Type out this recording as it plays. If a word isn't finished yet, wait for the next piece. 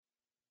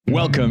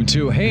Welcome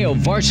to Hail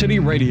Varsity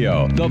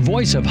Radio, the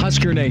voice of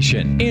Husker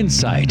Nation.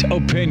 Insight,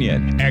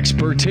 opinion,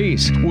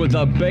 expertise, with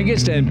the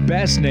biggest and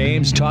best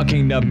names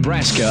talking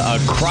Nebraska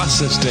across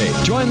the state.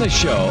 Join the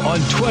show on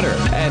Twitter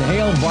at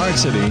Hail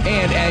Varsity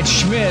and at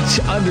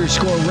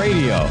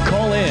Schmitz_radio.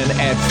 Call in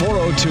at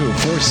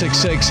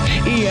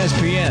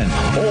 402-466-ESPN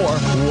or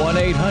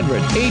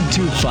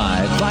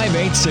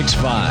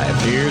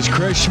 1-800-825-5865. Here's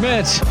Chris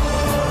Schmitz.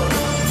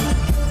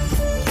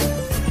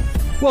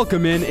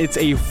 Welcome in. It's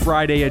a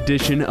Friday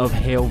edition of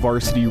Hail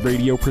Varsity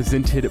Radio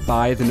presented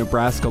by the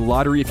Nebraska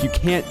Lottery. If you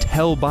can't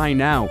tell by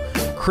now,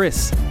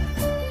 Chris,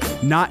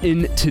 not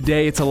in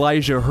today. It's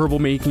Elijah Herbal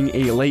making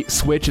a late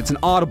switch. It's an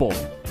audible.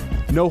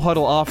 No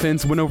huddle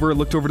offense. Went over,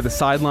 looked over to the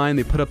sideline.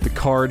 They put up the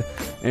card,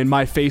 and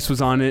my face was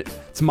on it.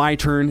 It's my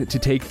turn to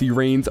take the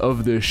reins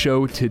of the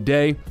show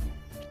today.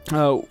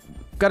 Got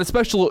a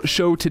special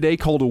show today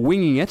called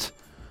Winging It.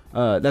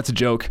 That's a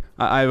joke.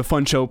 I have a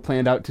fun show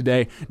planned out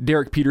today.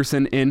 Derek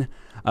Peterson in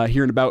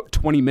here in about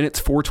 20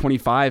 minutes,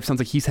 4:25. Sounds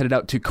like he's headed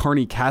out to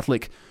Kearney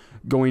Catholic,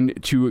 going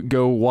to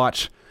go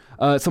watch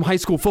some high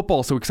school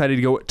football. So excited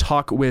to go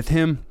talk with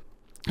him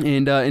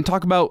and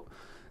talk about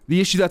the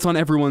issue that's on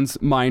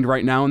everyone's mind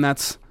right now, and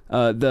that's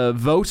the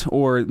vote,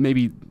 or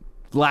maybe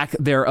lack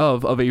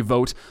thereof, of a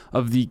vote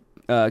of the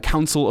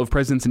Council of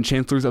Presidents and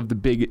Chancellors of the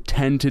Big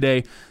Ten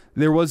today.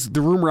 There was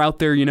the rumor out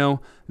there,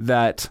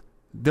 that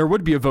there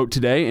would be a vote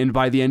today, and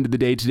by the end of the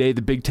day today,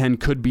 the Big Ten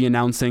could be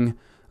announcing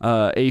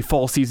a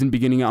fall season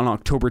beginning on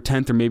October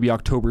 10th or maybe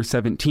October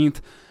 17th,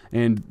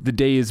 and the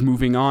day is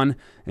moving on,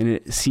 and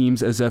it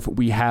seems as if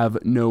we have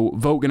no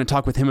vote. Going to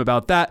talk with him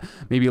about that,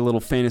 maybe a little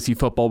fantasy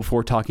football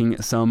before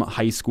talking some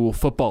high school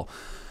football.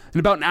 In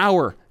about an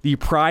hour, the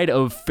pride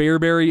of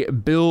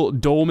Fairbury, Bill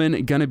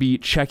Dolman, going to be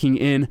checking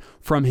in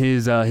from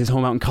his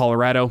home out in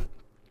Colorado.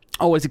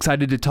 Always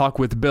excited to talk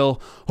with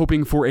Bill,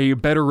 hoping for a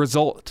better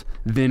result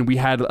than we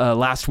had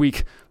last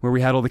week, where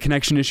we had all the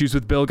connection issues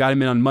with Bill. Got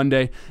him in on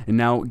Monday, and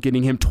now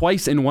getting him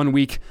twice in 1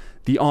 week.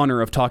 The honor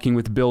of talking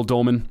with Bill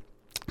Dolman.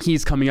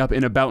 He's coming up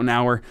in about an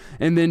hour.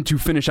 And then to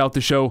finish out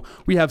the show,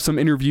 we have some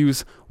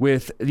interviews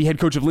with the head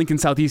coach of Lincoln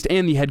Southeast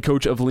and the head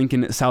coach of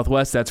Lincoln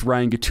Southwest. That's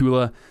Ryan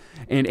Gatula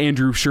and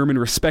Andrew Sherman,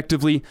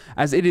 respectively,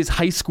 as it is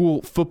high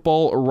school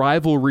football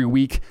rivalry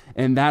week,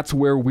 and that's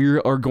where we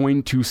are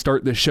going to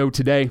start the show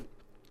today.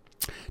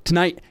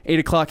 Tonight, 8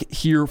 o'clock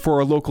here for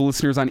our local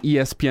listeners on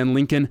ESPN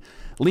Lincoln.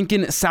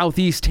 Lincoln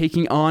Southeast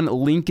taking on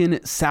Lincoln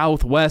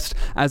Southwest.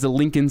 As a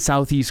Lincoln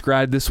Southeast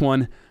grad, this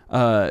one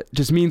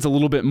just means a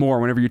little bit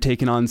more whenever you're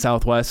taking on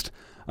Southwest.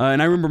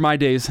 And I remember my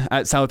days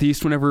at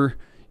Southeast whenever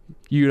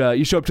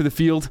you show up to the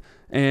field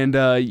and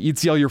you'd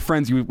see all your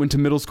friends. You went to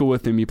middle school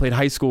with them, you played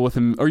high school with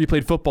them, or you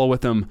played football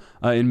with them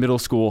in middle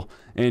school.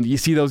 And you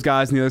see those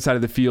guys on the other side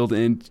of the field,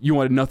 and you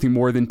wanted nothing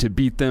more than to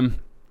beat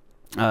them.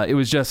 It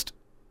was just...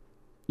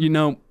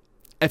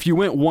 if you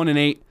went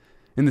 1-8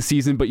 in the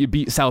season, but you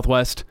beat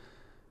Southwest,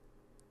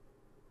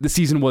 the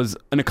season was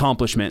an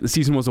accomplishment. The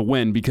season was a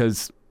win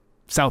because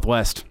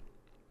Southwest,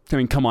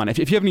 come on.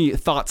 If you have any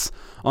thoughts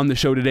on the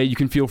show today, you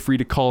can feel free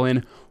to call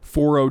in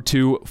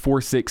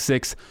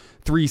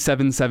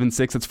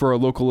 402-466-3776. That's for our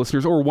local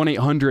listeners, or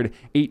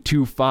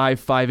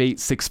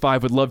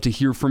 1-800-825-5865. Would love to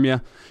hear from you.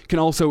 You can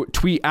also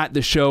tweet at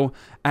the show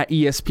at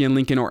ESPN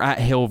Lincoln or at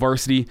Hail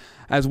Varsity,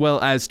 as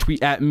well as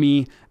tweet at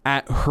me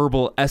at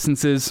Herbal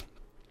Essences.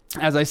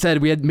 As I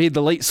said, we had made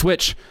the late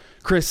switch.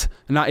 Chris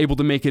not able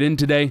to make it in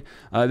today.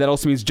 That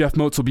also means Jeff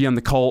Moats will be on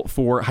the call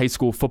for high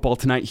school football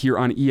tonight here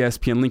on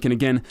ESPN Lincoln.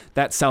 Again,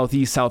 that's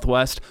Southeast,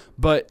 Southwest,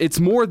 but it's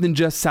more than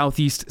just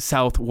Southeast,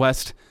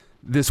 Southwest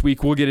this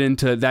week. We'll get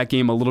into that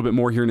game a little bit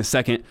more here in a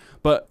second,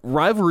 but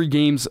rivalry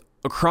games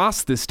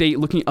across the state.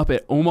 Looking up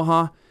at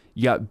Omaha,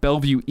 you got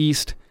Bellevue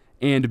East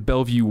and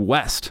Bellevue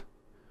West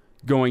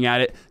going at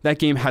it. That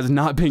game has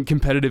not been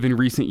competitive in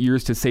recent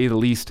years, to say the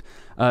least.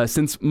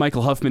 Since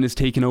Michael Huffman has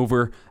taken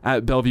over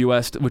at Bellevue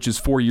West, which is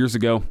 4 years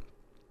ago,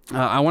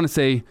 I want to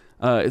say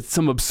it's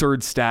some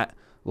absurd stat,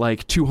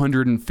 like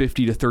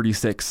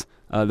 250-36,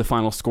 the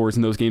final scores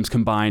in those games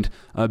combined,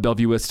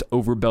 Bellevue West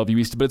over Bellevue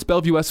East. But it's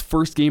Bellevue West's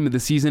first game of the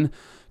season,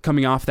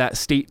 coming off that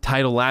state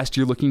title last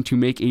year, looking to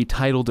make a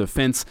title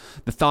defense.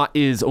 The thought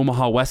is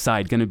Omaha West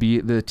Side going to be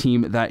the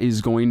team that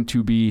is going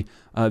to be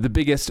the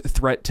biggest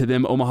threat to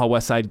them. Omaha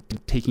West Side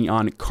taking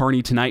on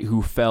Kearney tonight,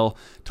 who fell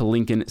to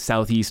Lincoln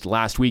Southeast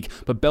last week.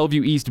 But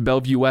Bellevue East,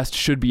 Bellevue West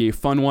should be a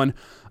fun one.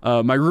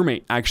 My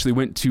roommate actually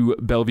went to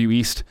Bellevue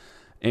East,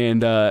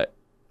 and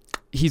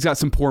he's got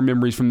some poor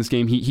memories from this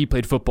game. He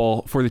played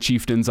football for the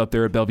Chieftains up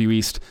there at Bellevue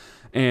East,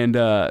 and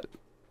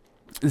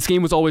this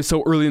game was always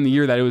so early in the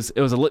year that it was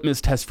a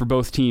litmus test for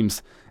both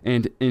teams.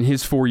 And in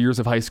his 4 years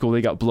of high school, they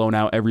got blown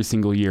out every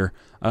single year,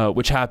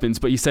 which happens.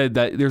 But he said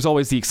that there's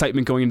always the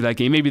excitement going into that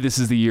game. Maybe this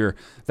is the year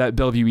that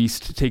Bellevue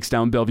East takes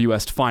down Bellevue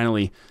West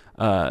finally.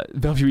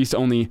 Bellevue East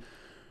only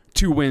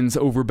 2 wins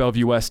over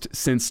Bellevue West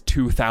since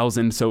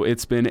 2000, so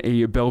it's been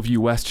a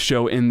Bellevue West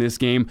show in this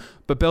game.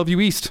 But Bellevue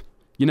East,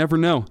 you never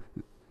know.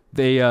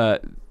 They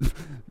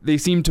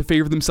seem to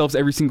favor themselves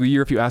every single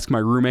year, if you ask my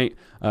roommate.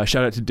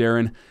 Shout out to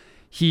Darren.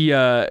 He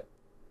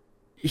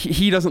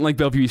He doesn't like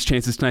Bellevue East's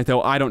chances tonight,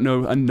 though. I don't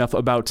know enough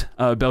about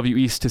Bellevue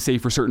East to say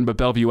for certain, but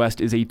Bellevue West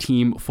is a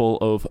team full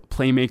of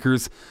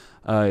playmakers.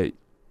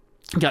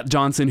 Got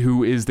Johnson,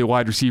 who is the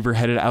wide receiver,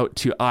 headed out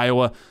to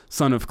Iowa,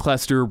 son of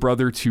Clester,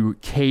 brother to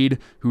Cade,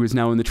 who is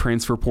now in the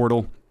transfer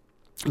portal.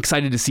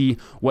 Excited to see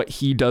what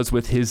he does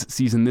with his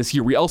season this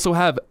year. We also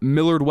have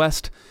Millard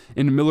West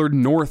and Millard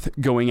North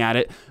going at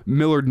it.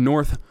 Millard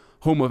North,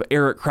 home of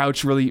Eric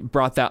Crouch, really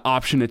brought that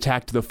option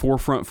attack to the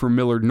forefront for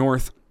Millard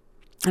North.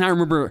 And I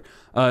remember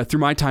through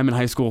my time in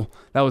high school,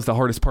 that was the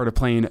hardest part of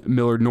playing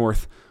Millard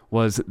North,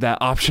 was that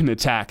option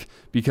attack,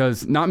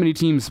 because not many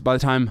teams by the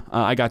time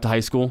I got to high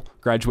school,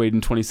 graduated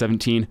in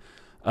 2017,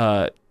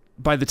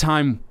 by the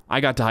time I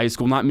got to high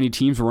school, not many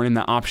teams were running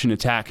that option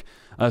attack.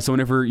 So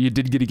whenever you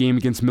did get a game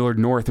against Millard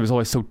North, it was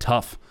always so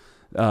tough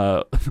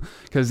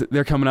because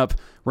they're coming up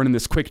running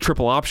this quick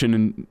triple option,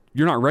 and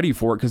you're not ready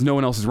for it because no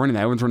one else is running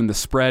that. Everyone's running the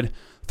spread,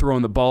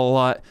 throwing the ball a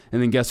lot,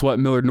 and then guess what?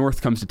 Millard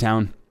North comes to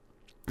town.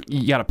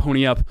 You got to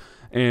pony up,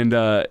 and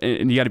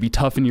you got to be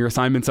tough in your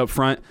assignments up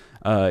front.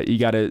 You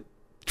got to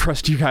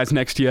trust you guys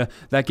next to you.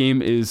 That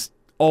game is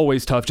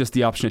always tough, just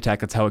the option attack.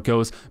 That's how it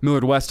goes.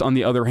 Millard West, on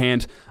the other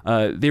hand,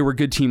 they were a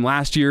good team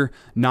last year.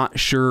 Not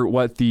sure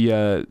what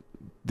the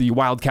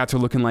Wildcats are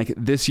looking like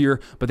this year,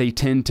 but they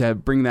tend to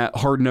bring that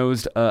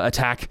hard-nosed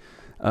attack.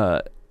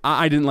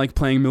 I didn't like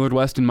playing Millard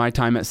West in my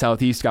time at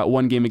Southeast. Got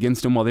one game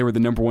against them while they were the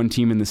number one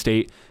team in the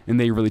state, and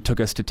they really took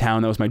us to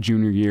town. That was my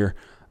junior year.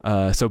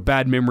 So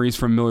bad memories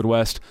from Millard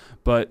West,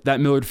 but that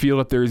Millard field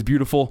up there is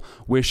beautiful.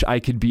 Wish I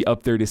could be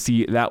up there to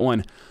see that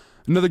one.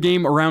 Another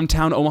game around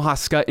town, Omaha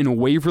Skutt in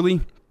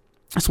Waverly.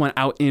 This went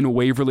out in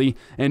Waverly,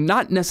 and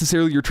not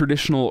necessarily your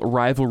traditional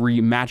rivalry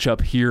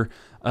matchup here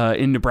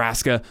in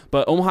Nebraska,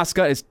 but Omaha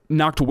Skutt has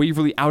knocked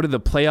Waverly out of the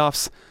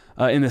playoffs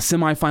in the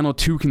semifinal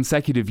 2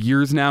 consecutive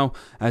years now,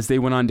 as they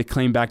went on to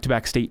claim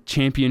back-to-back state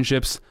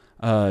championships.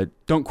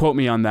 Don't quote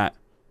me on that.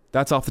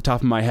 That's off the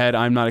top of my head.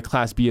 I'm not a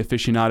Class B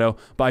aficionado,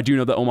 but I do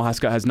know that Omaha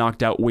Skutt has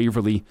knocked out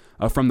Waverly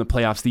from the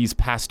playoffs these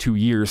past 2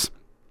 years.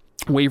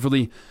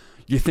 Waverly,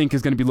 you think,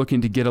 is going to be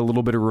looking to get a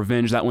little bit of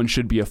revenge. That one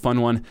should be a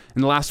fun one.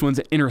 And the last one's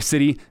Inner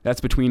City.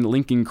 That's between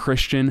Lincoln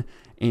Christian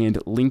and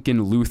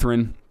Lincoln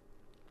Lutheran.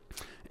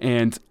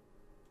 And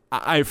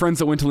I have friends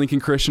that went to Lincoln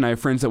Christian. I have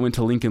friends that went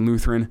to Lincoln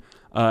Lutheran.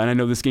 And I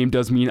know this game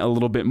does mean a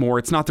little bit more.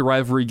 It's not the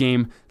rivalry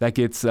game that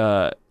gets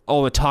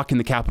all the talk in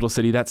the capital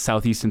city. That's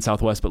Southeast and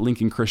Southwest, but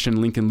Lincoln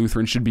Christian, Lincoln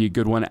Lutheran should be a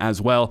good one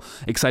as well.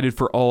 Excited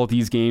for all of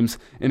these games.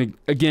 And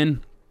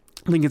again,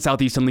 Lincoln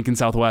Southeast and Lincoln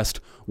Southwest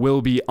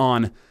will be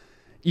on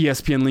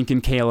ESPN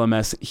Lincoln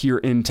KLMS here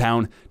in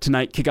town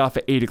tonight. Kickoff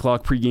at 8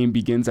 o'clock. Pregame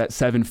begins at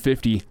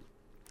 7:50.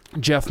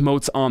 Jeff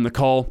Moats on the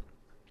call.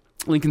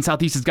 Lincoln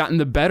Southeast has gotten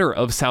the better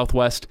of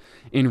Southwest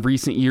in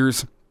recent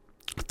years.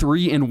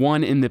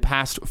 3-1 in the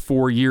past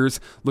 4 years,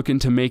 looking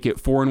to make it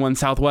 4-1.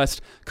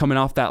 Southwest coming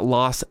off that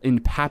loss in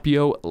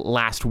Papio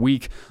last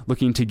week,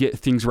 looking to get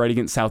things right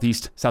against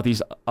Southeast.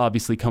 Southeast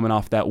obviously coming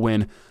off that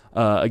win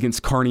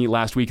against Kearney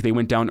last week. They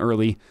went down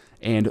early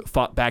and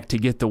fought back to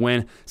get the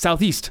win.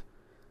 Southeast,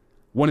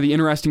 one of the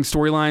interesting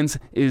storylines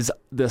is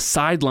the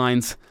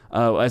sidelines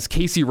as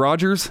Casey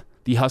Rogers,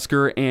 the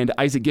Husker, and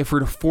Isaac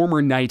Gifford,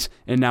 former Knight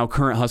and now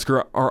current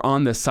Husker, are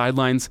on the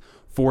sidelines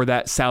for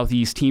that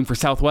Southeast team. For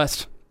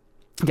Southwest,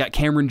 got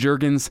Cameron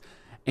Juergens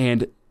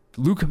and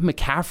Luke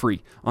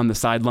McCaffrey on the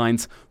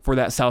sidelines for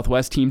that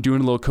Southwest team,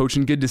 doing a little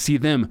coaching. Good to see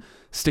them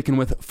sticking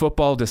with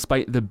football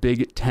despite the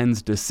Big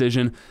Ten's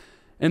decision.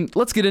 And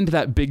let's get into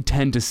that Big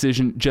Ten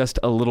decision just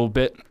a little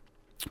bit,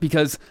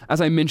 because as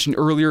I mentioned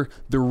earlier,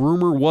 the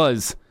rumor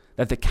was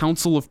that the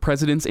Council of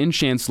Presidents and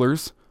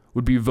Chancellors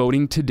would be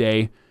voting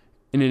today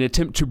in an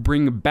attempt to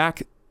bring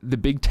back the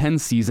Big Ten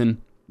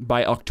season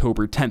by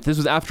October 10th. This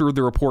was after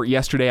the report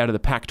yesterday out of the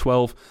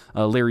Pac-12,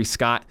 Larry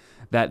Scott,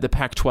 that the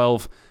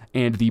Pac-12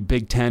 and the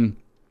Big Ten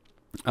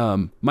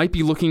might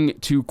be looking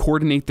to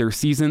coordinate their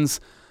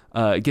seasons,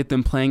 get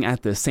them playing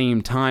at the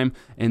same time.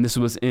 And this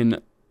was in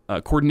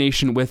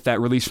coordination with that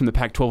release from the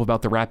Pac-12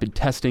 about the rapid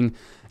testing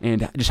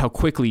and just how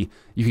quickly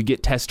you could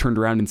get tests turned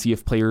around and see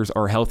if players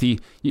are healthy.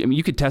 I mean,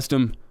 you could test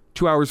them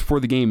 2 hours before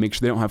the game, make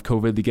sure they don't have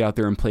COVID, they get out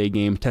there and play a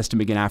game, test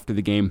them again after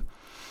the game.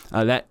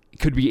 That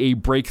could be a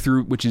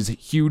breakthrough, which is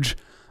huge.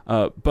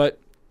 But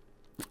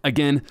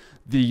again,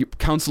 the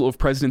Council of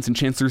Presidents and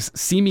Chancellors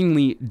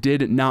seemingly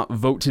did not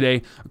vote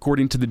today.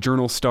 According to the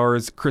Journal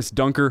Star's Chris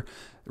Dunker,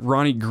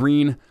 Ronnie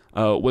Green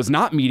was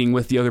not meeting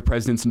with the other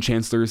presidents and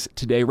chancellors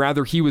today.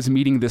 Rather, he was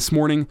meeting this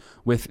morning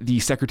with the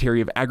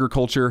Secretary of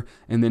Agriculture,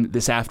 and then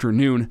this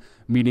afternoon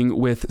meeting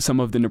with some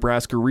of the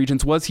Nebraska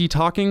regents. Was he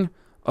talking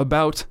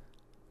about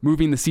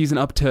moving the season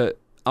up to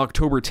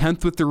October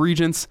 10th with the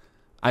regents?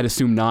 I'd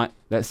assume not.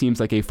 That seems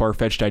like a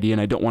far-fetched idea,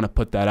 and I don't want to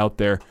put that out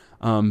there.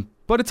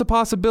 But it's a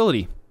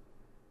possibility.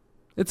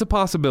 It's a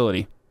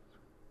possibility.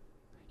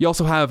 You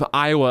also have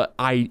Iowa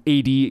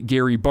AD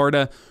Gary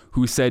Barta,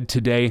 who said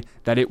today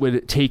that it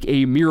would take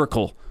a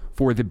miracle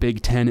for the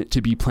Big Ten to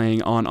be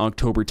playing on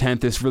October 10th.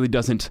 This really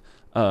doesn't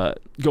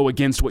go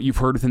against what you've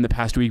heard within the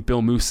past week.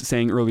 Bill Moose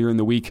saying earlier in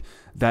the week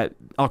that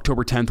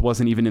October 10th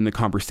wasn't even in the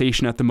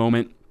conversation at the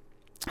moment.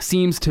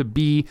 Seems to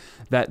be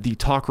that the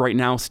talk right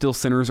now still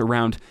centers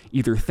around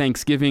either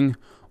Thanksgiving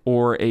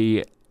or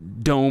a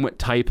dome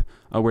type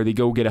where they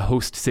go get a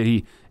host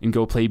city and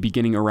go play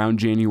beginning around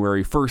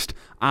January 1st.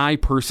 I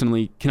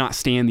personally cannot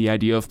stand the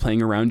idea of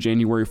playing around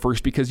January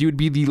 1st because you would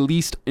be the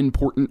least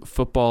important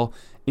football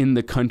in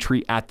the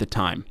country at the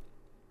time.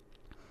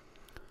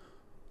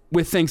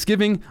 With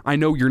Thanksgiving, I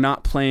know you're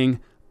not playing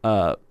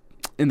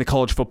in the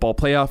college football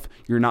playoff.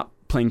 You're not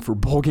playing for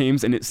bowl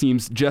games, and it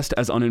seems just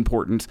as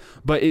unimportant.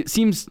 But it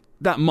seems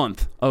that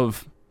month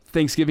of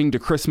Thanksgiving to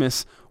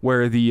Christmas,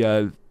 where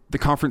the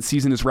conference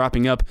season is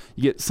wrapping up,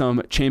 you get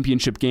some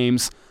championship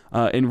games,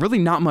 and really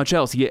not much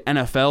else. You get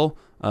NFL,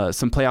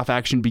 some playoff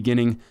action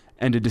beginning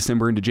end of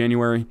December into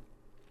January,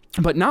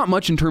 but not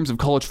much in terms of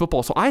college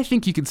football. So I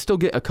think you could still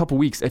get a couple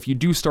weeks if you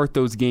do start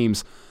those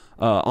games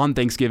on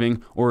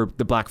Thanksgiving or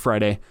the Black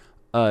Friday.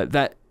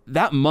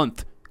 That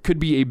month could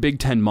be a Big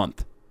Ten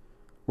month,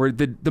 where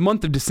the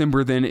month of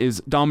December then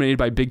is dominated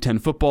by Big Ten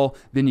football.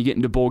 Then you get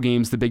into bowl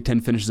games. The Big Ten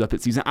finishes up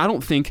its season. I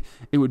don't think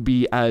it would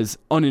be as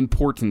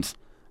unimportant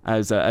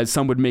as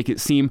some would make it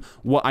seem.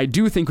 What I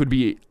do think would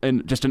be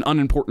just an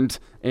unimportant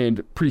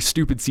and pretty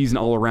stupid season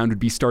all around would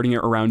be starting it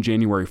around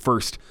January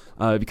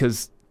 1st,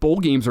 because bowl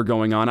games are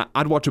going on.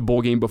 I'd watch a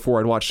bowl game before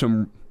I'd watch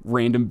some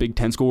random Big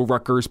Ten school.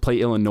 Rutgers play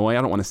Illinois.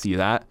 I don't want to see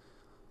that.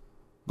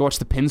 Go watch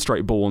the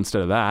Pinstripe Bowl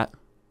instead of that.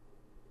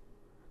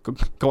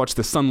 Go watch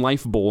the Sun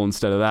Life Bowl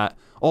instead of that.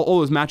 All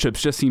those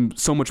matchups just seem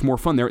so much more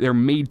fun. They're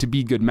made to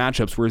be good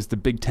matchups, whereas the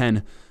Big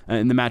Ten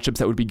and the matchups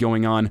that would be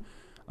going on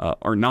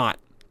are not.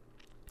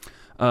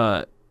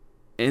 And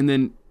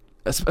then,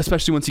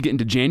 especially once you get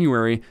into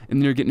January, and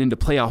then you're getting into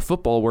playoff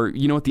football, where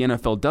you know what the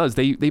NFL does.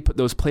 They put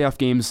those playoff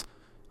games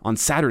on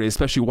Saturday,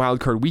 especially Wild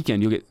Card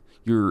Weekend. You'll get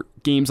your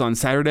games on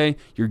Saturday,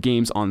 your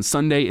games on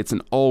Sunday. It's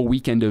an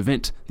all-weekend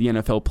event, the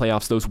NFL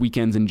playoffs, those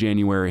weekends in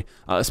January.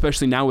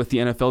 Especially now with the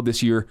NFL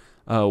this year,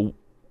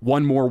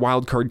 one more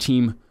wild card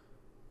team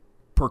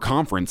per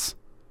conference.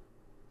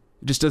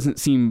 It just doesn't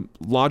seem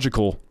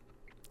logical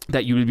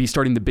that you would be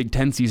starting the Big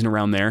Ten season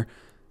around there.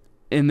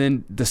 And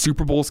then the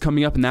Super Bowl's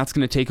coming up, and that's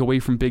going to take away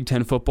from Big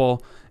Ten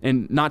football.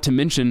 And not to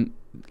mention,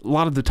 a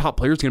lot of the top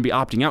players are going to be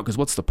opting out, because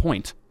what's the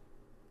point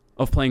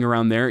of playing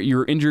around there?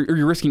 You're injured, or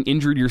you're risking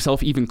injury to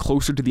yourself even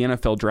closer to the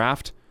NFL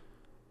draft.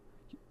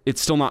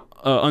 It's still not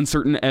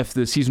uncertain if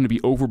the season will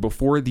be over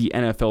before the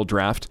NFL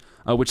draft,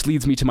 which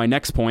leads me to my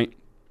next point,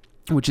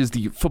 which is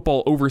the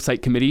Football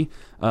Oversight Committee,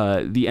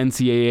 the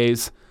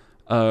NCAA's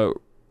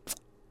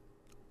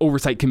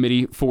Oversight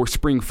Committee for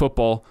spring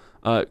football,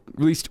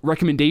 released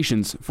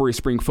recommendations for a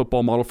spring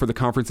football model for the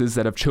conferences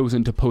that have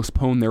chosen to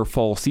postpone their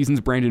fall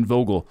seasons. Brandon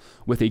Vogel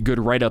with a good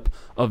write-up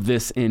of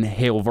this in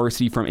Hail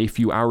Varsity from a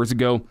few hours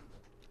ago.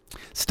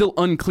 Still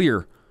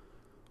unclear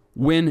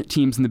when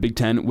teams in the Big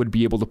Ten would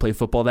be able to play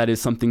football. That is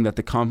something that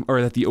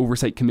the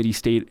Oversight Committee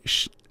stayed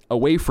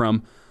away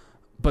from.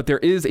 But there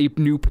is a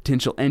new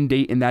potential end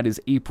date, and that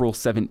is April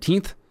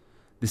 17th.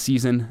 The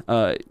season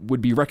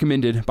would be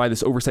recommended by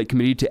this Oversight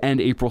Committee to end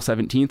April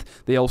 17th.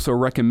 They also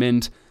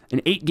recommend an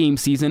 8-game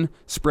season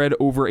spread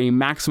over a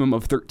maximum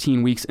of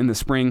 13 weeks in the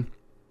spring.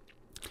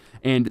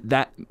 And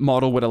that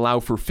model would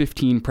allow for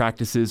 15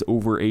 practices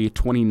over a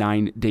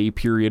 29-day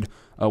period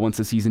once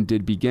the season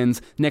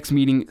begins. Next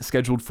meeting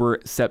scheduled for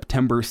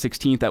September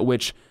 16th, at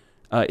which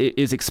it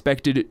is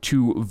expected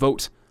to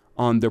vote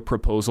on the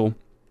proposal.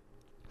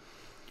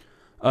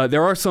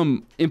 There are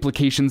some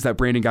implications that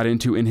Brandon got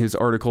into in his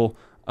article,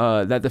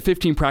 that the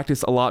 15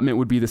 practice allotment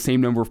would be the same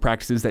number of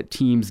practices that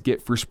teams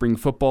get for spring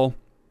football,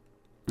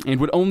 and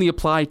would only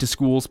apply to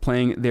schools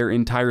playing their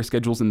entire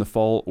schedules in the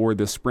fall or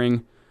the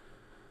spring.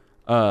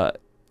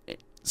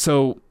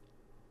 So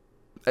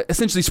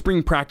essentially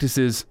spring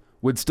practices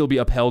would still be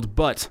upheld,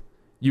 but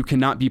you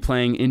cannot be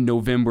playing in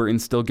November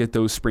and still get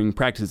those spring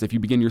practices. If you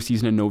begin your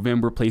season in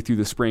November, play through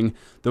the spring,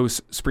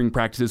 those spring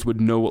practices would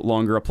no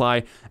longer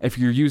apply. If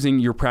you're using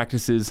your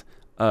practices,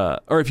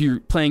 or if you're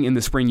playing in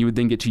the spring, you would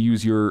then get to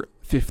use your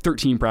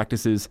 13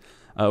 practices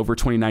over a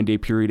 29-day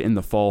period in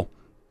the fall.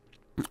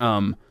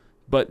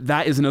 But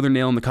that is another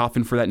nail in the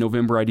coffin for that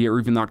November idea, or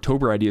even the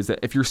October idea, is that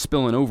if you're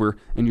spilling over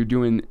and you're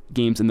doing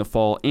games in the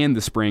fall and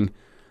the spring,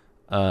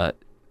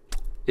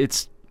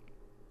 it's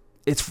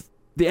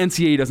the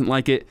NCAA doesn't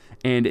like it,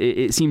 and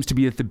it seems to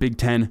be that the Big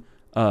Ten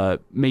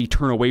may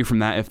turn away from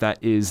that if that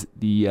is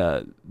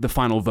the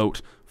final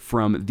vote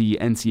from the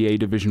NCAA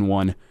Division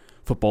I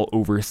Football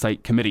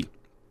Oversight Committee.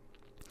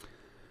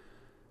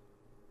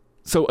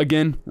 So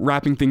again,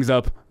 wrapping things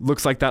up,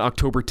 looks like that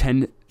October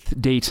 10th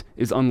date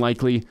is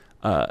unlikely.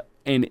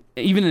 And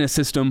even in a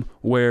system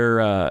where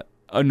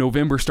a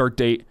November start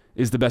date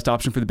is the best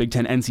option for the Big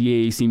Ten,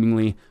 NCAA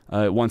seemingly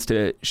wants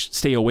to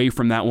stay away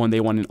from that one. They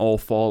want an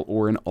all-fall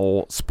or an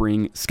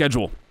all-spring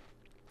schedule.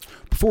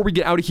 Before we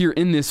get out of here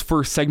in this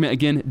first segment,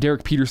 again,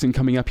 Derek Peterson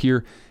coming up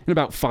here in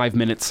about 5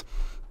 minutes.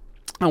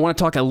 I want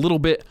to talk a little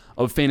bit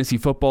of fantasy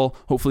football.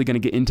 Hopefully going to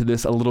get into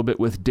this a little bit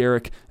with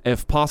Derek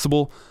if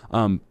possible.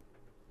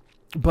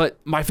 But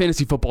my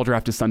fantasy football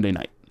draft is Sunday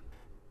night.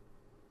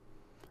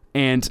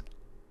 And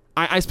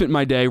I spent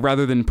my day,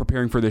 rather than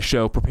preparing for this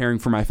show, preparing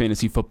for my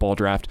fantasy football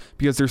draft,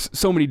 because there's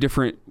so many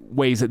different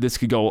ways that this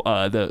could go.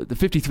 The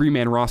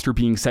 53-man roster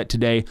being set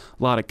today,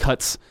 a lot of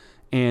cuts,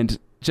 and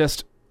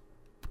just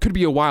could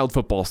be a wild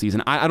football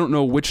season. I don't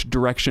know which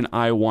direction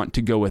I want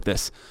to go with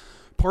this.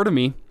 Part of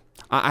me,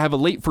 I have a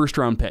late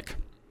first-round pick,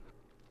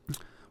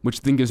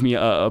 which then gives me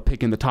a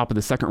pick in the top of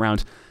the second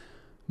round.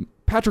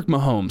 Patrick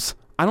Mahomes,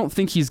 I don't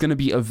think he's going to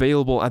be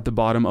available at the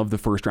bottom of the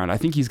first round. I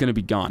think he's going to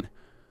be gone.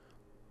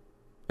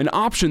 An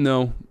option,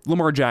 though,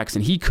 Lamar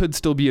Jackson. He could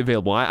still be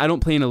available. I don't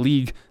play in a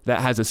league that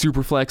has a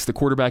super flex. The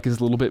quarterback is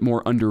a little bit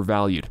more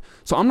undervalued.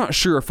 So I'm not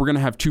sure if we're going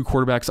to have two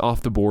quarterbacks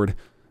off the board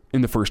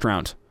in the first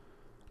round.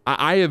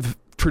 I have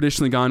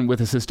traditionally gone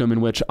with a system in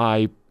which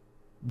I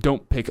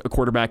don't pick a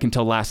quarterback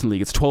until last in the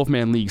league. It's a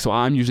 12-man league, so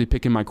I'm usually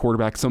picking my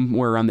quarterback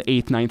somewhere around the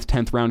 8th, 9th,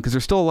 10th round because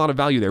there's still a lot of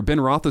value there. Ben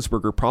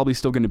Roethlisberger probably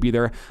still going to be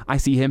there. I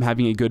see him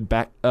having a good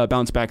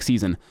bounce-back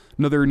season.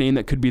 Another name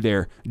that could be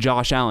there,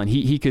 Josh Allen.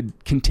 He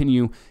could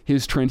continue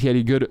his trend. He had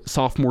a good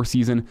sophomore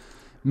season.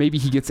 Maybe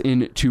he gets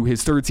into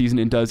his third season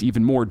and does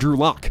even more. Drew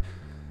Lock.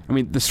 I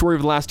mean, the story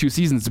of the last two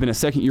seasons has been a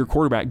second-year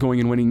quarterback going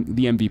and winning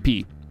the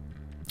MVP.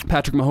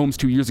 Patrick Mahomes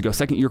 2 years ago,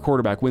 second-year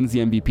quarterback, wins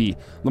the MVP.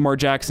 Lamar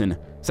Jackson,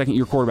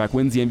 second-year quarterback,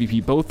 wins the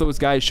MVP. Both those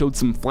guys showed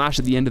some flash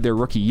at the end of their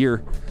rookie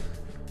year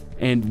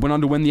and went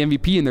on to win the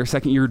MVP in their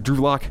second year. Drew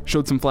Lock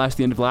showed some flash at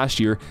the end of last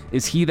year.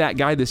 Is he that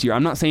guy this year?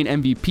 I'm not saying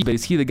MVP, but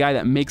is he the guy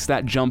that makes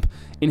that jump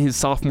in his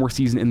sophomore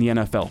season in the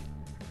NFL?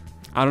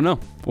 I don't know.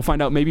 We'll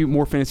find out. Maybe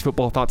more fantasy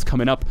football thoughts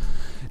coming up.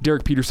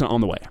 Derek Peterson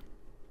on the way.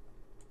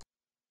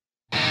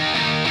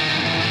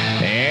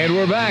 And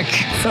we're back.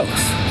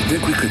 Fellas,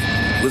 think we could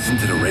listen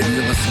to the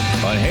radio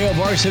on Hail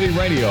Varsity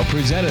Radio,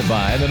 presented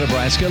by the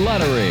Nebraska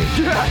Lottery.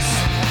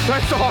 Yes!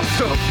 That's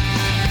awesome!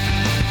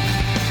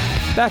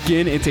 Back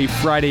in, it's a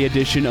Friday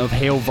edition of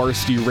Hail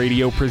Varsity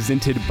Radio,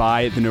 presented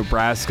by the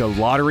Nebraska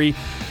Lottery.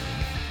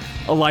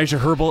 Elijah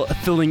Herbal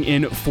filling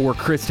in for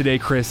Chris today.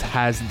 Chris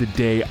has the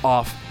day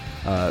off.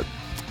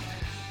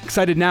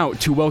 Excited now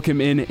to welcome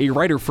in a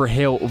writer for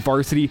Hail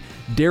Varsity,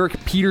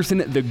 Derek Peterson,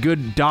 the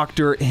good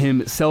doctor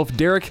himself.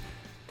 Derek,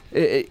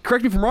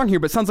 correct me if I'm wrong here,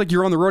 but it sounds like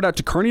you're on the road out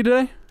to Kearney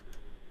today?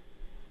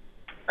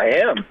 I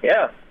am,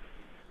 yeah.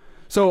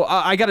 So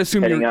I got to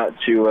assume heading out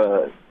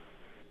to...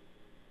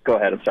 Go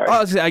ahead, I'm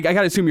sorry. I got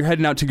to assume you're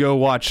heading out to go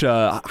watch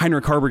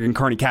Heinrich Harburg and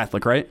Kearney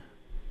Catholic, right?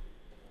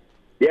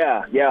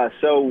 Yeah.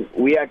 So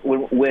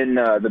when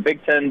the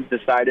Big Ten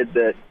decided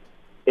that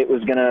it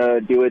was going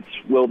to do its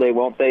will they,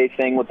 won't they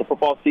thing with the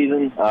football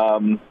season,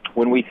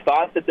 when we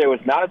thought that there was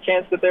not a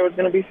chance that there was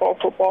going to be fall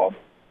football,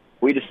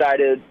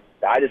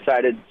 I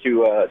decided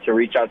to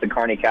reach out to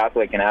Kearney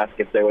Catholic and ask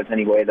if there was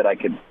any way that I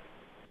could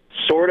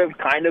sort of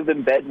kind of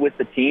embed with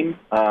the team.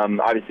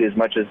 Obviously, as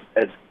much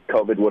as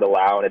COVID would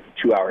allow, and it's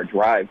a 2-hour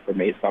drive for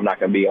me, so I'm not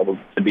going to be able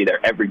to be there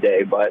every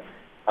day. But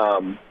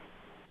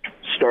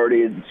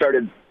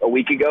started a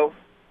week ago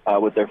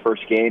with their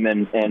first game,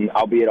 and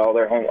I'll be at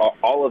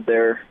all of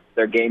their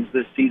games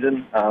this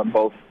season,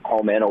 both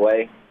home and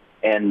away.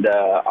 And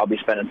I'll be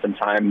spending some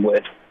time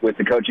with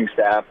the coaching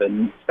staff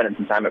and spending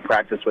some time at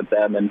practice with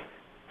them and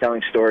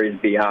telling stories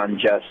beyond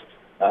just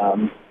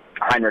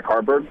Heinrich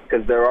Harburg,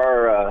 because there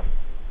are,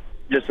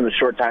 just in the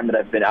short time that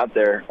I've been out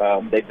there,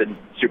 they've been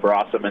super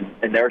awesome,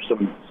 and there are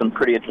some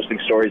pretty interesting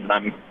stories that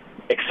I'm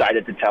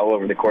excited to tell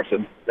over the course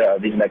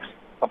of these next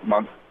couple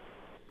months.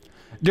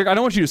 Derek, I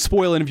don't want you to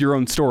spoil any of your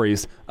own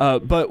stories,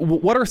 but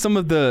what are some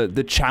of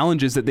the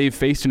challenges that they've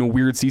faced in a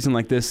weird season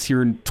like this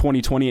here in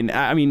 2020? And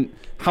I mean,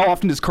 how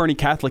often does Kearney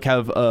Catholic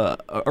have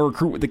a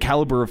recruit with the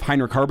caliber of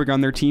Heinrich Harburg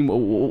on their team?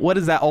 What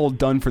has that all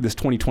done for this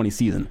 2020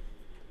 season?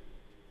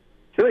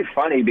 It's really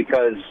funny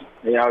because,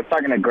 I was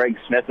talking to Greg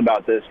Smith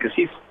about this because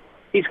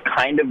he's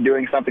kind of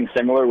doing something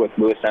similar with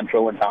Lewis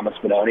Central and Thomas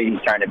Spinoni.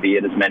 He's trying to be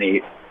at as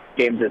many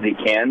games as he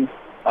can.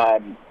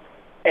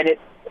 And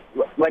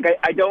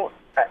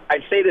I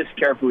say this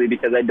carefully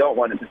because I don't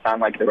want it to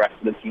sound like the rest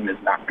of the team is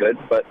not good,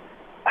 but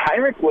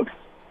Heinrich looks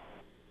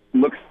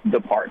the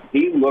part.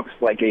 He looks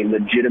like a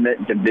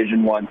legitimate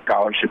Division I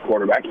scholarship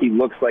quarterback. He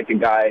looks like a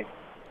guy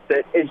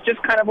that is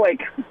just kind of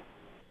like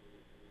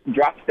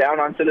drops down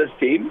onto this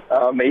team.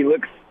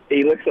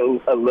 He looks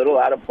a little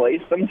out of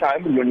place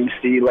sometimes when you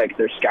see like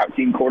their scout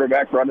team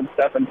quarterback running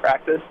stuff in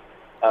practice.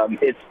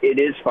 It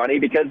is funny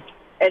because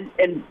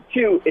and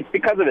two, it's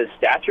because of his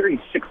stature. He's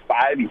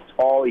 6'5", he's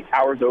tall, he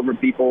towers over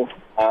people.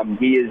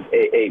 He is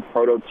a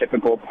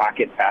prototypical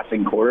pocket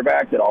passing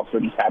quarterback that also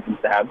just happens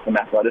to have some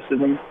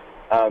athleticism.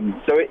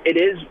 So it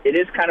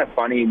is kind of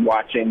funny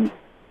watching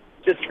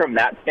just from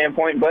that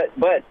standpoint.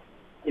 But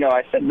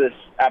I said this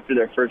after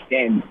their first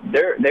game.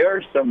 There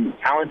are some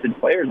talented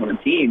players on the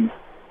team.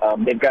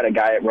 They've got a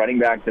guy at running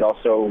back that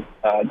also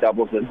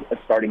doubles as a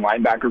starting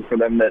linebacker for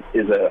them that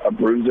is a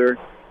bruiser.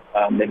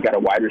 They've got a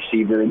wide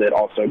receiver that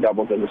also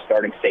doubles as a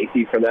starting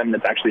safety for them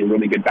that's actually a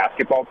really good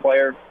basketball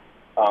player.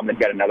 They've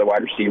got another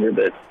wide receiver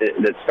that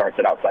starts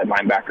at outside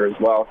linebacker as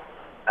well.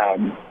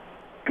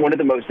 One of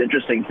the most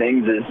interesting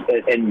things is,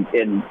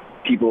 and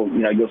people,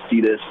 you'll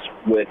see this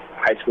with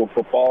high school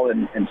football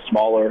and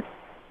smaller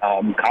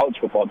college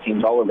football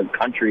teams all over the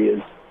country,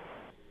 is,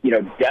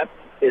 depth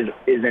is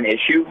an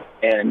issue.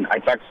 And I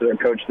talked to their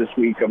coach this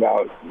week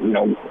about,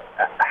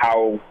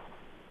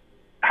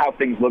 how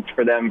things looked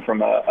for them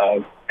from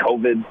a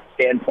COVID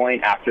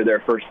standpoint after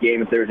their first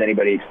game. If there was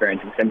anybody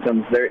experiencing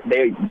symptoms,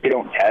 they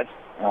don't test.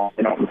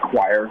 They don't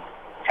require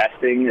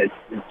testing. It's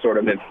sort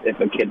of if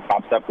a kid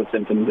pops up with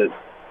symptoms, it's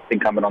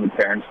incumbent on the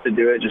parents to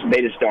do it.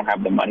 They just don't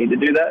have the money to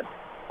do that.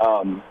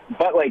 And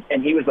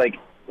he was like,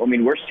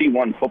 we're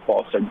C1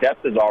 football, so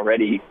depth is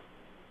already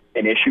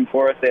an issue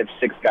for us. They have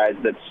 6 guys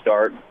that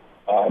start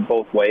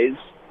both ways,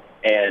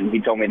 and he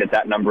told me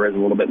that number is a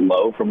little bit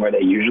low from where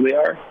they usually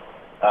are.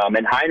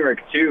 And Heinrich,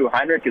 too.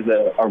 Heinrich is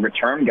a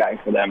return guy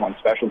for them on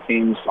special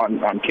teams,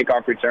 on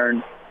kickoff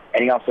return,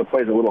 and he also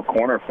plays a little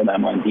corner for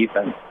them on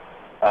defense.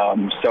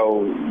 The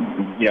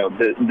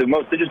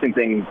most interesting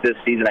thing this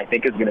season, I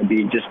think, is going to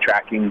be just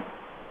tracking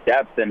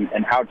depth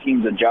and how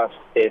teams adjust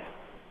if,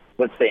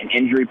 let's say, an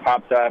injury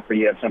pops up, or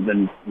you have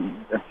a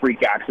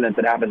freak accident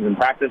that happens in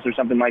practice or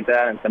something like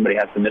that, and somebody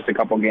has to miss a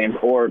couple games,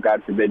 or,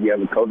 God forbid, you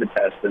have a COVID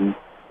test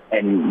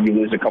and you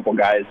lose a couple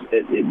guys.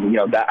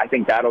 I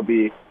think that'll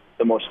be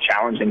the most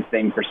challenging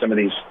thing for some of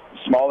these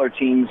smaller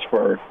teams,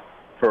 for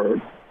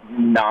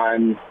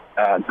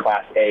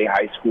non-Class A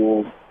high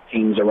school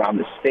teams around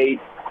the state,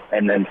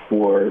 and then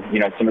for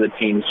some of the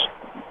teams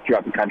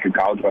throughout the country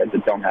college-wise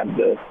that don't have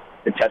the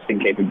testing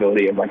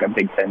capability of like a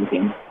Big Ten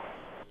team.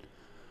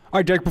 All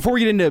right, Derek, before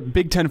we get into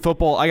Big Ten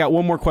football, I got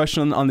one more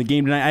question on the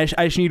game tonight.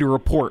 I just need a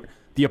report.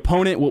 The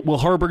opponent, will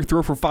Harburg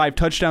throw for 5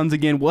 touchdowns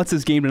again? What's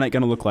this game tonight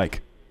going to look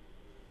like?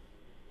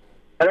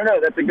 I don't know.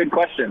 That's a good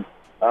question.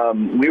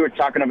 We were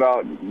talking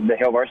about the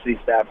Hale varsity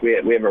staff. We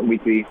have our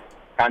weekly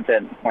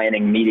content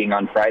planning meeting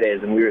on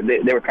Fridays, and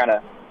they were kind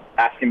of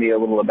asking me a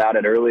little about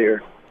it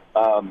earlier.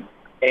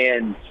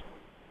 And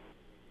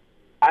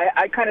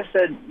I kind of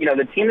said,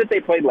 the team that they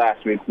played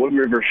last week, Wood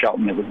River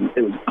Shelton,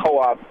 it was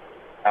co-op.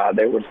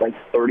 There was like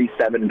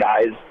 37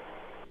 guys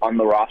on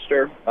the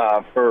roster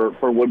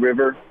for Wood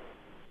River.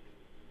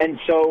 And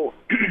so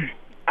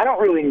I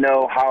don't really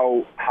know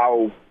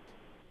how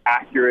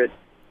accurate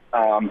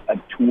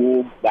a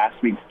tool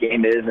last week's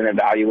game is in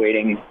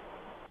evaluating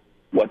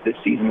what this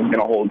season is going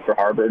to hold for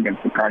Harburg and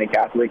for Kearney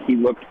Catholic. He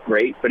looked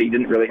great, but he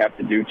didn't really have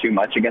to do too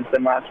much against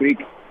them last week.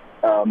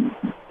 And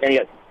he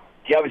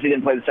obviously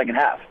didn't play the second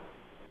half.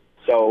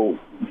 So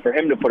for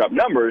him to put up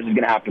numbers, he's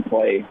going to have to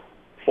play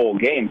full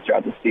games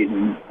throughout the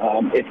season.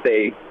 If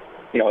they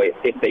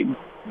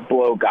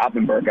blow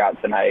Gothenburg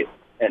out tonight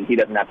and he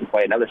doesn't have to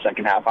play another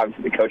second half,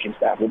 obviously the coaching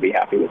staff will be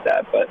happy with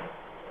that. But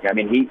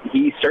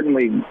he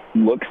certainly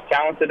looks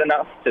talented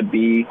enough to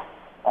be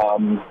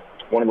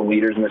one of the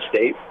leaders in the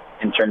state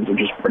in terms of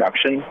just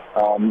production.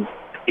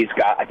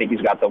 I think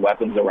he's got the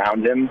weapons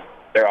around him.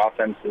 Their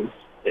offense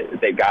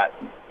they've got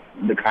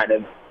the kind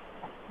of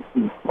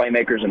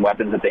playmakers and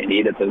weapons that they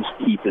need at those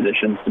key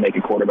positions to make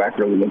a quarterback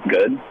really look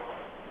good.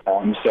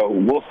 So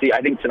we'll see.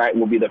 I think tonight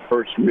will be the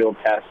first real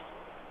test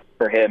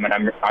for him,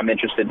 and I'm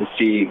interested to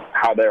see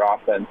how their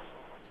offense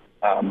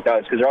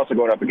does, because they're also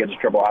going up against a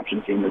triple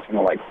option team that's going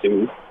to like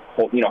to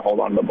hold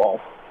on to the ball.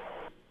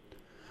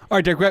 All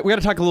right, Derek, we got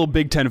to talk a little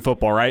Big Ten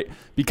football, right?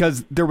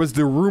 Because there was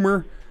the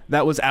rumor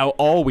that was out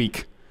all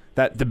week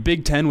that the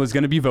Big Ten was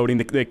going to be voting,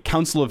 the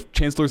Council of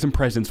Chancellors and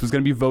Presidents was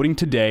going to be voting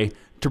today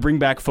to bring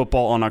back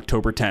football on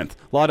October 10th.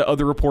 A lot of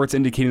other reports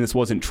indicating this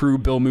wasn't true.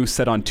 Bill Moose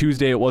said on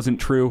Tuesday it wasn't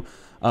true.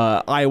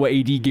 Iowa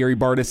AD Gary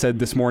Barta said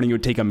this morning it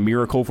would take a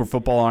miracle for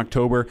football in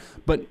October.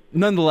 But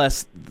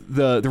nonetheless,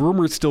 the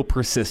rumors still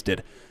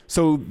persisted.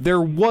 So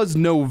there was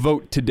no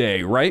vote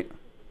today, right?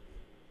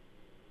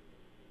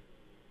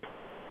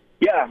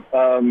 Yeah.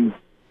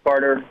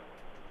 Barter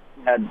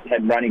had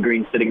Ronnie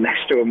Green sitting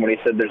next to him when he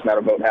said there's not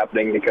a vote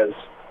happening, because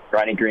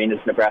Ronnie Green is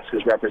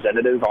Nebraska's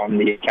representative on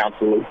the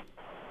Council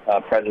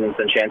of Presidents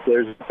and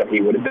Chancellors, so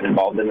he would have been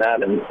involved in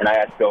that. And I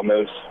asked Bill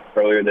Moose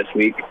earlier this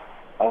week.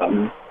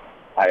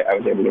 I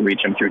was able to reach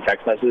him through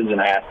text message,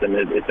 and I asked him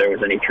if there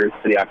was any truth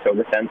to the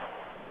October 10th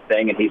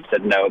thing, and he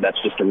said no,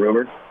 that's just a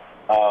rumor.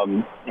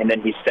 And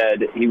then he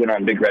said he went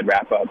on Big Red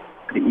Wrap-Up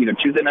either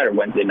Tuesday night or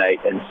Wednesday night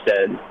and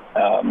said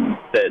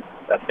that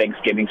a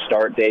Thanksgiving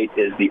start date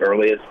is the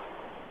earliest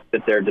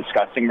that they're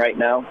discussing right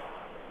now.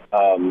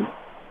 I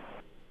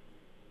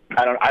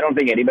don't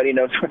think anybody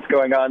knows what's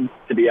going on,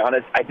 to be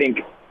honest. I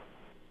think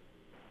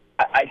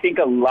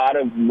a lot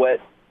of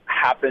what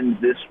happened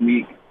this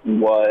week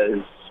was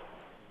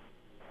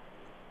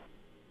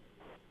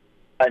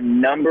a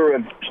number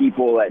of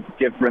people at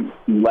different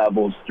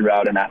levels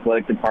throughout an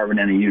athletic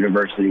department and a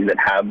university that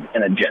have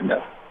an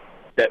agenda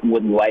that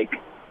would like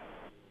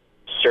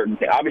certain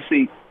things.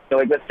 Obviously,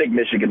 let's take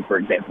Michigan, for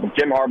example.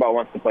 Jim Harbaugh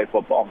wants to play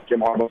football. Jim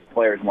Harbaugh's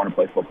players want to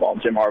play football.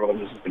 Jim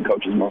Harbaugh's assistant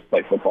coaches want to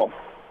play football.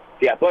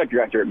 The athletic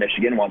director at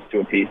Michigan wants to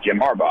appease Jim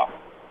Harbaugh.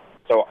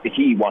 So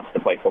he wants to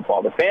play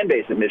football. The fan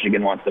base at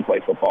Michigan wants to play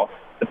football.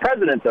 The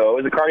president, though,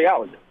 is a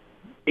cardiologist.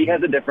 He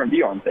has a different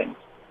view on things.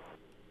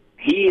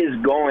 He is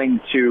going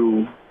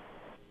to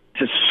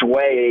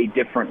sway a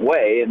different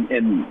way,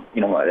 and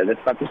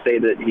that's not to say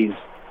that he's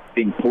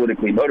being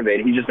politically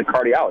motivated. He's just a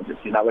cardiologist.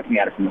 He's not looking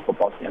at it from a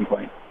football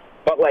standpoint.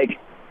 But,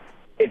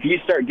 if you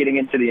start getting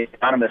into the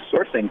anonymous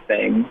sourcing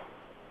thing,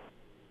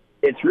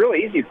 it's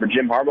really easy for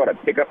Jim Harbaugh to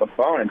pick up a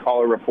phone and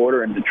call a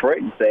reporter in Detroit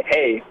and say,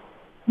 hey,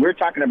 we're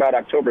talking about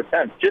October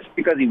 10th, just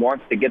because he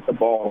wants to get the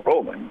ball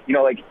rolling.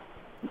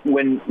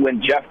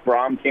 When Jeff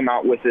Brom came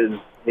out with his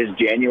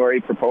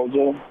January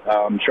proposal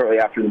shortly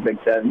after the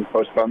Big Ten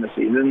postponed the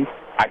season,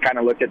 I kind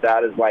of looked at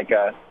that as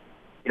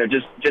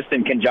just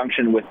in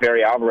conjunction with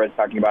Barry Alvarez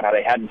talking about how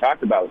they hadn't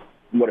talked about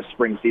what a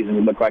spring season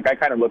would look like. I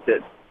kind of looked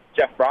at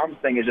Jeff Brom's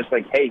thing as just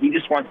hey, he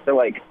just wants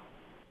to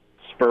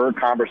spur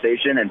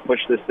conversation and push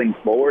this thing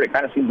forward. It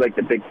kind of seems like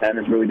the Big Ten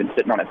has really been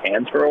sitting on its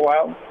hands for a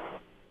while.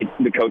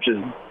 The coaches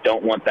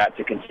don't want that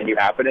to continue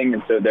happening,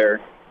 and so they're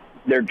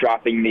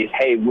dropping these,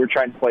 hey, we're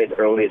trying to play as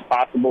early as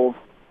possible.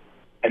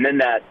 And then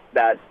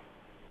that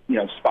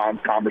spawns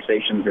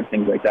conversations or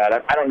things like that.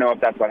 I don't know if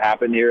that's what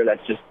happened here.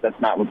 That's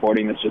not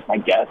reporting. That's just my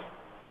guess,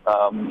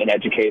 an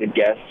educated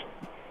guess.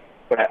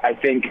 But I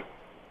think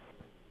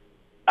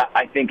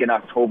an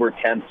October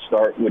 10th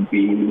start would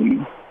be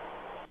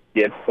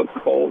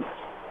difficult,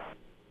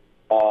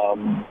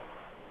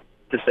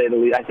 to say the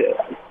least.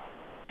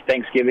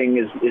 Thanksgiving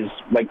is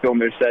like Bill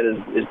Moose said,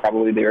 is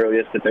probably the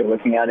earliest that they're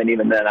looking at, and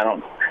even then, I don't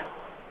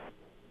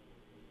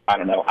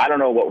know. I don't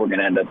know what we're going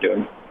to end up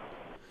doing.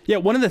 Yeah,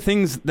 one of the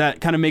things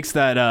that kind of makes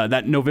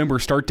that November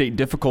start date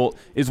difficult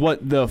is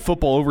what the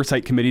Football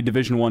Oversight Committee,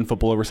 Division I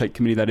Football Oversight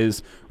Committee, that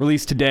is,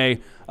 released today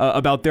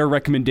about their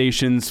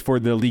recommendations for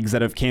the leagues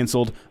that have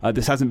canceled.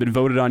 This hasn't been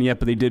voted on yet,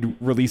 but they did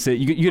release it.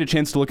 You get a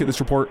chance to look at this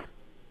report?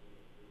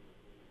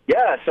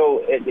 Yeah,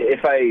 so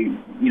if I,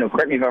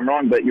 correct me if I'm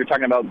wrong, but you're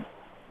talking about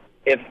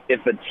if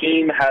a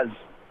team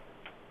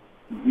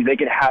they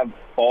could have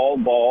fall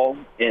ball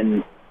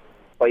in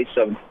place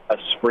of a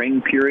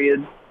spring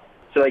period.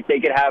 So they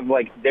could have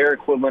their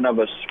equivalent of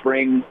a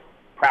spring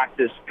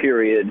practice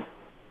period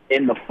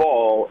in the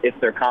fall if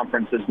their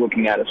conference is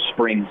looking at a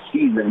spring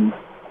season,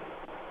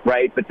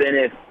 right? But then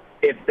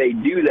if they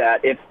do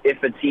that,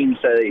 if a team,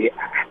 say,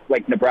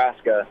 like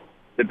Nebraska,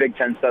 the Big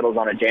Ten settles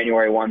on a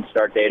January 1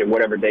 start date or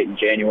whatever date in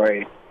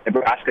January,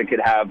 Nebraska could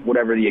have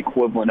whatever the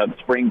equivalent of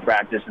spring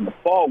practice in the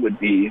fall would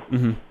be,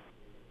 and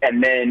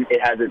then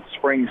it has its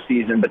spring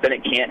season, but then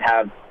it can't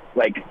have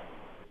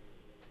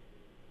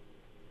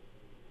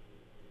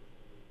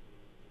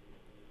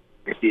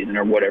season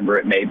or whatever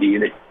it may be,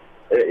 that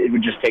it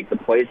would just take the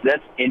place.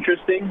 That's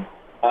interesting.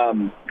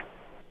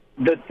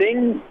 The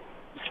thing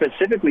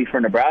specifically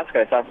for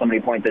Nebraska, I saw somebody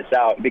point this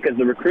out, because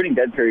the recruiting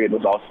dead period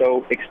was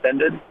also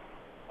extended.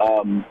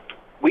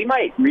 We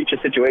might reach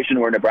a situation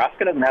where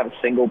Nebraska doesn't have a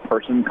single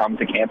person come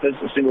to campus,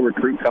 a single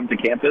recruit come to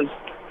campus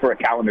for a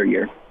calendar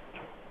year.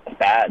 That's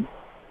bad.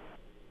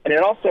 And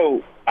it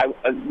also,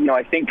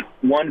 I think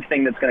one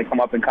thing that's going to come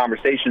up in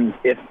conversations,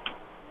 if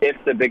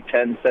the Big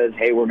Ten says,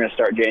 hey, we're going to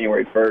start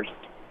January 1st,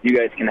 you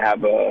guys can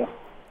have a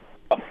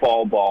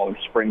fall ball or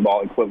spring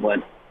ball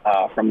equivalent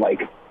from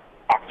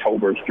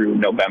October through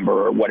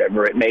November or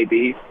whatever it may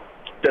be.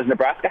 Does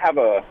Nebraska have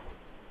a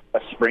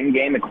spring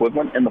game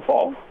equivalent in the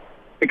fall?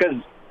 Because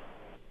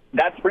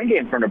that spring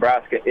game for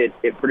Nebraska,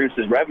 it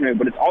produces revenue,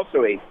 but it's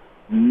also a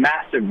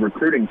massive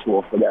recruiting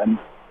tool for them.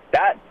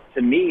 That,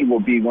 to me,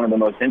 will be one of the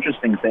most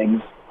interesting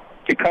things,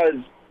 because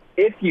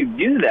if you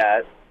do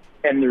that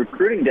and the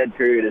recruiting dead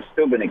period has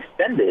still been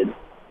extended,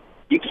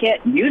 you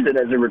can't use it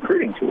as a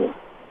recruiting tool.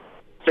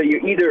 So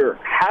you're either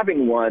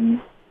having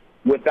one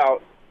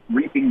without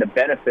reaping the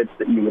benefits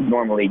that you would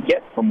normally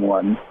get from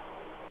one,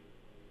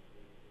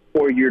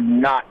 or you're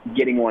not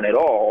getting one at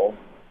all.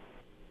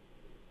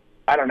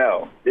 I don't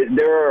know.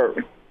 There are,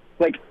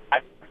 I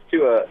talked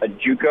to a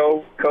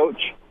JUCO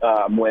coach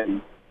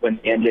when the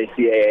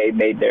NJCAA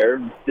made their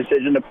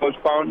decision to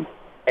postpone,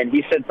 and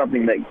he said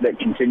something that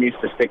continues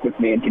to stick with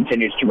me and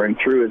continues to ring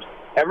true, is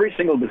every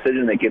single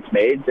decision that gets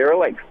made, there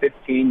are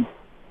 15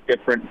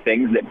 different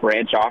things that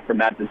branch off from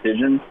that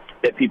decision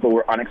that people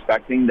were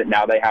unexpecting that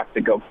now they have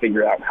to go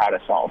figure out how to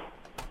solve.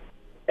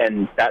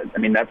 And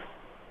that's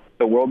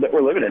the world that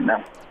we're living in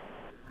now.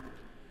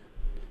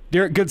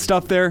 Derek, good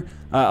stuff there.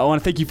 I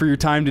want to thank you for your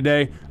time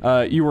today.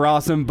 You were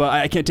awesome, but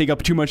I can't take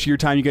up too much of your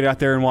time. You get out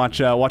there and watch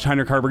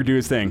Heinrich Haarberg do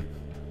his thing.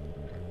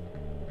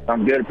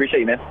 Sounds good.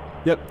 Appreciate you, man.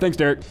 Yep. Thanks,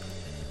 Derek.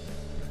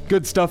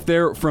 Good stuff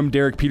there from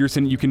Derek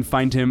Peterson. You can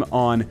find him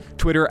on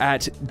Twitter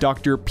at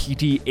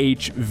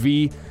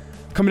DrPTHV.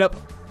 Coming up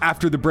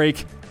after the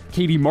break,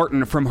 Katie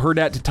Martin from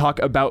Hurrdat to talk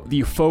about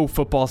the Faux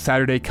Football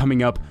Saturday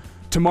coming up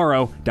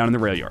tomorrow down in the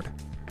rail yard.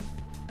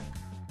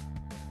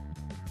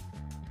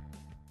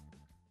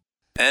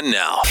 And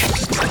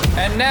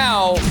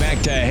now,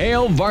 back to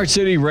Hail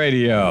Varsity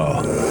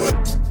Radio.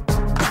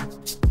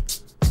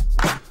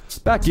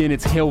 Back in,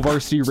 it's Hail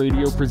Varsity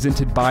Radio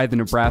presented by the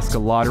Nebraska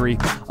Lottery.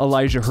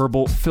 Elijah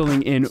Herbal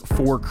filling in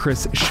for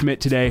Chris Schmidt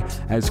today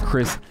as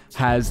Chris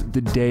has the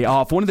day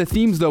off. One of the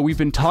themes, though, we've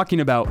been talking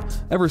about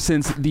ever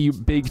since the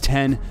Big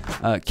Ten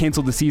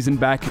canceled the season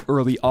back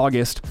early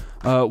August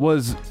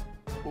was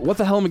what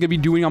the hell am I going to be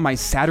doing on my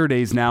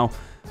Saturdays now?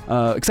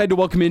 Excited to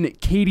welcome in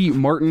Katie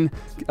Martin.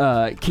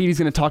 Katie's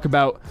going to talk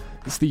about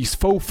these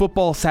faux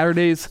football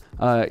Saturdays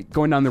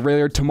going down the rail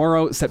yard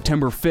tomorrow,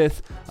 September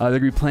 5th. They're going to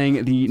be playing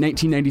the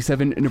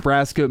 1997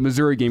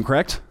 Nebraska-Missouri game,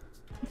 correct?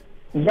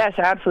 Yes,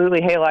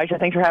 absolutely. Hey, Elijah,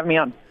 thanks for having me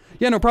on.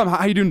 Yeah, no problem.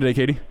 How are you doing today,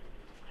 Katie?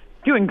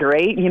 Doing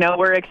great. You know,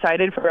 we're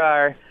excited for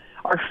our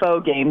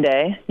faux game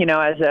day. You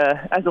know, as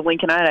a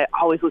Lincolnite, I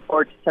always look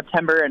forward to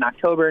September and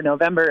October and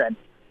November, and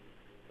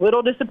a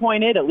little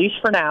disappointed, at least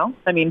for now.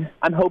 I mean,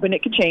 I'm hoping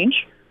it could change,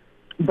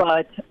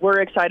 but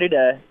we're excited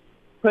to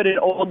put an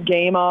old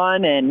game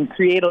on and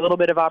create a little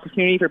bit of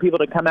opportunity for people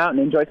to come out and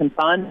enjoy some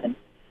fun and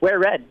wear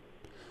red.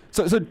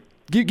 So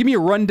give me a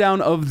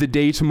rundown of the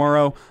day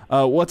tomorrow.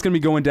 What's going to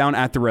be going down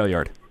at the rail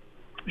yard?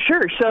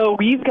 Sure. So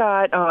we've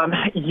got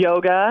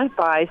yoga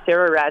by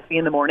Sarah Rasby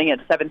in the morning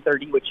at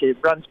 7:30, which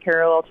runs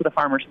parallel to the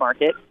farmers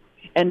market.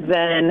 And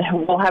then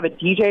we'll have a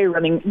DJ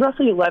running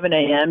roughly 11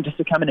 a.m. just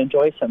to come and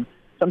enjoy some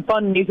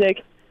fun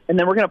music. And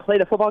then we're going to play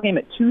the football game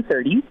at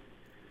 2:30.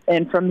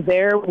 And from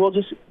there, we'll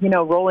just,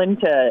 roll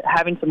into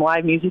having some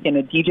live music and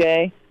a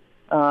DJ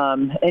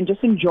and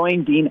just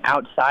enjoying being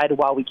outside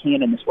while we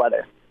can in this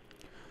weather.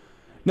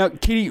 Now,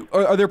 Katie,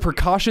 are there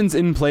precautions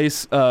in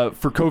place for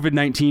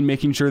COVID-19,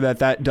 making sure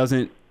that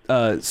doesn't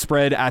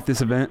spread at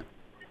this event?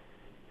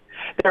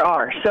 There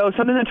are. So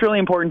something that's really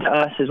important to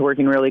us is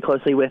working really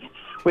closely with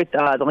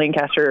the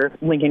Lancaster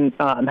Lincoln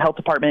Health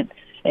Department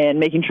and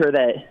making sure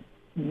that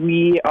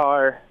we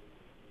are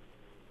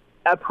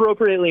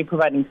appropriately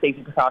providing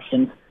safety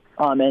precautions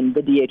and the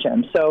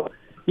DHM. So,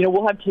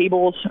 we'll have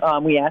tables.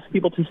 We ask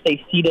people to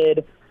stay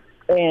seated,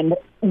 and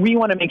we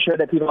want to make sure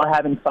that people are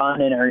having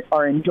fun and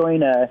are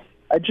enjoying a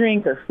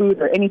drink or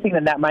food or anything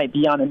that might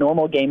be on a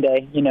normal game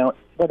day,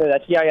 whether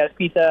that's Yaya's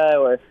Pizza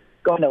or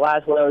going to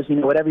Laszlo's,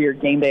 whatever your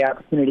game day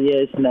opportunity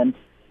is, and then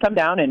come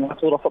down and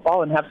watch a little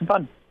football and have some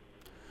fun.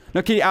 Now,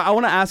 Katie, I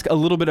want to ask a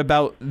little bit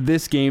about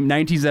this game,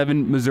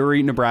 97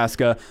 Missouri,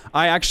 Nebraska.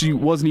 I actually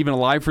wasn't even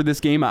alive for this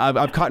game.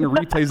 I've caught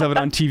replays of it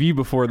on TV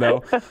before,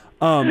 though.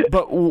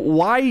 But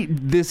why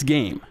this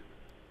game?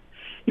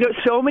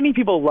 So many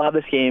people love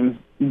this game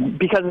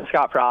because of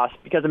Scott Frost,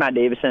 because of Matt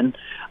Davison.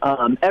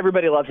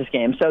 Everybody loves this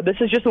game. So this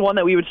is just the one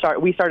that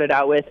we started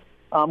out with.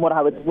 What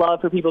I would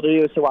love for people to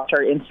do is to watch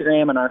our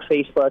Instagram and our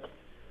Facebook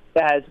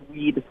as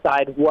we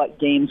decide what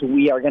games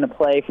we are going to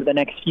play for the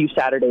next few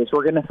Saturdays.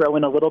 We're going to throw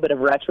in a little bit of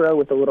retro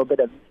with a little bit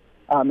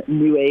of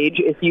new age,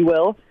 if you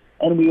will,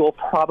 and we will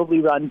probably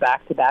run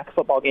back-to-back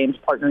football games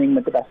partnering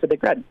with the best of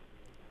Big Red.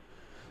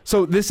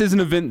 So this is an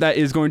event that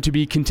is going to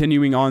be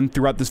continuing on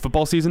throughout this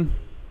football season?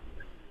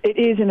 It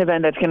is an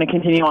event that's going to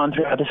continue on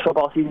throughout this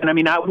football season. I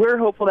mean, we're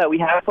hopeful that we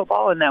have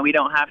football and that we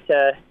don't have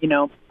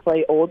to,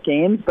 play old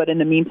games, but in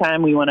the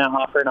meantime, we want to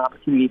offer an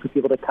opportunity for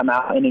people to come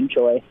out and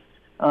enjoy.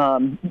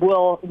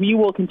 We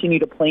will continue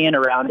to plan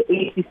around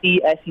ACC,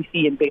 SEC,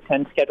 and Big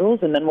Ten schedules,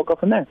 and then we'll go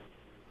from there.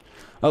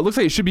 Looks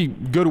like it should be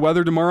good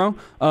weather tomorrow.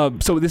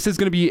 So this is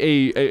going to be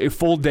a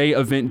full day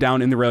event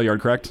down in the rail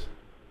yard, correct?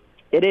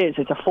 It is.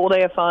 It's a full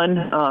day of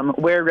fun.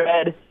 Wear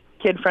red,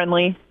 kid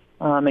friendly,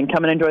 and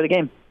come and enjoy the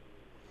game.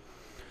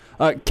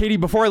 Katie,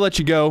 before I let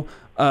you go,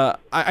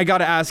 I got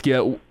to ask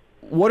you,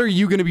 what are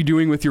you going to be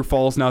doing with your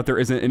falls now if there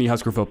isn't any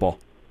Husker football?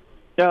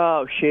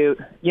 Oh, shoot.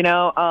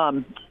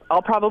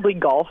 I'll probably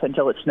golf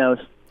until it snows.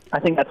 I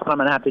think that's what I'm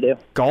going to have to do.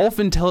 Golf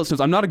until it snows.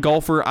 I'm not a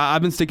golfer.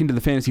 I've been sticking to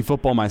the fantasy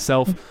football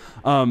myself.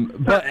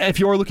 But if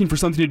you are looking for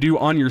something to do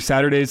on your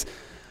Saturdays,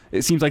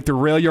 it seems like the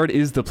rail yard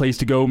is the place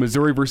to go.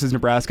 Missouri versus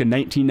Nebraska,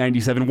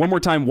 1997. One more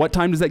time, what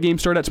time does that game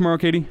start at tomorrow,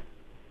 Katie?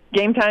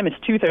 Game time is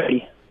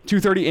 2:30.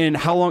 2:30, and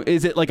how long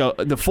is it? Like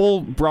the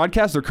full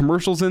broadcast or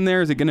commercials in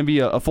there? Is it going to be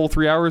a full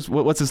 3 hours?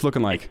 What's this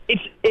looking like?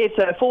 It's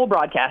a full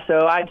broadcast,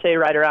 so I'd say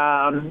right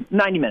around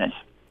 90 minutes.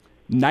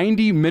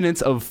 90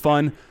 minutes of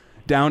fun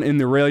down in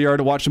the rail yard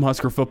to watch some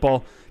Husker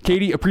football.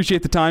 Katie,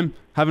 appreciate the time.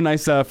 Have a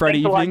nice Friday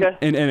evening,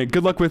 and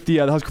good luck with the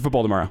Husker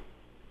football tomorrow.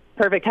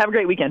 Perfect. Have a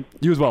great weekend.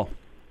 You as well.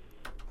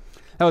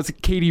 That was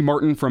Katie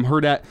Martin from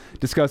Hurrdat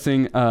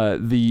discussing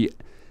the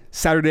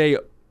Saturday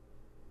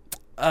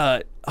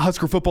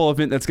Husker football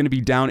event that's going to be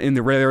down in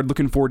the rail yard.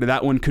 Looking forward to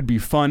that one. Could be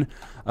fun.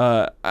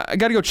 I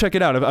got to go check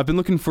it out. I've been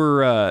looking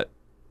for...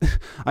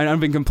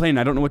 I've been complaining.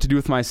 I don't know what to do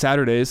with my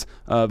Saturdays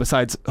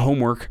besides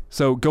homework.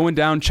 So going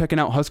down, checking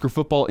out Husker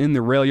football in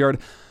the rail yard.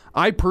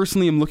 I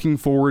personally am looking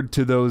forward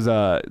to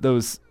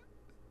those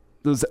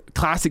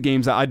classic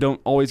games that I don't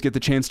always get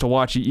the chance to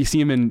watch. You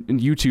see them in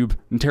YouTube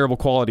in terrible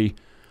quality.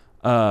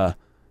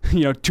 240p,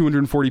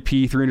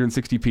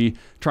 360p,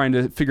 trying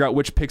to figure out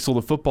which pixel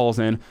the football's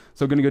in.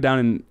 So I'm going to go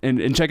down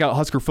and check out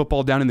Husker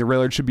football down in the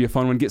rail yard. Should be a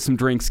fun one. Get some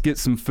drinks, get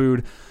some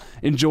food,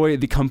 enjoy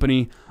the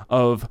company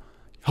of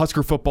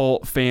Husker football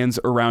fans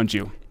around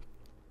you.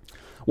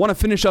 Want to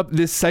finish up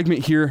this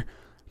segment here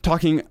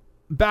talking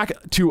back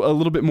to a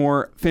little bit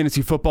more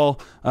fantasy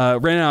football.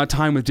 Ran out of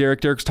time with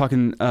Derek. Derek's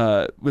talking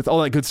with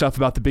all that good stuff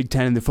about the Big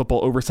Ten and the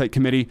Football Oversight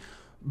Committee.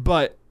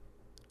 But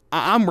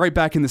I'm right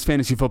back in this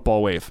fantasy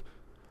football wave.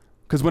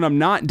 Because when I'm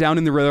not down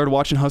in the Railroad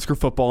watching Husker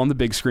football on the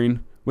big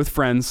screen with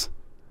friends,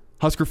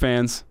 Husker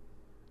fans,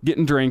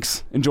 getting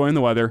drinks, enjoying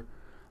the weather,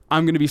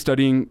 I'm going to be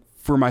studying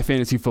for my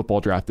fantasy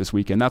football draft this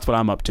weekend. That's what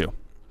I'm up to.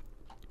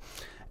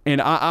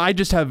 And I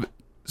just have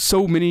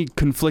so many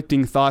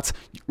conflicting thoughts.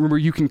 Remember,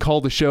 you can call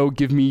the show,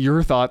 give me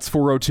your thoughts,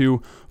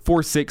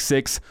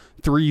 402-466-3776,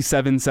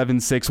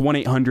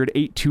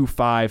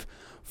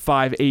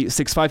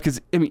 1-800-825-5865. Because,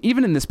 I mean,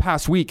 even in this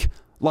past week,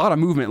 a lot of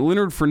movement.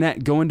 Leonard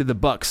Fournette going to the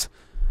Bucs.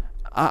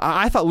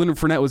 I thought Leonard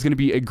Fournette was going to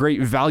be a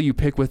great value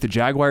pick with the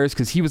Jaguars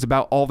because he was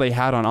about all they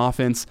had on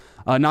offense.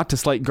 Not to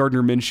slight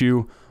Gardner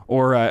Minshew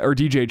or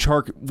DJ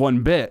Chark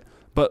one bit,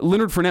 but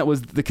Leonard Fournette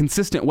was the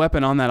consistent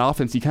weapon on that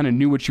offense. You kind of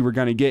knew what you were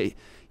going to get.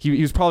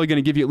 He was probably going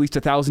to give you at least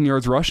 1,000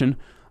 yards rushing.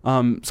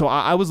 So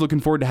I was looking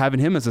forward to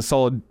having him as a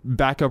solid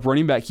backup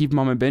running back, keep him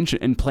on my bench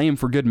and play him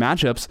for good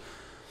matchups.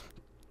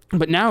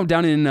 But now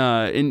down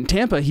in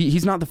Tampa,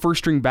 he's not the first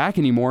string back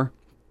anymore.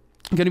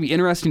 Going to be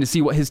interesting to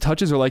see what his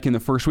touches are like in the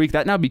first week.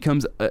 That now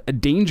becomes a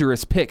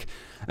dangerous pick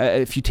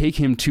if you take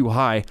him too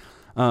high.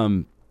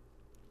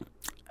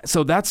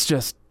 So that's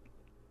just,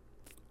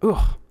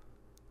 I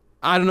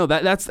don't know.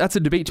 That's a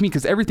debate to me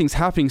because everything's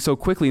happening so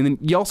quickly. And then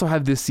you also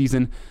have this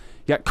season,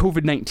 you got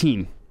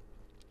COVID-19.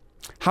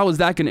 How is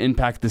that going to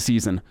impact the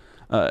season?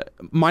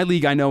 My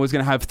league, I know, is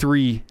going to have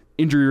 3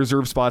 injury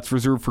reserve spots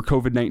reserved for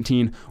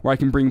COVID-19 where I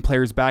can bring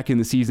players back in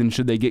the season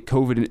should they get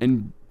COVID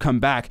and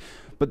come back.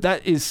 But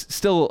that is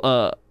still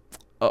a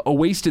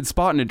wasted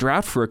spot in a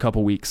draft for a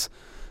couple weeks.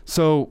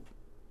 So,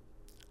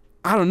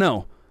 I don't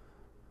know.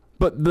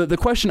 But the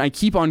question I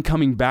keep on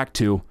coming back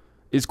to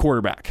is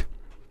quarterback.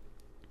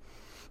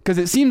 Because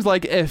it seems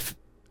like if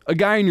a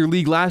guy in your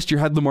league last year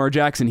had Lamar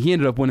Jackson, he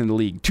ended up winning the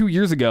league. 2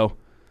 years ago,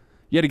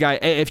 you had a guy,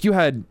 if you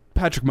had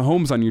Patrick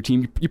Mahomes on your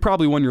team, you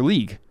probably won your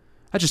league.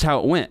 That's just how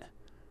it went.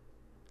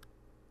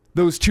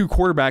 Those 2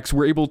 quarterbacks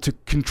were able to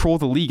control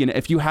the league, and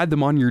if you had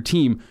them on your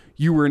team,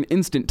 you were an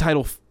instant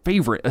title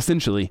favorite,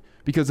 essentially,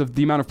 because of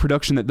the amount of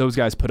production that those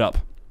guys put up.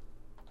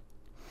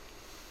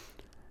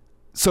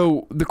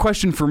 So the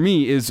question for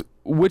me is,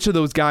 which of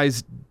those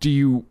guys do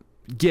you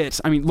get?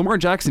 I mean, Lamar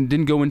Jackson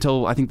didn't go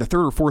until, I think, the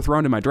 3rd or 4th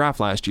round in my draft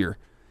last year.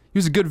 He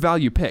was a good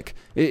value pick.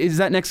 Is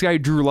that next guy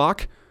Drew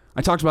Lock?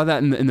 I talked about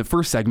that in the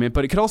first segment,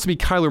 but it could also be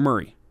Kyler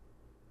Murray.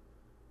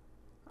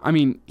 I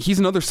mean, he's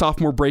another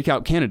sophomore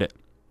breakout candidate.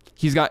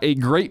 He's got a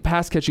great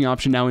pass-catching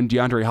option now in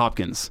DeAndre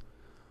Hopkins.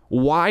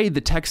 Why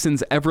the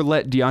Texans ever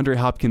let DeAndre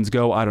Hopkins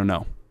go, I don't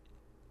know.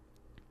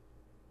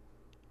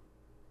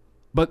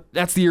 But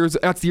that's the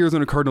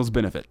Arizona Cardinals'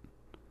 benefit.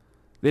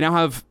 They now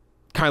have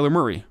Kyler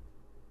Murray.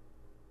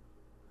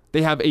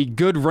 They have a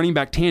good running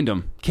back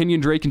tandem,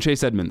 Kenyon Drake and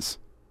Chase Edmonds.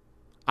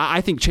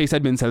 I think Chase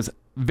Edmonds has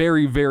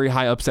very, very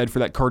high upside for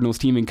that Cardinals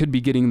team and could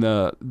be getting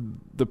the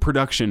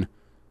production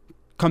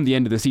come the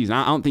end of the season.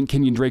 I don't think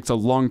Kenyon Drake's a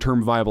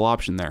long-term viable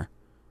option there.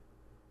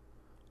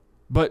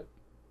 But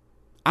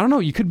I don't know,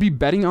 you could be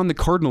betting on the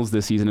Cardinals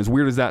this season, as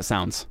weird as that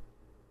sounds.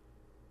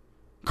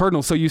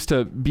 Cardinals so used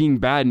to being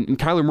bad, and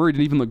Kyler Murray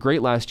didn't even look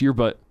great last year,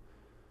 but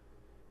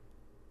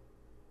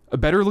a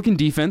better-looking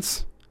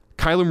defense,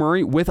 Kyler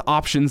Murray with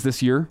options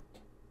this year.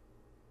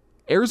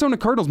 Arizona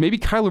Cardinals, maybe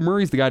Kyler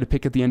Murray's the guy to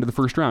pick at the end of the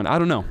first round. I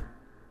don't know.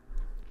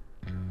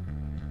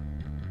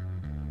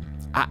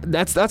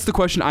 That's the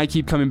question I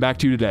keep coming back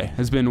to today,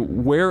 has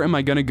been, where am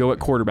I going to go at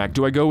quarterback?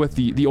 Do I go with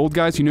the old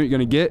guys who know what you're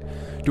going to get?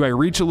 Do I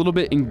reach a little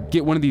bit and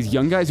get one of these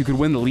young guys who could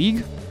win the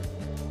league?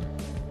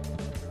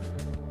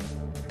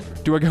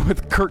 Do I go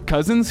with Kirk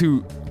Cousins,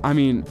 who, I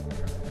mean,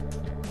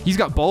 he's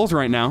got balls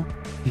right now.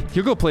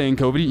 He'll go play in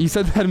COVID. He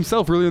said that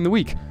himself earlier in the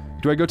week.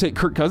 Do I go take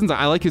Kirk Cousins?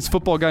 I like his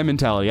football guy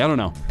mentality. I don't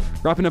know.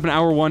 Wrapping up in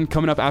hour 1.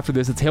 Coming up after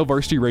this, it's Hail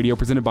Varsity Radio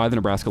presented by the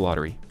Nebraska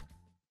Lottery.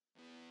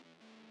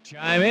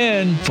 Chime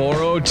in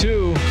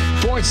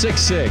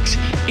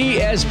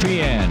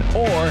 402-466-ESPN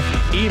or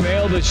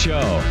email the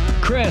show,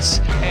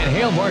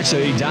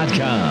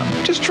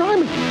 Chris@HailVarsity.com. Just try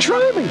me.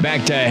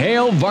 Back to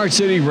Hail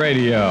Varsity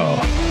Radio.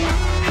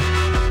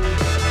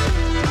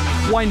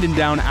 Winding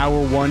down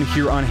hour 1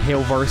 here on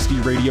Hail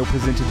Varsity Radio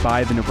presented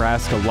by the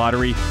Nebraska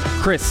Lottery.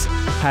 Chris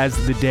has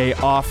the day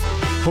off,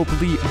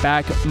 hopefully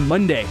back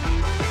Monday.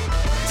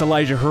 It's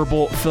Elijah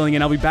Herbal filling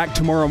in. I'll be back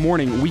tomorrow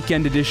morning,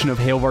 weekend edition of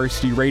Hail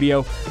Varsity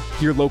Radio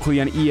here locally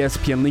on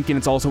ESPN Lincoln.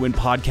 It's also in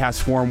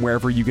podcast form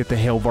wherever you get the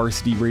Hail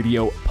Varsity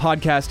Radio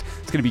podcast.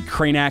 It's going to be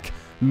Kranak,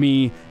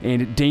 me,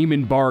 and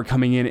Damon Barr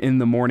coming in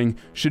the morning.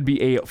 Should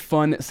be a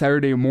fun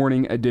Saturday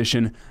morning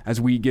edition as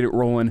we get it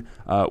rolling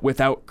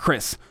without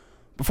Chris.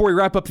 Before we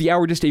wrap up the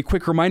hour, just a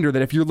quick reminder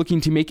that if you're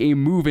looking to make a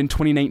move in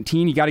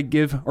 2019, you got to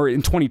give, or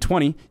in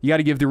 2020, you got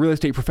to give the real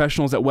estate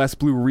professionals at West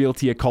Blue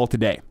Realty a call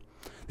today.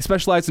 They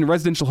specialize in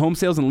residential home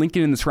sales in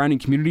Lincoln and the surrounding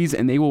communities,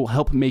 and they will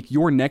help make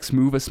your next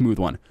move a smooth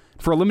one.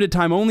 For a limited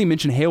time only,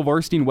 mention Hail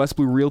Varsity and West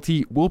Blue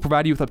Realty will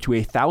provide you with up to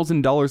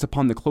 $1,000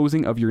 upon the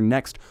closing of your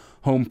next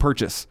home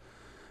purchase.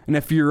 And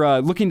if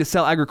you're looking to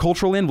sell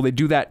agricultural land, well, they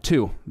do that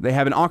too. They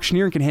have an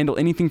auctioneer and can handle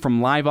anything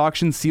from live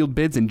auctions, sealed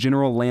bids, and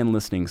general land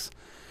listings.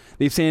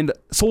 They've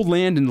sold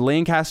land in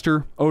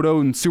Lancaster, Odo,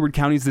 and Seward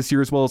counties this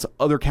year, as well as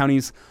other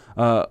counties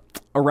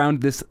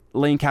around this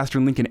Lancaster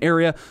and Lincoln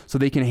area, so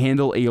they can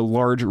handle a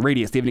large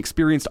radius. They have an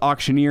experienced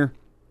auctioneer,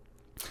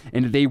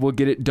 and they will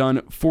get it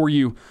done for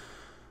you.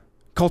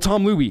 Call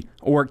Tom Luby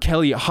or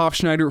Kelly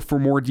Hofschneider for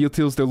more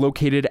details. They're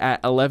located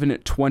at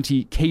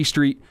 1120 K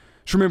Street.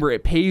 Just remember,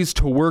 it pays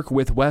to work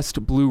with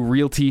West Blue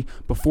Realty.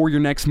 Before your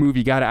next move,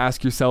 you got to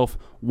ask yourself,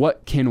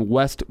 what can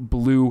West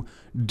Blue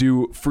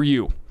do for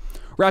you?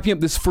 Wrapping up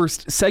this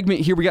first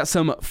segment here, we got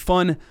some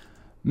fun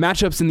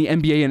matchups in the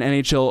NBA and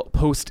NHL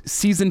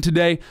postseason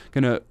today.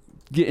 Gonna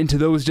get into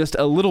those just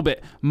a little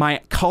bit.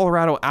 My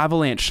Colorado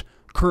Avalanche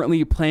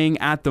currently playing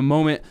at the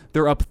moment.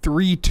 They're up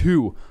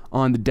 3-2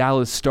 on the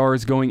Dallas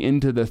Stars going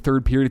into the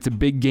third period. It's a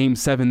big Game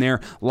 7 there.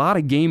 A lot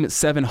of Game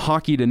 7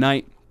 hockey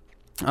tonight,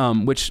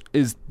 which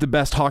is the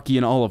best hockey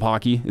in all of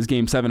hockey, is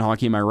Game 7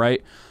 hockey, am I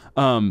right?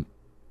 I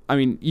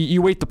mean,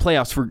 you wait the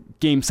playoffs for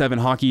Game 7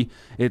 hockey.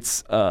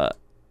 It's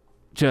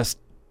just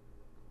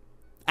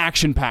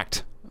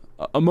action-packed,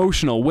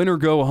 emotional, win or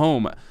go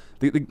home.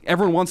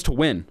 Everyone wants to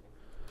win.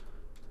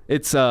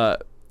 It's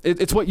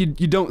what you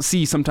don't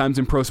see sometimes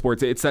in pro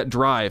sports. It's that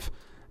drive.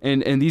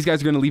 And these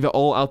guys are going to leave it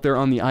all out there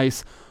on the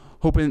ice,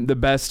 hoping the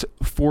best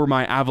for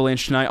my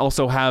Avalanche tonight.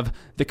 Also have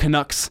the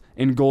Canucks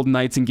and Golden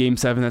Knights in Game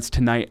 7. That's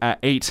tonight at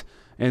 8.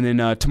 And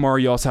then tomorrow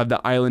you also have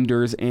the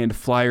Islanders and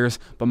Flyers.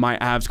 But my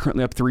Avs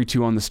currently up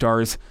 3-2 on the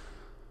Stars.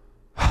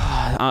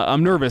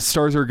 I'm nervous.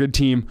 Stars are a good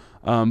team.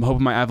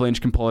 Hoping my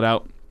Avalanche can pull it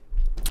out.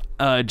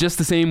 Just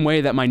the same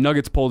way that my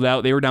Nuggets pulled it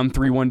out. They were down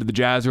 3-1 to the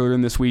Jazz earlier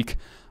in this week.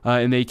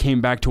 And they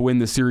came back to win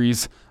the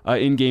series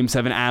in Game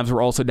 7. Avs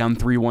were also down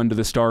 3-1 to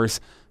the Stars,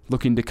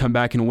 looking to come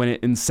back and win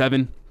it in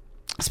 7.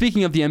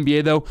 Speaking of the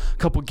NBA, though, a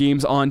couple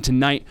games on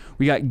tonight.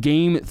 We got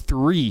Game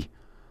 3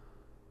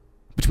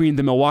 between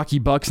the Milwaukee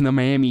Bucks and the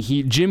Miami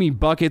Heat. Jimmy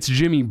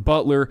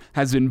Butler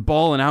has been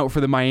balling out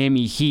for the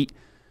Miami Heat,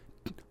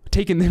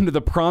 taking them to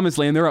the promised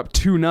land. They're up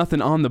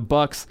 2-0 on the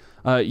Bucks.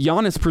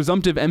 Giannis,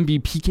 presumptive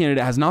MVP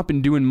candidate, has not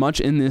been doing much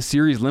in this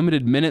series.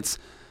 Limited minutes.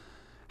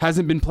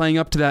 Hasn't been playing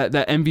up to that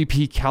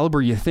MVP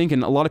caliber, you think.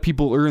 And a lot of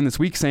people earlier in this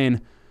week saying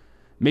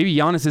maybe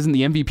Giannis isn't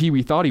the MVP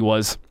we thought he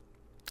was.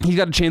 He's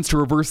got a chance to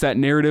reverse that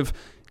narrative.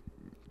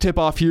 Tip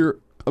off here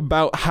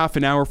about half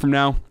an hour from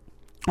now.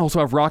 Also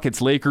have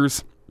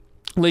Rockets-Lakers.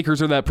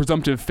 Lakers are that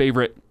presumptive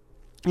favorite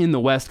in the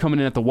West, coming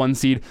in at the 1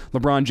 seed.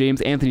 LeBron James,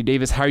 Anthony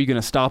Davis, how are you going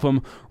to stop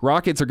them?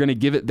 Rockets are going to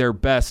give it their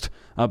best,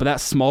 but that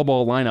small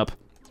ball lineup,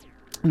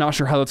 not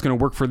sure how that's going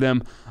to work for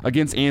them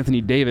against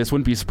Anthony Davis.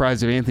 Wouldn't be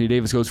surprised if Anthony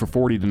Davis goes for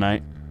 40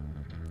 tonight.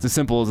 It's as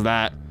simple as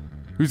that.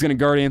 Who's going to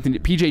guard Anthony?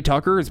 PJ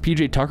Tucker? Is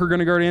PJ Tucker going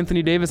to guard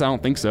Anthony Davis? I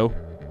don't think so.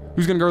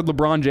 Who's going to guard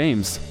LeBron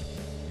James?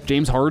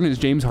 James Harden? Is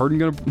James Harden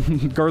going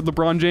to guard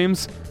LeBron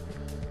James?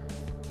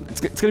 It's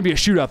going to be a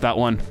shootout, that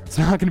one. It's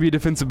not going to be a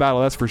defensive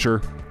battle, that's for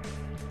sure.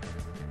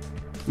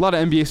 A lot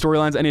of NBA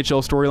storylines,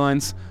 NHL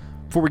storylines.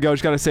 Before we go,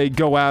 just got to say,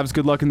 go Avs.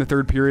 Good luck in the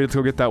third period. Let's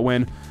go get that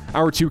win.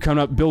 Hour 2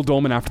 coming up. Bill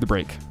Dolman after the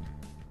break.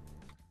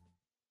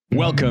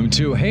 Welcome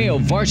to Hail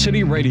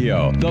Varsity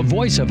Radio, the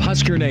voice of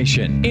Husker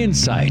Nation.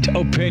 Insight,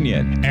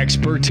 opinion,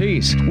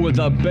 expertise, with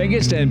the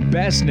biggest and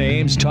best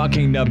names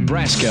talking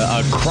Nebraska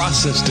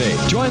across the state.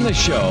 Join the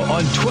show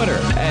on Twitter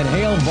at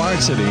Hail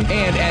Varsity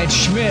and at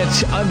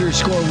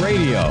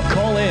Schmitz_radio.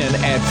 Call in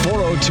at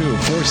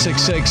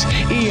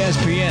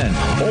 402-466-ESPN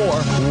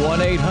or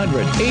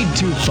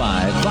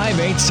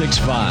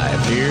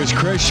 1-800-825-5865. Here's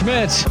Chris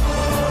Schmitz.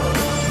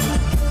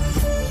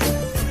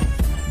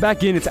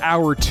 Back in, it's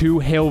Hour 2,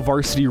 Hail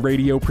Varsity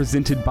Radio,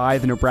 presented by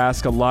the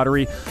Nebraska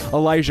Lottery.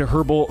 Elijah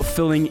Herbal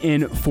filling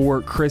in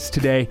for Chris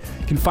today.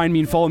 You can find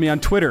me and follow me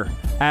on Twitter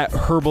at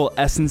Herbal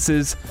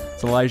Essences.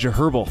 It's Elijah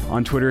Herbal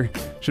on Twitter.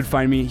 Should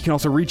find me. You can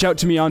also reach out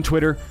to me on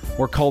Twitter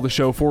or call the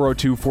show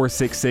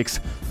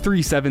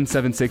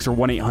 402-466-3776 or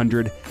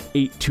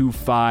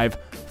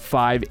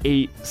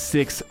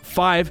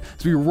 1-800-825-5865.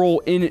 As we roll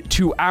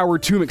into Hour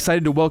 2, I'm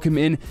excited to welcome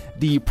in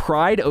the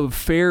pride of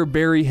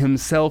Fairbury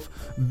himself,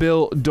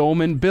 Bill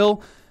Dolman.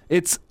 Bill,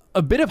 it's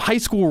a bit of high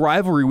school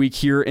rivalry week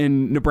here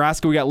in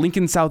Nebraska. We got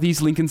Lincoln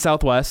Southeast, Lincoln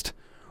Southwest.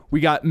 We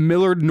got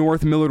Millard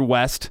North, Millard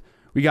West.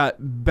 We got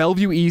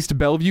Bellevue East,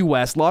 Bellevue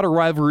West. A lot of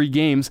rivalry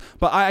games,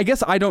 but I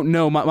guess I don't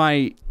know.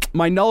 My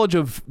knowledge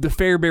of the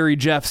Fairbury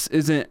Jeffs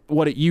isn't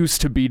what it used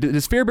to be.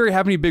 Does Fairbury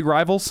have any big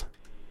rivals?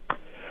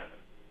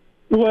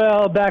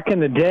 Well, back in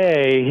the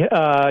day,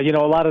 a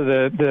lot of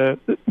the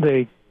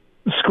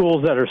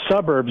schools that are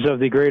suburbs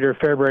of the greater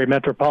Fairbury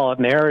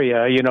metropolitan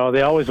area,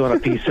 they always want a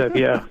piece of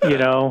you,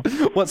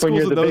 What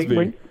schools would those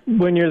be?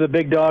 When you're the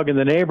big dog in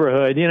the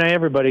neighborhood,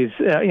 everybody's,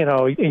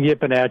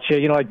 yipping at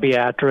you, like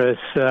Beatrice.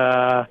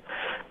 That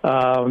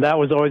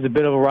was always a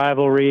bit of a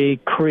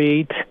rivalry.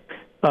 Crete.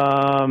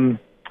 Trying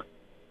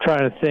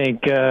to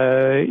think,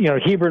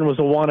 Hebron was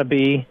a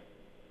wannabe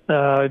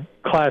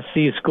Class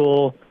C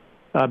school.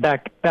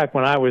 Back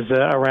when I was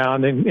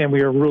around, and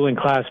we were ruling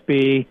Class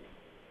B.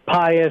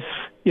 Pius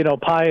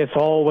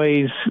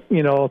always,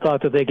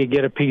 thought that they could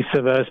get a piece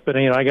of us. But,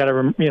 I got to,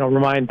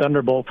 remind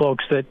Thunderbolt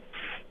folks that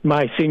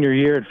my senior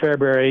year at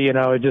Fairbury,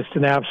 just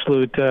an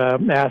absolute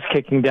ass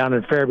kicking down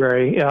in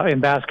Fairbury in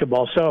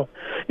basketball. So,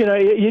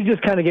 you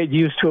just kind of get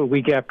used to it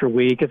week after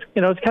week. It's,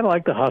 it's kind of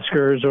like the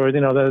Huskers or,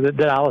 the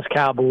Dallas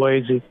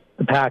Cowboys,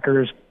 the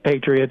Packers,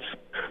 Patriots.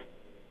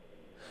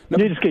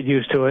 You just get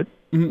used to it.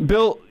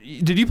 Bill,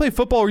 did you play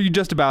football or were you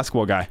just a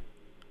basketball guy?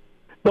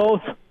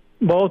 Both.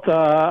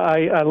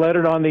 I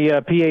lettered on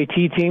the PAT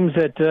teams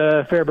at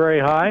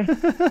Fairbury High,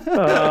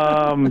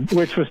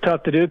 which was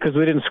tough to do because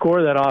we didn't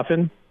score that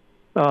often.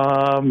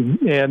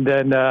 And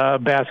then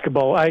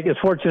basketball. I was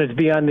fortunate to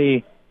be on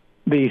the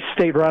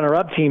state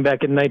runner-up team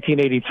back in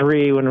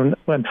 1983 when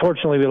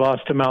unfortunately we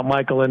lost to Mount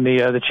Michael in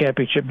the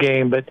championship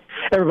game. But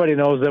everybody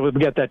knows that we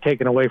get that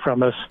taken away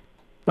from us.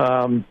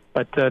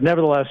 But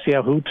nevertheless,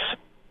 hoops.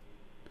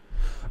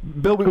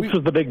 Bill, hoops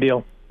was the big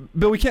deal.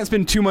 Bill, we can't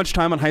spend too much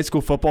time on high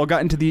school football.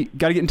 Got to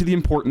get into the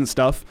important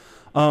stuff.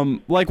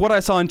 Like what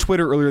I saw on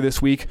Twitter earlier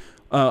this week.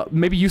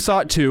 Maybe you saw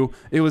it too.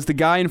 It was the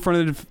guy in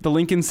front of the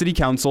Lincoln City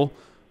Council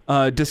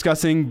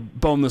discussing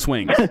boneless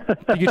wings. Did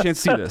you get a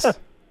chance to see this?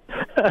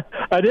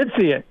 I did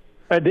see it.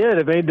 I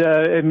did.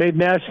 It made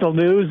national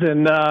news,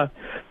 and to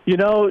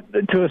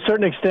a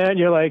certain extent,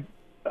 you're like,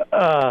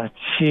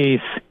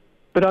 jeez.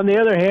 But on the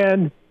other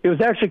hand, it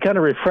was actually kind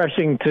of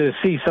refreshing to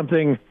see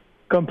something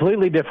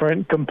completely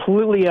different,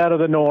 completely out of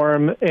the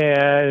norm,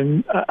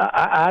 and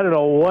I don't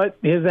know what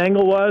his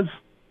angle was,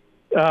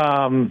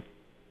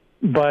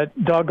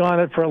 but doggone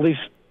it, for at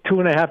least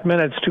 2.5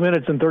 minutes, 2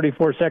 minutes and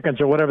 34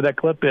 seconds or whatever that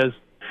clip is,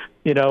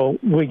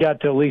 we got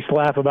to at least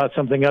laugh about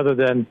something other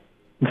than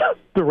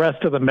the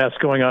rest of the mess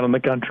going on in the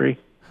country.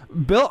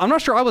 Bill, I'm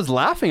not sure I was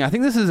laughing. I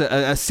think this is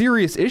a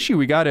serious issue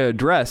we got to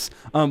address.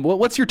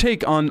 What's your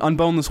take on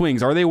boneless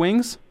wings? Are they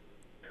wings?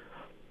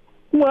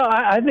 Well,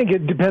 I think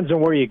it depends on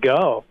where you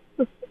go.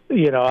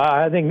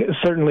 I think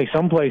certainly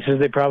some places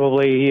they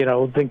probably,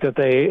 think that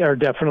they are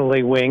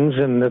definitely wings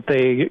and that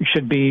they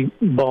should be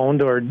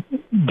boned or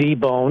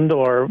deboned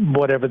or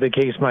whatever the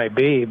case might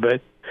be.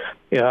 But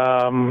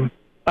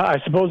I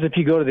suppose if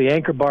you go to the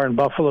Anchor Bar in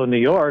Buffalo, New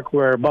York,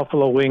 where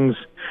Buffalo wings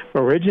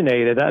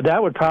originated,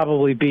 that would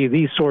probably be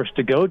the source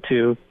to go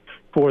to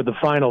for the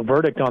final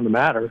verdict on the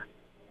matter.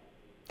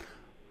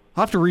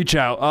 I'll have to reach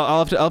out.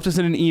 I'll have to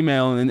send an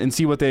email and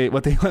see what they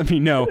let me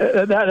know.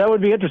 That would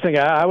be interesting.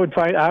 I would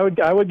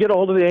get a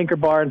hold of the Anchor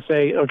Bar and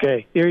say,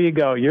 okay, here you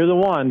go. You're the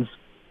ones.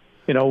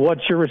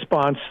 What's your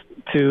response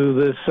to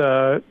this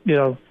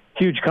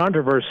huge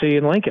controversy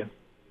in Lincoln?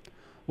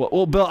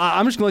 Well, Bill,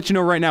 I'm just gonna let you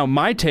know right now.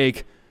 My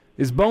take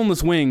is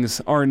boneless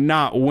wings are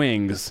not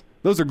wings.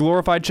 Those are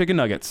glorified chicken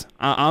nuggets.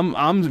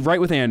 I'm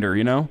right with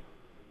Ander.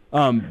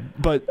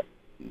 But.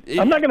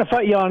 I'm not going to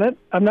fight you on it.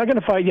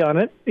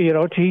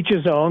 To each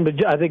his own.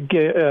 But I think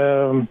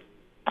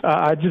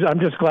I'm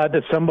just glad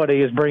that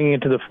somebody is bringing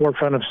it to the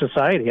forefront of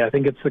society. I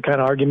think it's the kind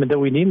of argument that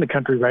we need in the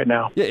country right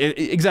now. Yeah,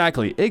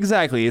 exactly.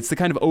 It's the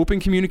kind of open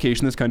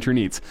communication this country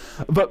needs.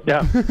 But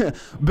yeah.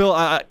 Bill,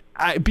 I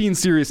being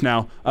serious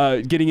now,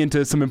 getting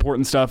into some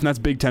important stuff, and that's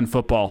Big Ten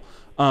football.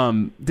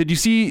 Did you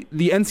see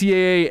the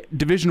NCAA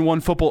Division I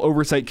Football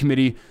Oversight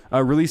Committee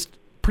released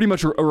pretty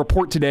much a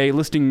report today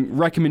listing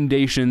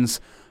recommendations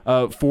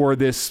for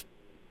this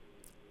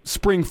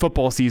spring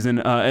football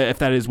season, if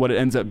that is what it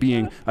ends up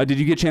being? Did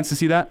you get a chance to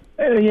see that?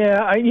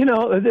 Yeah,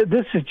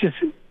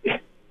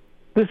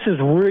 this is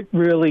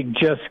really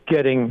just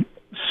getting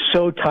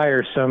so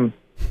tiresome.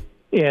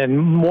 And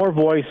more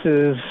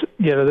voices,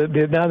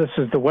 now this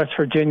is the West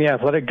Virginia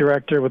athletic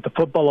director with the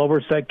Football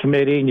Oversight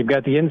Committee, and you've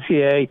got the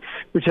NCAA,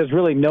 which has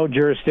really no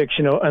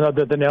jurisdiction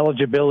other than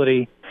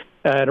eligibility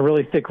and a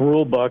really thick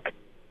rule book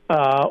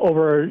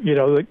over,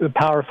 the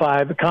Power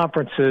Five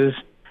conferences.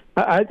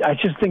 I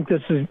just think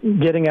this is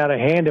getting out of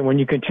hand, and when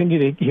you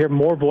continue to hear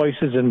more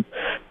voices and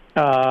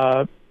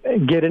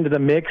get into the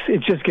mix,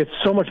 it just gets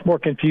so much more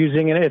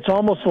confusing, and it's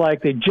almost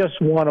like they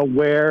just want to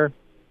wear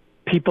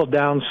people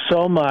down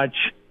so much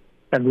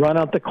and run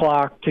out the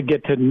clock to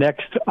get to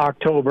next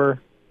October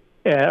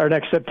or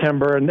next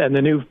September, and the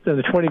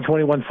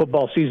 2021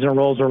 football season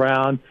rolls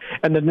around,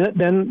 and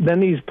then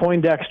these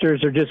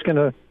Poindexters are just going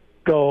to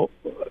go,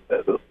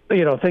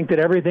 think that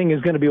everything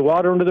is going to be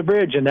water under the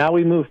bridge, and now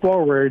we move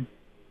forward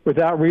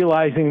without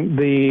realizing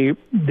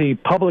the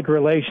public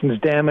relations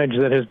damage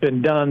that has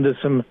been done to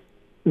some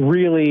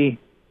really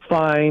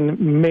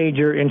fine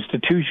major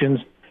institutions.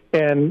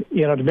 And,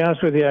 to be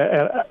honest with you,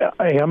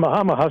 I'm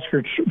a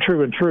Husker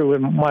true and true,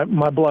 and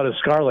my blood is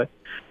scarlet.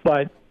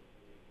 But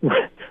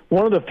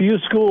one of the few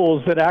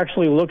schools that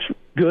actually looks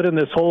good in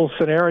this whole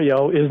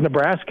scenario is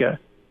Nebraska.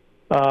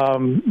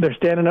 They're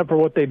standing up for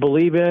what they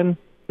believe in.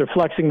 They're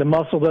flexing the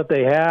muscle that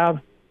they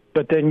have.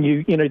 But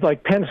then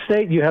like Penn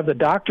State, you have the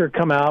doctor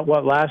come out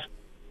last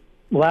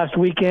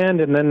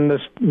weekend, and then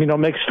this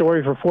make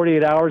story for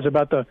 48 hours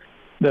about the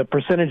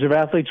percentage of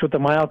athletes with the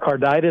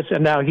myocarditis,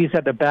 and now he's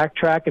had to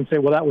backtrack and say,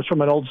 well, that was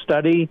from an old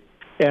study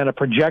and a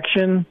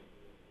projection.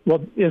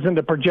 well, isn't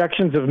the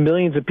projections of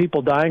millions of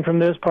people dying from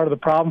this part of the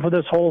problem for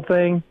this whole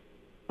thing?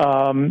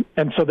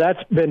 And so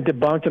that's been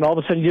debunked, and all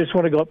of a sudden you just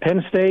want to go at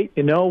Penn State.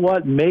 You know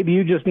what? Maybe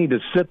you just need to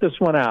sit this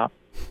one out.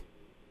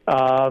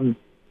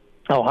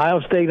 Ohio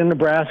State and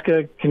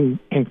Nebraska can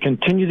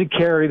continue to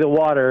carry the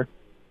water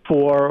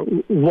for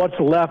what's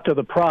left of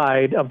the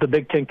pride of the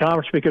Big Ten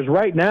Conference, because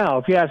right now,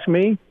 if you ask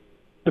me,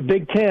 the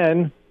Big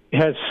Ten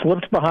has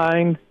slipped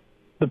behind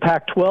the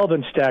Pac-12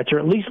 in stature.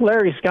 At least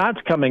Larry Scott's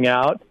coming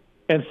out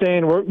and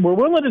saying we're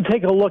willing to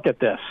take a look at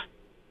this.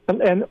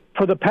 And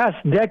for the past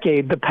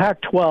decade, the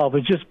Pac-12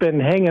 has just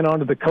been hanging on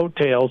to the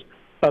coattails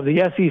of the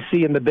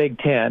SEC and the Big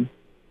Ten.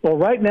 Well,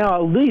 right now,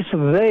 at least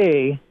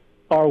they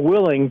are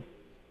willing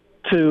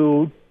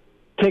to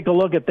take a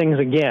look at things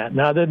again.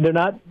 Now, they're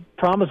not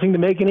promising to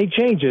make any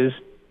changes,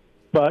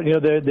 but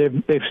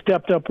they've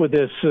stepped up with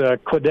this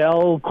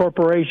Quidel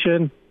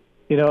Corporation,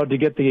 to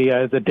get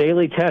the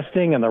daily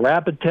testing and the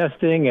rapid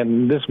testing,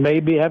 and this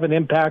may have an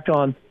impact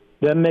on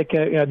them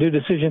making a new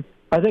decision.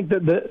 I think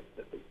that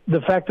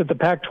the fact that the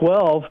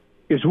Pac-12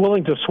 is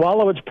willing to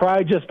swallow its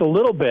pride just a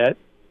little bit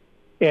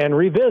and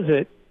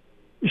revisit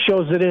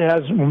shows that it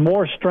has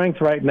more strength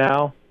right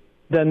now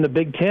than the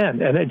Big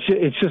Ten. And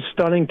it's just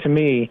stunning to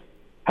me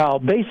how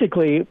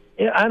basically,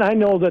 and I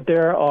know that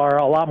there are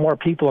a lot more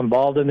people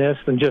involved in this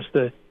than just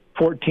the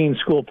 14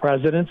 school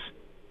presidents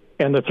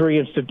and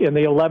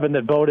the 11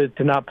 that voted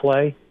to not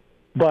play.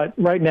 But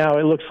right now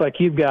it looks like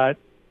you've got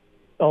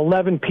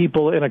 11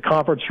 people in a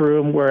conference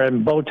room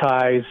wearing bow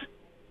ties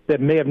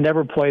that may have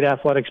never played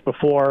athletics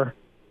before,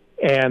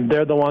 and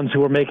they're the ones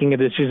who are making a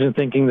decision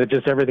thinking that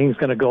just everything's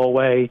going to go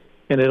away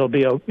and it'll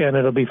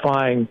be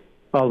fine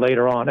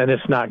later on, and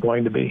it's not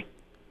going to be.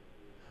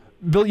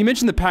 Bill, you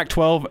mentioned the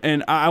Pac-12,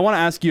 and I want to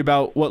ask you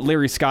about what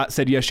Larry Scott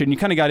said yesterday, and you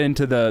kind of got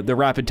into the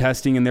rapid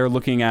testing, and they're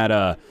looking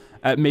at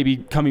maybe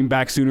coming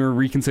back sooner,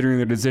 reconsidering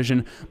their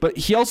decision. But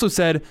he also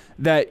said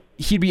that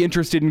he'd be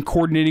interested in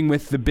coordinating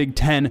with the Big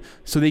Ten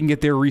so they can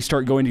get their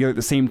restart going together at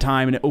the same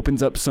time, and it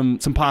opens up some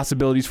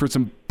possibilities for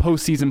some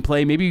postseason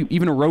play, maybe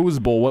even a Rose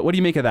Bowl. What do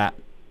you make of that?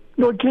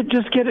 Well,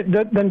 just get it,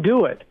 then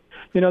do it.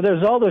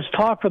 There's all this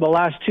talk for the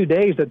last 2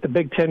 days that the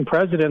Big Ten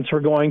presidents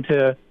were going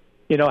to,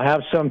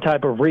 have some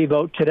type of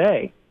revote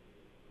today.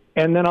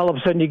 And then all of a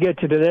sudden you get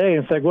to today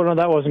and it's like, well, no,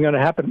 that wasn't going to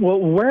happen. Well,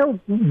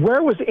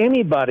 where was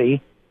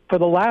anybody for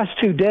the last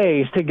 2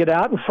 days to get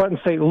out in front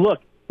and say, look,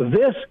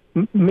 this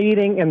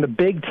meeting in the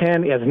Big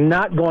Ten is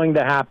not going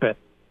to happen?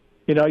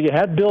 You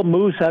had Bill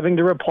Moose having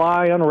to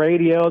reply on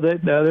radio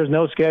that there's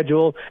no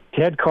schedule,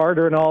 Ted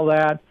Carter and all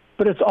that.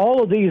 But it's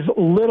all of these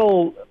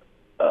little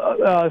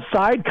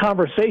side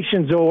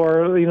conversations,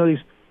 or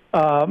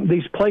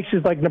these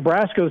places like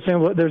Nebraska saying,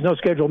 well, there's no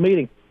scheduled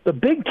meeting. The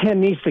Big Ten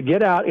needs to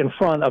get out in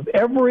front of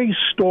every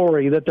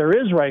story that there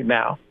is right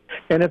now.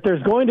 And if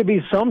there's going to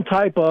be some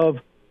type of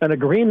an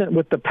agreement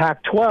with the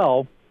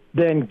Pac-12,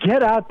 then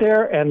get out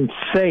there and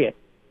say it.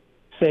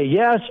 Say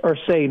yes or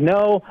say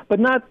no, but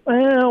not,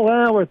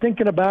 we're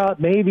thinking about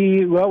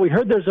maybe, we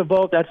heard there's a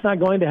vote. That's not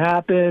going to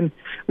happen.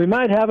 We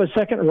might have a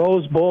second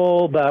Rose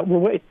Bowl, but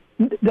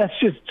that's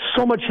just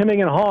so much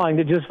hemming and hawing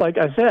that, just like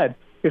I said,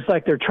 it's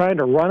like they're trying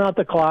to run out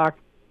the clock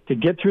to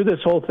get through this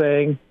whole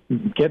thing,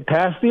 get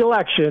past the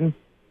election,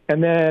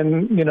 and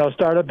then,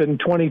 start up in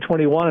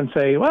 2021 and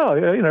say, well,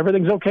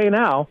 everything's okay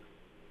now.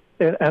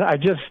 And I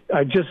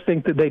just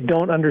think that they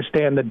don't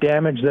understand the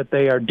damage that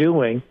they are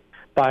doing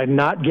by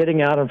not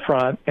getting out in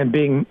front and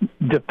being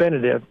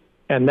definitive,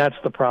 and that's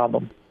the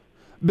problem.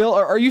 Bill,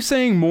 are you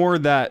saying more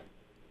that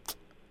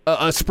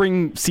a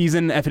spring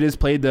season, if it is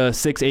played the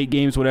 6-8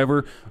 games,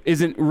 whatever,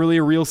 isn't really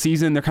a real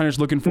season? They're kind of just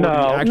looking for the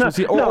actual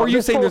season? Or are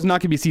you saying there's not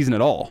going to be a season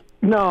at all?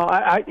 No,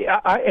 I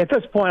at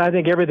this point, I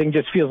think everything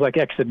just feels like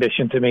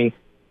exhibition to me.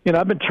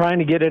 I've been trying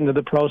to get into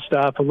the pro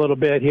stuff a little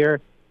bit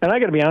here, and I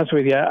got to be honest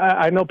with you.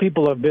 I know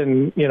people have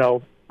been,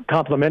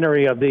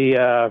 complimentary of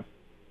the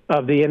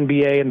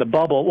NBA and the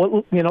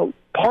bubble. Well,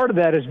 part of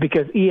that is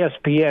because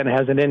ESPN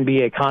has an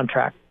NBA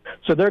contract,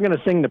 so they're going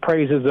to sing the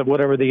praises of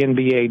whatever the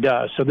NBA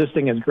does. So this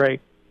thing is great.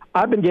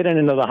 I've been getting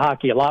into the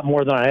hockey a lot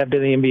more than I have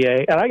been the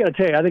NBA, and I got to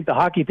tell you, I think the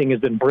hockey thing has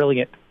been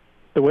brilliant.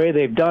 The way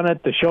they've done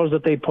it, the shows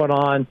that they put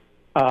on,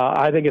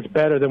 I think it's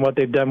better than what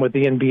they've done with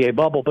the NBA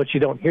bubble, but you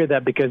don't hear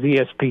that because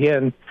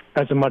ESPN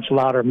has a much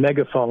louder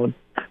megaphone.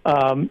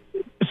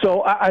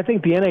 So I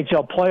think the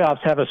NHL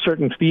playoffs have a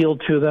certain feel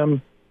to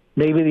them.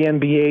 Maybe the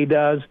NBA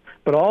does.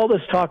 But all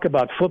this talk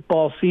about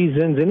football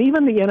seasons, and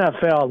even the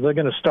NFL, they're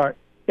going to start,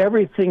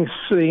 everything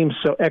seems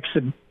so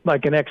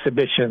like an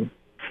exhibition.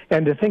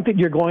 And to think that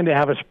you're going to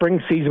have a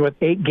spring season with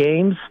 8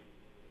 games,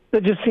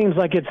 that just seems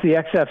like it's the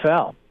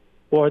XFL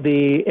or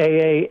the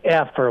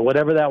AAF or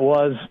whatever that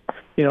was,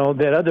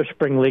 that other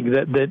spring league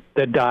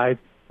that died.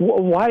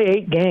 Why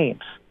 8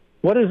 games?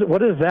 What is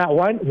that?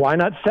 Why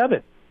not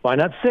 7? Why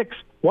not 6?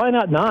 Why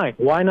not 9?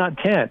 Why not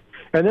 10?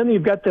 And then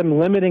you've got them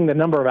limiting the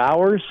number of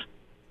hours.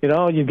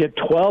 You get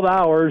 12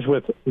 hours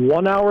with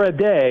 1 hour a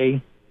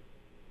day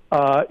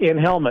in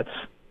helmets.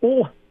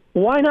 Well,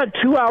 why not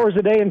 2 hours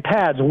a day in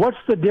pads? What's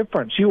the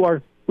difference? You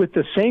are with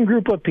the same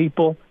group of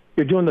people.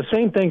 You're doing the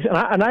same things.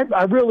 And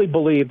I really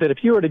believe that if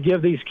you were to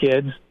give these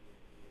kids,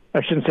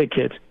 I shouldn't say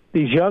kids,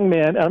 these young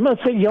men, and I'm going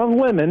to say young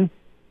women,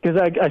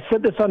 because I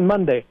said this on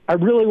Monday, I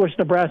really wish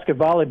Nebraska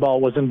volleyball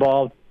was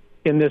involved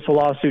in this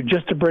lawsuit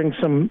just to bring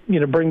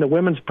bring the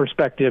women's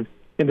perspective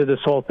into this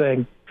whole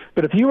thing.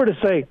 But if you were to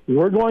say,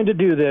 we're going to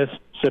do this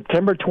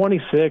September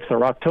 26th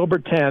or October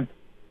 10th,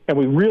 and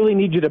we really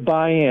need you to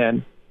buy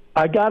in,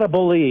 I got to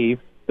believe,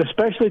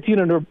 especially at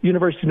the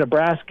University of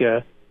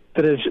Nebraska,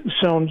 that has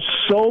shown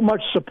so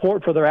much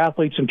support for their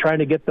athletes and trying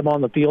to get them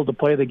on the field to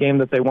play the game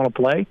that they want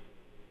to play,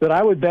 that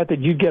I would bet that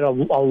you'd get a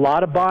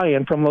lot of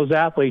buy-in from those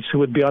athletes who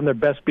would be on their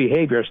best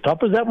behavior, as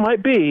tough as that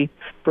might be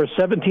for a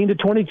 17 to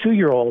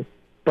 22-year-old.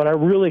 But I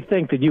really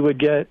think that you would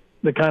get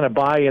the kind of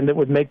buy-in that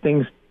would make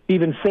things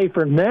even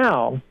safer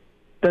now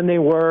than they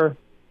were,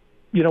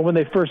 when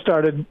they first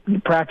started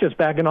practice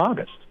back in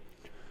August.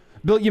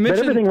 Bill, you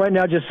mentioned... But everything right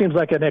now just seems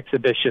like an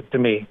exhibition to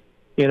me.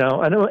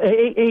 I know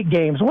eight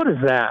games, what is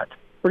that?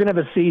 We're going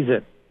to have a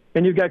season.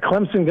 And you've got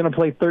Clemson going to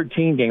play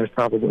 13 games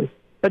probably.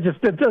 That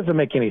doesn't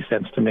make any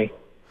sense to me.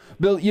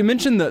 Bill, you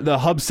mentioned the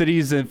hub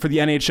cities for the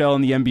NHL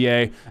and the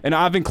NBA, and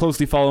I've been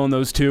closely following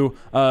those two.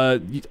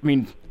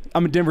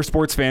 I'm a Denver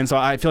sports fan, so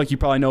I feel like you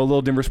probably know a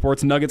little Denver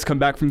sports. Nuggets come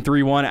back from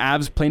 3-1.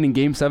 Avs playing in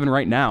Game 7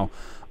 right now.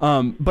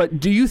 But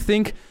do you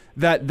think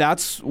that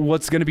that's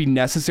what's going to be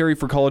necessary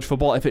for college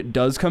football if it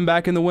does come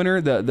back in the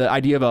winter, the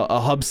idea of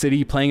a hub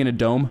city playing in a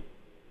dome?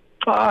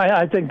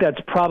 I think that's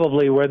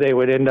probably where they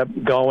would end up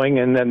going,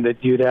 and then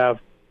that you'd have,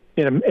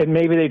 and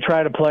maybe they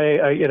try to play,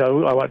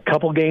 a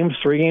couple games,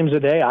 3 games a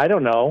day. I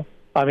don't know.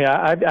 I mean,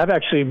 I've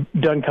actually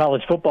done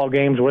college football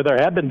games where there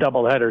have been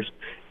doubleheaders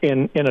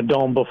in a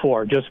dome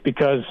before, just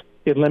because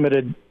it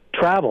limited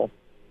travel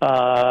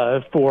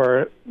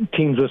for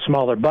teams with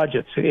smaller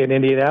budgets in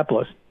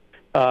Indianapolis.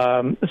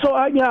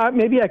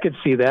 Maybe I could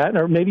see that,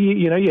 or maybe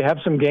you have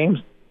some games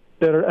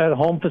that are at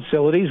home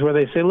facilities where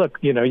they say, look,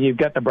 you've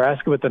got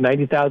Nebraska with the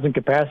 90,000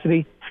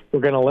 capacity.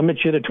 We're going to limit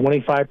you to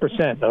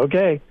 25%.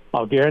 Okay,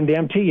 I'll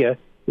guarantee you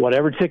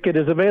whatever ticket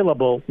is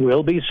available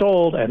will be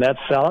sold, and that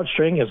sellout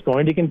string is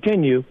going to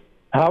continue.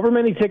 However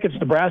many tickets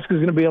Nebraska is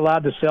going to be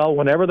allowed to sell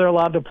whenever they're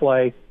allowed to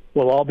play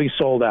will all be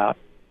sold out.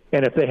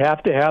 And if they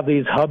have to have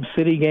these hub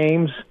city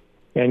games,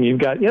 and you've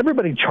got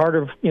everybody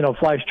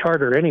flies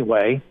charter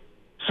anyway,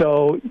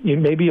 so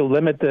maybe you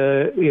limit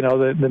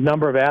the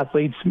number of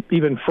athletes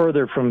even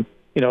further from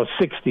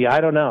 60.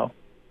 I don't know,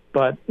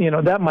 but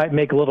that might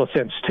make a little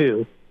sense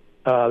too.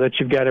 That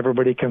you've got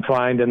everybody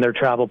confined in their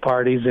travel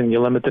parties, and you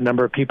limit the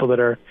number of people that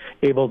are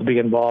able to be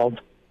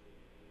involved.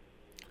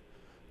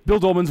 Bill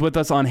Dolman's with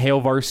us on Hail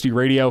Varsity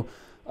Radio.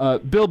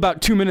 Bill,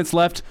 about 2 minutes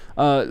left.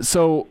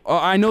 So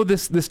I know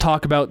this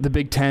talk about the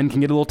Big Ten can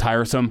get a little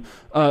tiresome.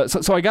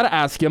 So I got to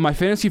ask you, my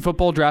fantasy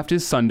football draft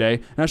is Sunday,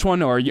 and I just want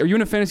to know, are you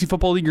in a fantasy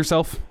football league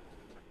yourself?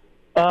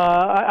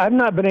 I've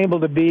not been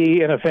able to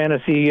be in a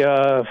fantasy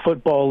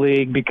football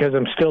league because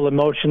I'm still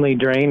emotionally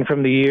drained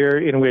from the year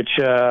in which,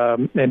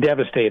 and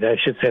devastated, I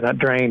should say, not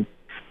drained.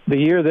 The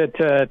year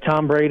that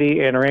Tom Brady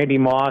and Randy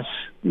Moss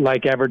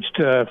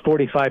averaged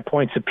 45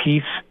 points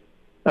apiece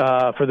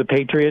for the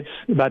Patriots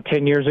about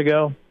 10 years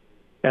ago,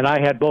 and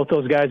I had both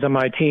those guys on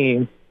my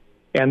team.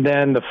 And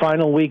then the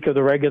final week of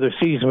the regular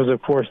season was,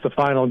 of course, the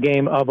final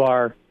game of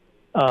our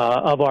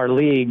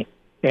league,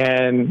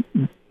 and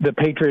the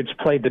Patriots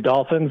played the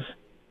Dolphins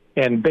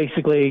and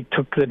basically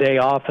took the day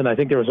off. And I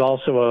think there was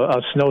also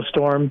a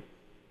snowstorm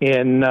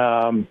in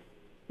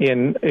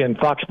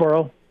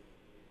Foxborough.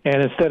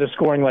 And instead of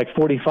scoring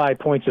 45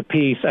 points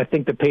apiece, I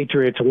think the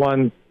Patriots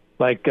won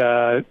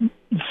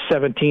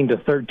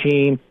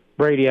 17-13.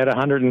 Brady had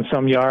 100 and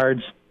some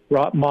yards.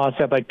 Moss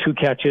had 2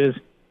 catches,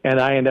 and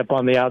I end up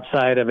on the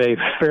outside of a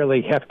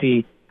fairly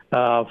hefty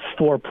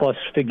 4+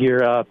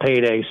 figure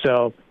payday.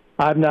 So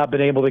I've not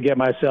been able to get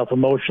myself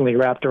emotionally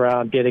wrapped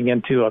around getting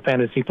into a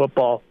fantasy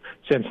football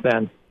since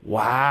then.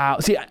 Wow.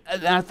 See,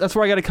 that's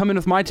where I got to come in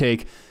with my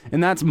take,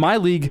 and that's my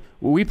league.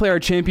 We play our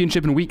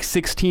championship in Week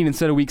 16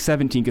 instead of Week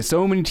 17 because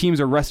so many teams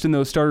are resting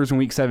those starters in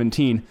Week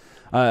 17.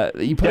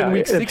 You play in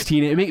Week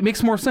 16, it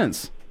makes more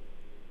sense.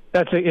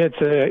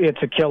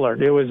 It's a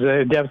killer. It was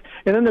and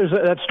then there's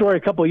that story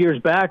a couple of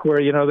years back where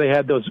they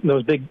had those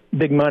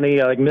big money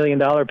 $1 million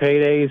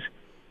paydays,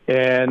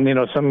 and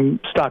some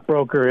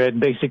stockbroker had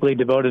basically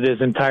devoted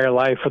his entire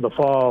life for the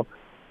fall.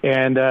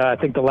 And I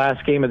think the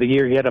last game of the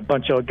year, he had a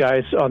bunch of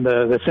guys on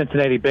the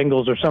Cincinnati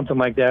Bengals or something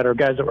like that, or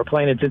guys that were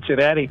playing in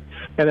Cincinnati,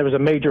 and there was a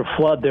major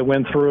flood that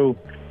went through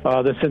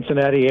the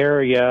Cincinnati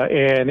area,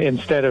 and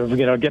instead of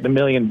getting $1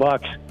 million,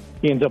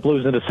 he ends up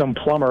losing to some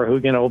plumber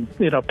who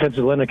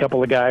penciled in a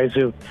couple of guys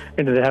who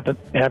ended up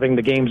having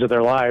the games of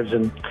their lives.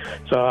 And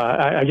so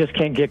I just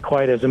can't get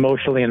quite as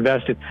emotionally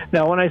invested.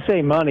 Now, when I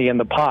say money in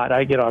the pot,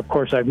 of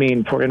course I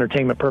mean for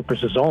entertainment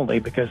purposes only,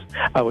 because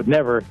I would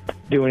never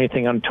do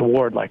anything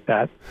untoward like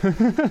that.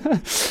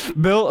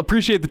 Bill,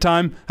 appreciate the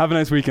time. Have a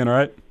nice weekend, all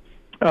right?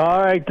 All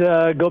right,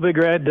 go Big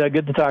Red.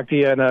 Good to talk to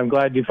you, and I'm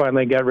glad you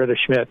finally got rid of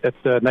Schmidt. That's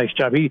a nice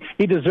job.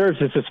 He deserves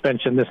his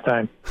suspension this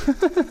time.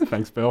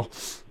 Thanks, Bill.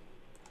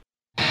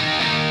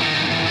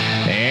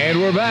 And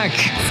we're back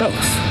Fellas,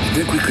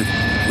 think we could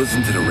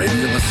listen to the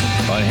radio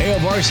lesson? on Hail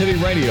Varsity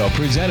Radio,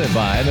 presented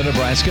by the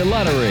Nebraska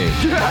Lottery.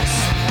 Yes!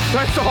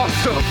 That's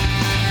awesome!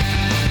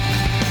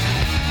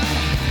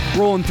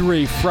 Rolling through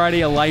a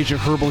Friday, Elijah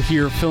Herbal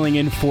here, filling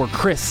in for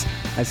Chris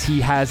as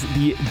he has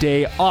the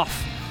day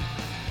off.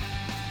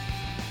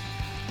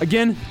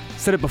 Again,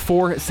 said it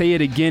before, say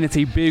it again, it's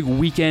a big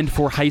weekend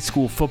for high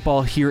school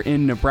football here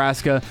in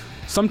Nebraska.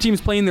 Some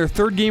teams playing their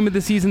third game of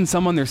the season,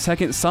 some on their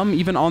second, some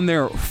even on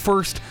their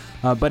first,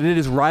 but it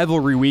is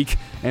rivalry week,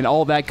 and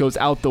all that goes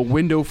out the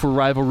window for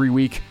rivalry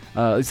week.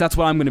 At least that's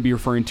what I'm going to be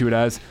referring to it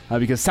as,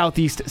 because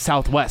Southeast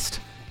Southwest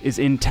is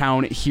in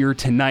town here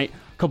tonight.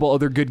 A couple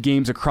other good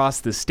games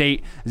across the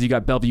state, as you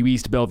got Bellevue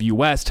East, Bellevue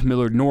West,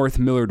 Millard North,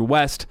 Millard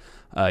West.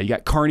 You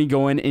got Kearney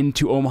going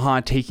into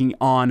Omaha, taking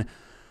on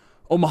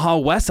Omaha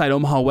Westside.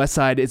 Omaha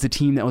Westside is a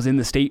team that was in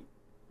the state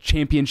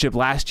championship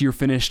last year,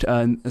 finished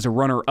as a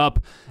runner-up,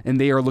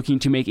 and they are looking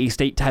to make a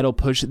state title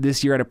push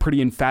this year. At a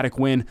pretty emphatic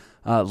win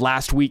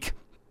last week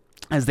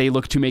as they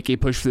look to make a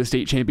push for the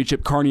state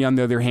championship. Kearney, on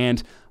the other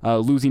hand,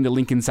 losing to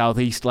Lincoln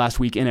Southeast last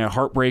week in a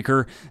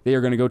heartbreaker. They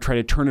are going to go try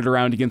to turn it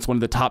around against one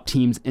of the top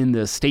teams in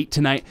the state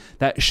tonight.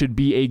 That should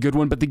be a good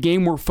one. But the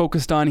game we're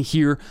focused on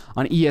here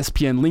on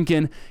ESPN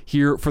Lincoln,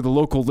 here for the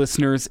local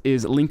listeners,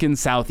 is Lincoln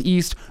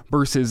Southeast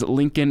versus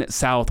Lincoln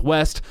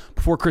Southwest.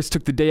 Before Chris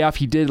took the day off,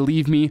 he did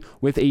leave me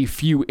with a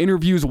few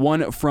interviews,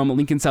 one from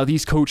Lincoln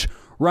Southeast coach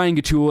Ryan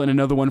Gatula and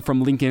another one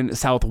from Lincoln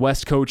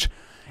Southwest coach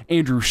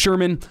Andrew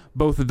Sherman.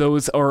 Both of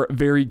those are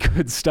very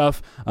good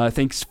stuff.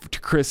 Thanks to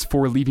Chris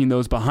for leaving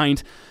those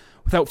behind.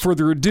 Without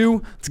further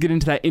ado, let's get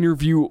into that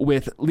interview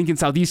with Lincoln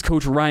Southeast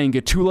coach Ryan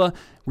Gatula.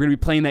 We're going to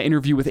be playing that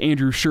interview with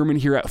Andrew Sherman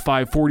here at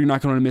 5:40.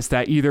 Not going to miss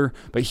that either.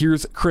 But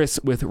here's Chris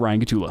with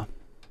Ryan Gatula.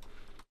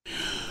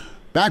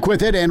 Back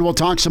with it, and we'll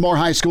talk some more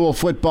high school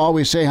football.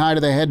 We say hi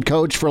to the head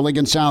coach for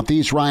Lincoln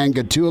Southeast, Ryan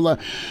Gatula.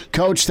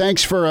 Coach,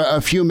 thanks for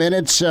a few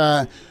minutes.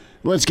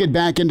 Let's get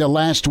back into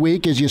last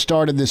week as you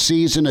started the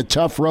season. A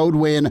tough road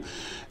win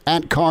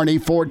at Kearney,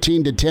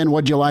 14-10.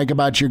 What'd you like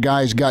about your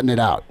guys gutting it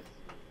out?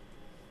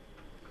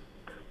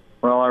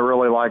 Well, I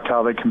really liked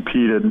how they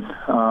competed.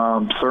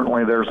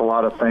 Certainly there's a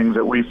lot of things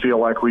that we feel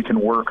like we can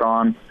work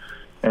on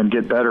and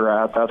get better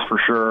at, that's for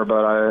sure.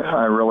 But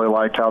I really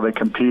liked how they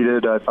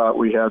competed. I thought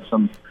we had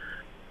some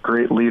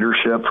great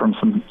leadership from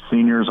some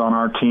seniors on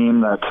our team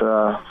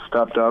that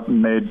stepped up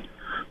and made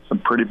some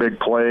pretty big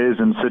plays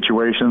in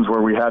situations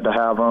where we had to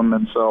have them,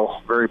 and so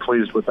very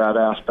pleased with that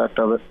aspect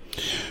of it.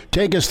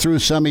 Take us through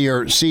some of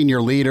your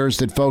senior leaders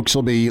that folks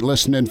will be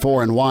listening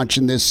for and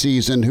watching this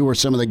season. Who are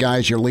some of the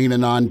guys you're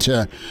leaning on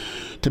to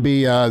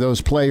be those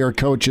player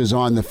coaches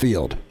on the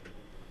field?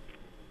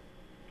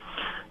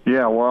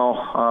 Yeah,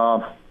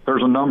 well,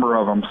 there's a number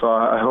of them, so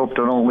I hope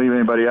I don't leave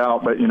anybody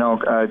out. But,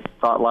 I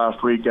thought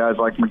last week guys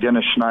like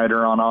McGinnis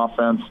Schneider on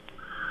offense,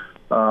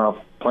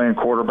 playing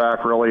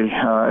quarterback really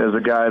is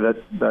a guy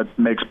that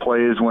makes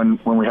plays when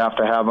we have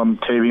to have him.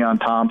 Tavion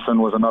Thompson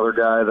was another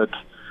guy that,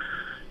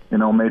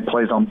 made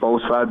plays on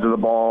both sides of the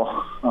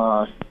ball.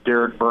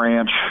 Derek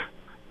Branch,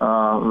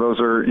 those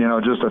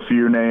are, just a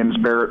few names.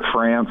 Barrett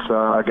France,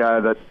 a guy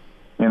that,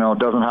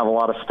 doesn't have a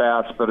lot of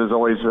stats but is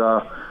always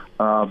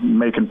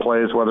making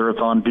plays, whether it's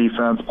on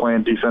defense,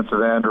 playing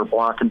defensive end or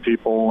blocking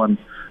people. And,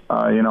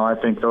 I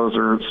think those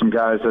are some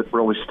guys that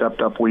really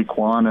stepped up week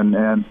one,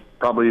 and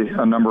probably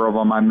a number of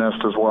them I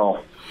missed as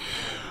well.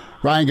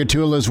 Ryan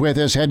Gatula is with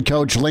us, head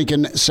coach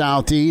Lincoln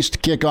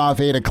Southeast. Kickoff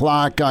 8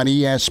 o'clock on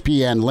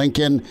ESPN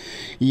Lincoln,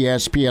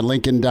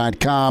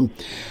 ESPNLincoln.com.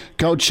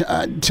 Coach,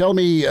 tell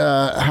me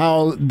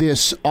how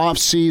this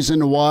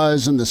off-season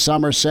was and the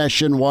summer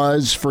session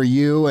was for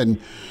you and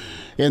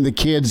the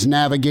kids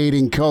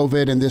navigating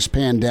COVID and this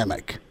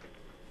pandemic.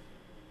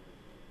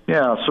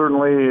 Yeah,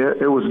 certainly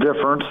it was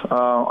different.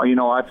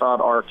 I thought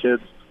our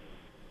kids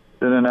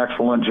did an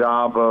excellent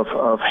job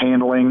of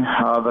handling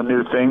the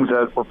new things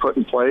that were put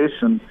in place,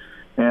 and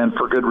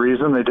for good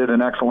reason. They did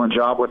an excellent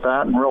job with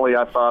that. And really,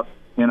 I thought,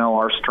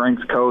 our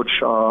strength coach,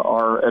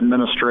 our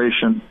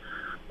administration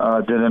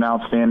did an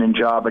outstanding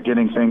job of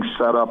getting things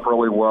set up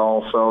really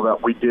well so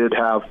that we did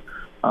have,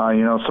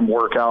 some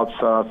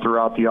workouts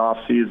throughout the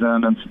off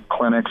season and some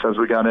clinics as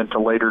we got into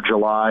later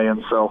July.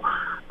 And so,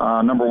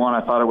 number one,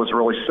 I thought it was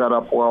really set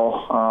up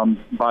well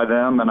by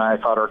them, and I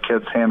thought our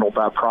kids handled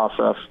that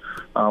process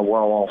well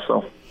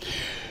also.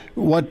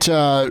 What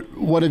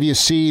have you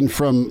seen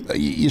from?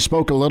 You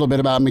spoke a little bit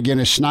about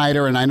McGinnis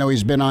Schneider, and I know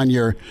he's been on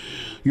your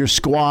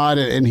squad,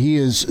 and he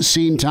has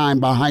seen time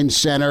behind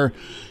center.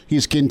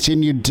 He's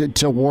continued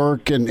to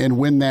work and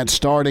win that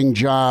starting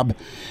job.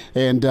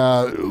 And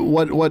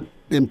what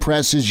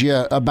impresses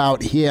you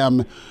about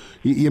him?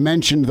 You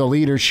mentioned the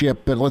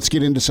leadership, but let's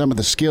get into some of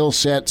the skill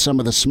set, some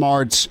of the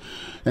smarts,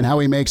 and how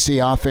he makes the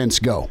offense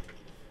go.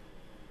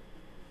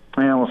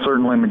 Yeah, well,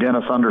 certainly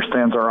McGinnis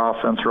understands our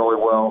offense really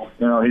well.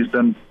 He's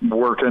been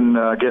working,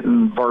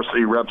 getting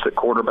varsity reps at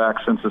quarterback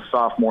since his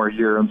sophomore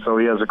year, and so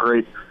he has a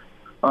great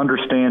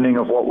understanding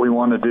of what we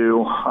want to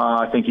do.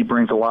 I think he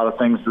brings a lot of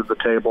things to the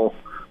table.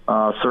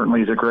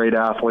 Certainly he's a great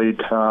athlete,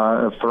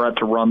 a threat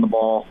to run the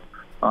ball.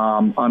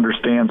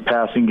 understands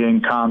passing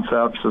game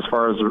concepts as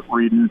far as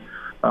reading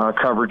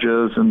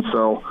coverages, and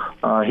so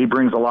he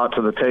brings a lot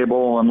to the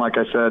table. And like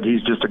I said,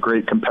 he's just a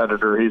great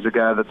competitor. He's a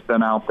guy that's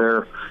been out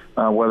there,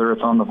 whether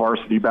it's on the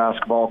varsity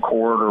basketball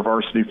court or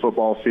varsity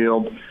football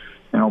field,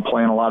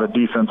 playing a lot of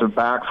defensive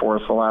back for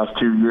us the last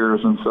 2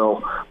 years. And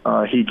so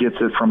he gets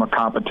it from a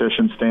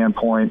competition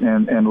standpoint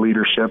and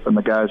leadership, and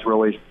the guys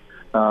really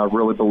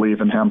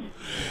believe in him.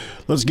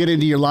 Let's get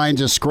into your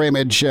lines of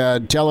scrimmage.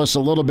 Tell us a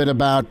little bit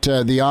about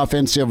the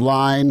offensive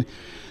line,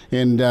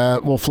 and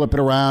we'll flip it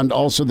around.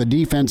 Also, the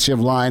defensive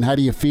line. How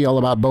do you feel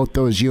about both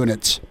those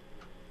units?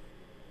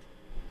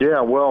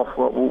 Yeah, well,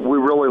 we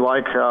really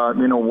like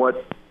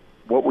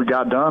what we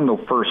got done the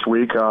first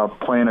week,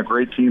 playing a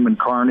great team in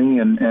Kearney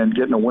and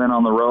getting a win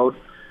on the road.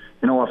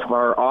 With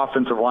our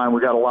offensive line,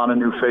 we got a lot of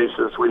new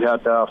faces. We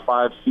had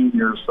 5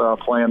 seniors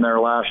playing there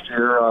last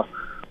year,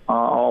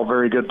 all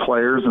very good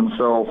players. And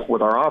so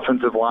with our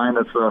offensive line,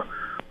 it's a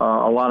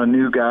lot of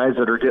new guys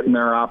that are getting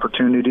their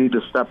opportunity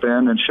to step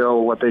in and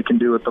show what they can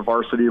do at the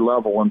varsity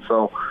level. And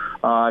so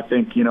I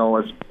think,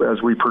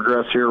 as we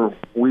progress here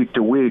week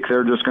to week,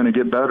 they're just going to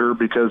get better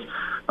because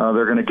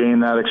they're going to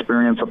gain that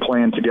experience of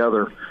playing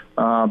together.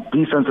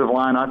 Defensive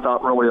line, I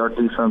thought really our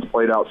defense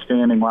played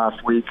outstanding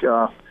last week.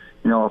 A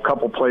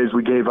couple plays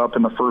we gave up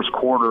in the first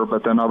quarter,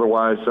 but then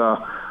otherwise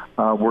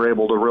we're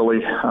able to really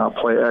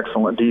play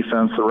excellent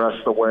defense the rest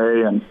of the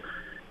way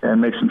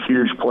and make some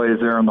huge plays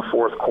there in the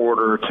fourth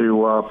quarter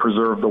to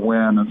preserve the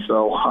win. And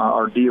so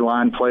our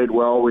D-line played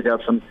well. We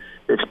got some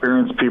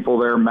experienced people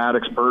there.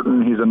 Maddox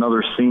Burton, he's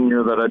another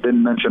senior that I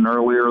didn't mention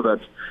earlier that,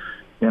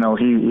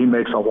 he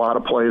makes a lot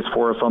of plays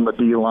for us on the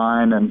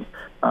D-line, and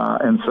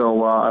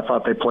so I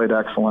thought they played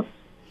excellent.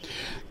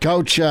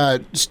 Coach,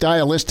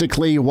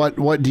 stylistically,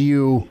 what do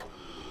you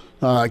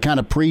kind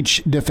of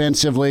preach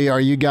defensively?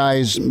 Are you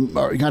guys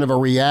kind of a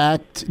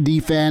react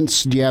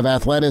defense? Do you have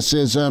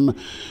athleticism?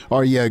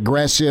 Are you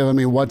aggressive? I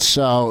mean, what's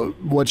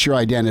your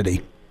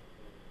identity?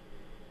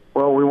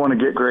 Well, we want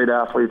to get great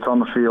athletes on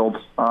the field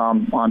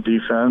on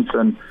defense,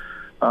 and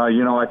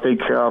I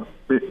think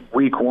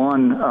week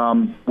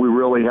one we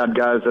really had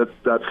guys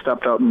that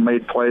stepped up and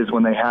made plays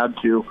when they had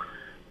to.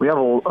 We have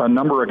a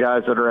number of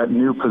guys that are at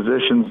new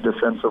positions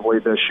defensively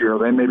this year.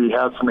 They maybe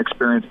had some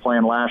experience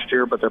playing last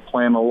year, but they're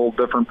playing a little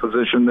different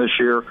position this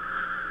year.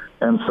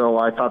 And so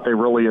I thought they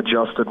really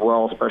adjusted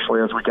well,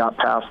 especially as we got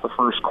past the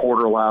first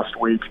quarter last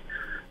week.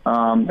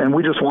 And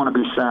we just want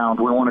to be sound.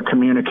 We want to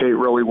communicate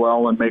really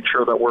well and make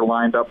sure that we're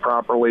lined up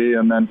properly,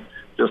 and then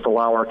just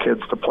allow our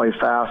kids to play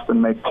fast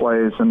and make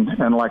plays.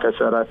 And like I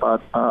said, I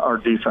thought our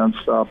defense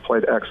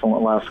played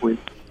excellent last week.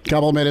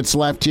 Couple minutes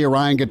left here.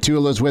 Ryan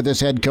Gatula's with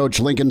us, head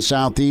coach, Lincoln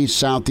Southeast,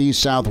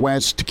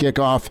 Southwest, to kick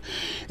off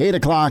 8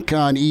 o'clock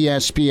on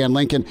ESPN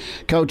Lincoln.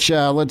 Coach,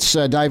 let's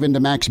dive into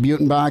Max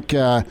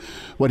Butenbach,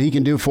 what he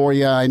can do for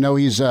you. I know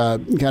he's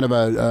kind of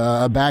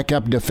a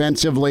backup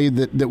defensively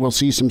that will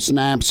see some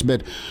snaps,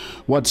 but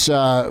what's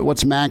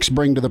Max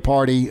bring to the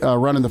party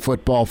running the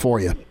football for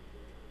you?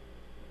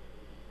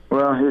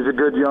 Well, he's a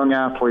good young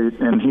athlete,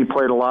 and he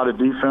played a lot of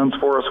defense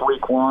for us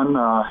week one.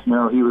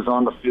 He was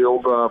on the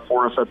field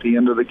for us at the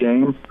end of the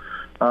game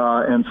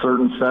in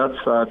certain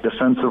sets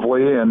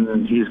defensively,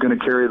 and he's going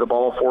to carry the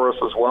ball for us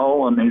as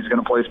well, and he's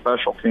going to play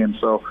special teams.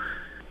 So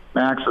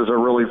Max is a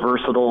really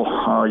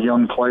versatile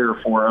young player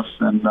for us,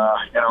 and,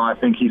 I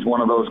think he's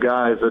one of those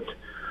guys that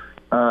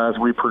as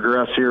we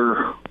progress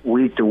here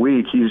week to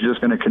week, he's just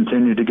going to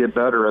continue to get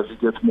better as he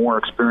gets more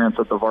experience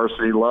at the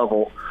varsity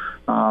level.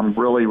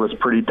 Really was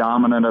pretty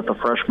dominant at the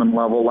freshman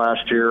level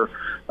last year,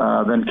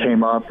 then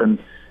came up and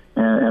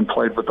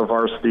played with the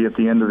varsity at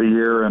the end of the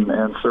year,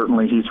 and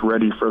certainly he's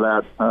ready for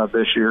that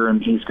this year,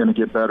 and he's going to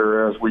get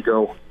better as we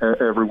go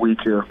every week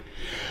here.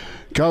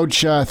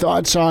 Coach,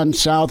 thoughts on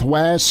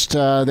Southwest?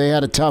 They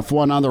had a tough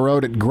one on the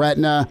road at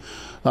Gretna.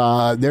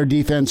 Their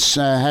defense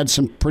had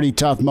some pretty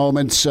tough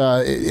moments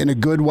in a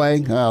good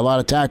way, a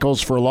lot of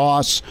tackles for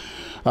loss.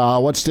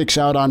 What sticks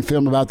out on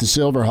film about the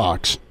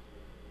Silverhawks?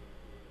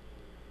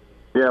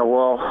 Yeah,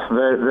 well,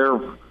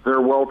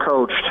 they're well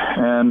coached,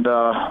 and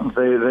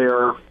they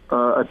are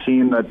a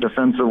team that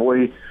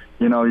defensively,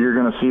 you're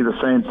going to see the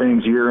same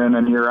things year in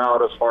and year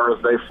out as far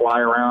as they fly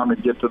around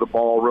and get to the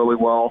ball really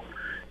well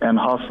and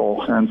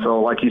hustle. And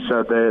so, like you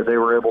said, they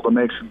were able to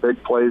make some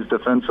big plays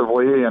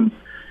defensively,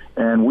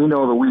 and we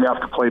know that we have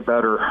to play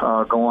better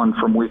going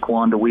from week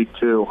one to week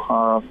two.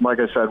 Like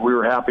I said, we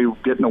were happy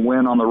getting a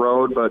win on the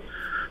road, but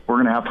we're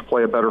going to have to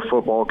play a better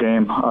football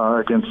game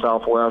against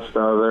Southwest.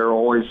 They're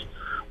always,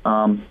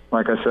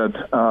 like I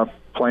said,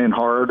 playing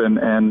hard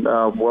and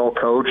well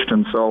coached,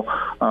 and so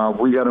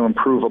we got to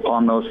improve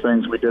upon those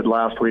things we did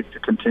last week to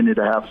continue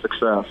to have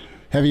success.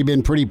 Have you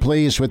been pretty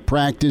pleased with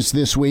practice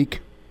this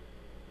week?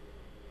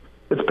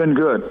 It's been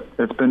good.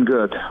 It's been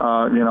good.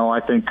 I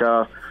think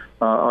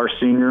our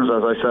seniors,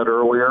 as I said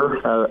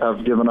earlier,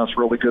 have given us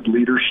really good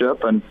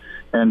leadership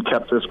and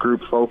kept this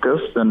group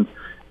focused, and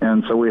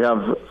so we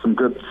have some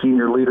good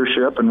senior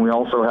leadership, and we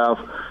also have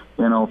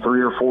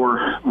 3 or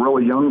 4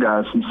 really young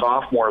guys, some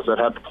sophomores that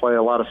had to play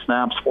a lot of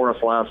snaps for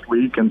us last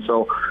week. And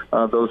so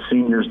those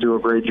seniors do a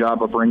great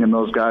job of bringing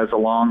those guys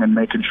along and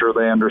making sure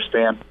they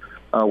understand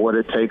what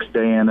it takes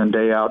day in and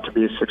day out to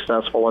be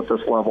successful at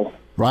this level.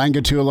 Ryan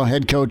Gatula,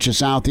 head coach of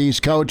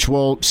Southeast. Coach,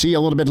 we'll see you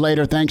a little bit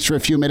later. Thanks for a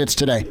few minutes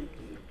today.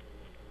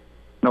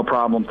 No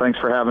problem. Thanks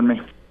for having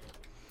me.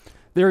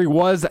 There he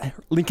was,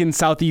 Lincoln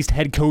Southeast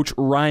head coach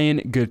Ryan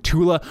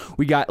Gatula.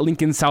 We got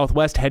Lincoln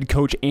Southwest head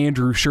coach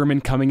Andrew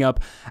Sherman coming up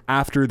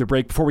after the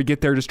break. Before we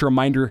get there, just a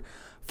reminder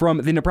from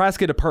the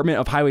Nebraska Department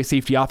of Highway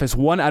Safety Office,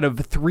 1 out of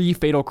 3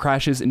 fatal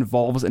crashes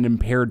involves an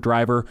impaired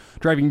driver.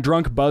 Driving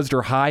drunk, buzzed,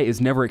 or high is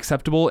never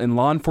acceptable, and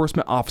law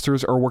enforcement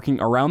officers are working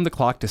around the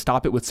clock to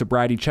stop it with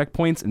sobriety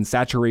checkpoints and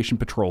saturation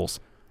patrols.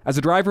 As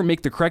a driver,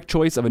 make the correct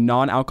choice of a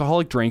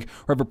non-alcoholic drink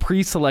or have a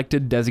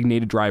pre-selected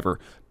designated driver.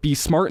 Be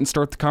smart and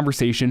start the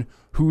conversation.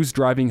 Who's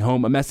driving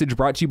home? A message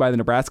brought to you by the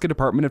Nebraska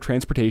Department of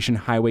Transportation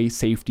Highway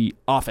Safety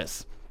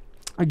Office.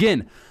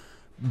 Again,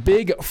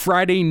 big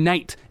Friday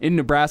night in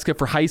Nebraska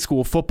for high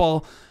school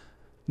football.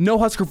 No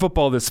Husker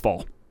football this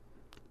fall.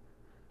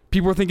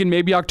 People are thinking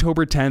maybe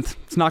October 10th.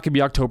 It's not going to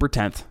be October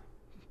 10th.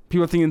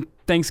 People are thinking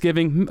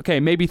Thanksgiving. Okay,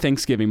 maybe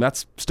Thanksgiving.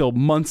 That's still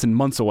months and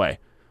months away.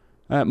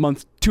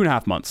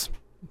 2.5 months.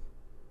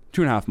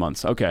 2.5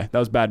 months. Okay, that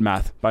was bad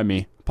math by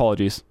me.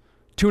 Apologies.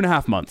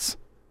 2.5 months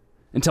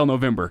until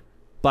November,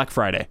 Black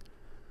Friday.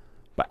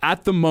 But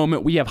at the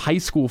moment, we have high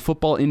school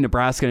football in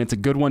Nebraska, and it's a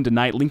good one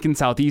tonight. Lincoln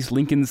Southeast,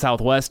 Lincoln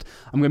Southwest.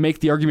 I'm going to make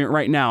the argument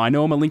right now. I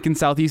know I'm a Lincoln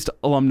Southeast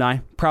alumni,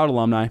 proud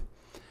alumni,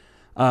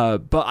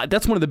 but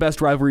that's one of the best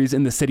rivalries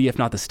in the city, if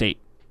not the state.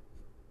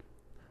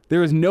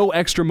 There is no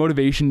extra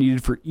motivation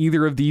needed for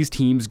either of these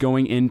teams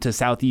going into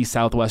Southeast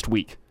Southwest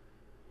week.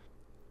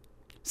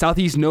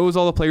 Southeast knows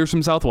all the players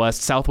from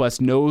Southwest.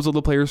 Southwest knows all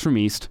the players from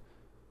East.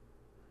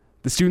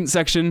 The student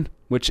section,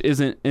 which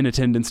isn't in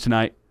attendance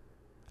tonight,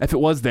 if it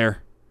was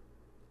there,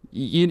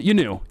 you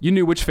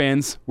knew which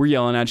fans were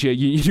yelling at you.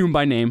 You knew them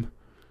by name.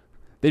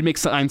 They'd make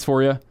signs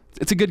for you.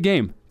 It's a good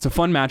game. It's a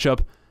fun matchup.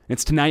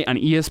 It's tonight on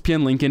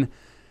ESPN Lincoln.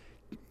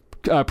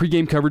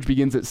 Pre-game coverage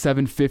begins at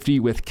 7:50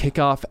 with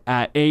kickoff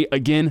at 8.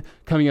 Again,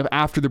 coming up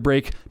after the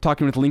break,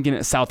 talking with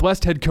Lincoln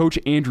Southwest head coach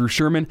Andrew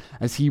Sherman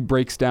as he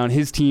breaks down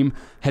his team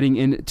heading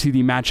into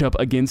the matchup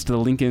against the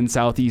Lincoln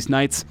Southeast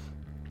Knights.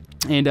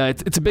 And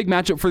it's a big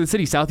matchup for the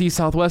city. Southeast,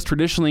 Southwest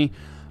traditionally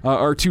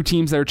are two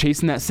teams that are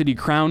chasing that city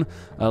crown.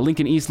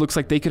 Lincoln East looks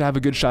like they could have a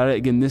good shot at it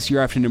again this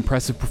year after an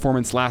impressive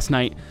performance last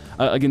night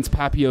against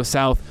Papio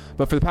South.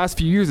 But for the past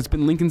few years, it's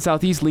been Lincoln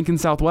Southeast, Lincoln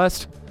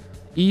Southwest,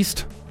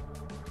 East.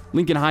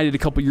 Lincoln High did a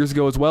couple years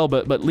ago as well,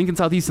 but Lincoln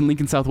Southeast and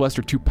Lincoln Southwest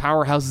are two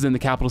powerhouses in the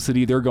capital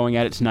city. They're going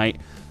at it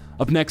tonight.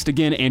 Up next,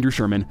 again, Andrew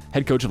Sherman,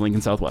 head coach of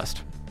Lincoln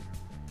Southwest.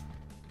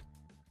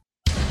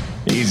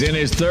 He's in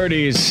his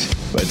 30s,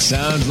 but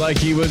sounds like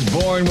he was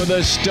born with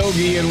a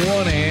stogie in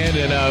one hand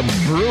and a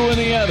brew in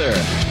the other.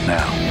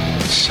 Now,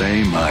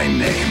 say my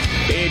name.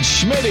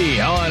 It's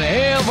Schmitty on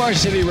Hail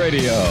Varsity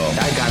Radio.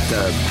 I got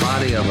the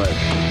body of a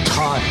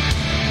taut,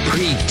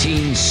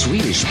 preteen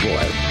Swedish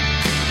boy.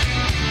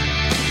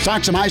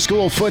 Talk some high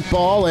school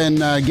football, and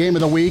game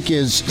of the week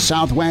is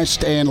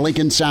Southwest and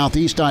Lincoln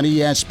Southeast on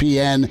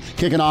ESPN.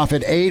 Kicking off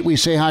at 8, we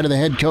say hi to the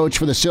head coach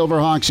for the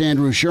Silverhawks,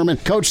 Andrew Sherman.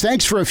 Coach,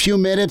 thanks for a few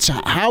minutes.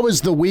 How has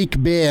the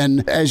week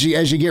been as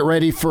you get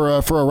ready for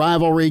a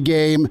rivalry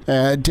game?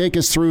 Take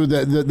us through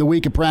the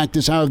week of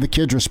practice. How have the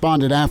kids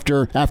responded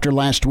after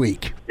last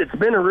week? It's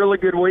been a really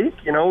good week.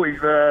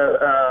 We've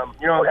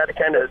had to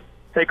kind of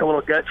take a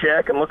little gut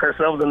check and look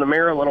ourselves in the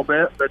mirror a little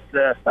bit. But,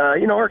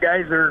 our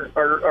guys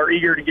are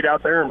eager to get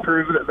out there and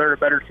prove that they're a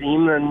better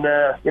team than,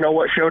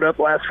 what showed up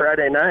last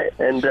Friday night.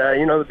 And,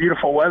 the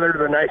beautiful weather,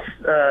 the nice,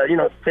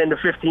 10 to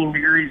 15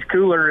 degrees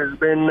cooler has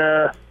been,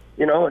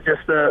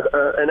 just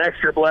an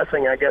extra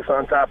blessing, I guess,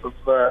 on top of,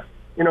 a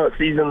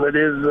season that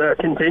is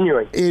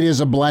continuing. It is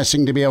a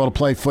blessing to be able to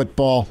play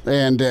football,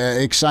 and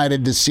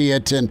excited to see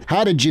it. And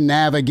how did you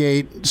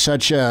navigate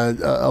such a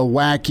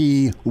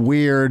wacky,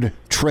 weird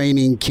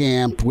training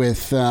camp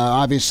with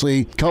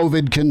obviously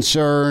COVID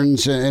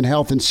concerns and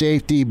health and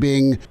safety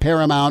being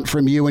paramount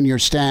from you and your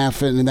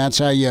staff, and that's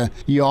how you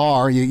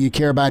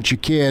care about your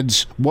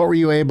kids? What were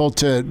you able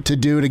to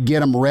do to get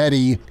them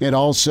ready and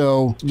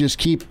also just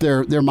keep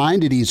their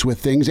mind at ease with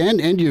things,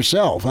 and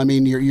yourself? I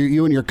mean,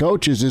 you and your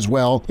coaches as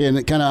well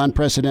in kind of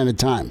unprecedented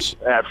times.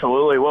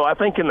 Absolutely. Well, I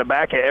think in the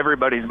back of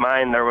everybody's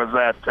mind there was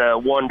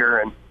that wonder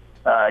and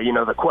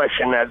the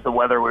question as to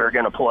whether we were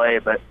going to play,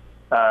 but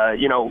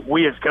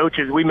we as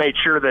coaches, we made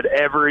sure that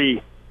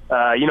every,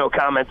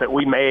 comment that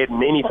we made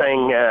and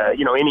anything,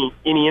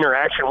 any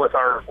interaction with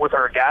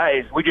our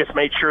guys, we just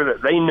made sure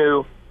that they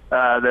knew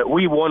that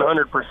we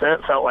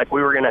 100% felt like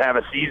we were going to have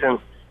a season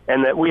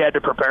and that we had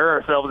to prepare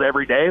ourselves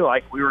every day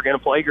like we were going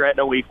to play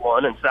Gretna week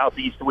 1 and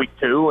Southeast week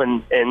 2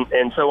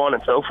 and so on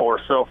and so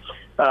forth. So,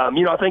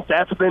 I think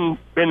that's been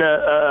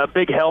a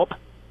big help.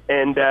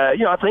 And,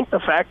 I think the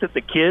fact that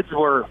the kids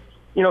were,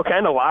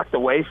 kind of locked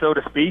away, so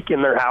to speak,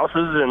 in their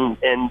houses,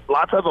 and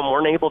lots of them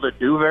weren't able to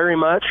do very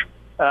much,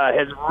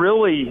 has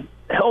really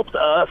helped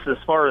us as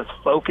far as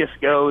focus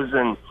goes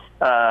and,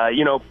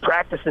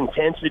 practice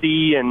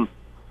intensity and,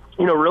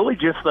 really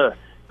just the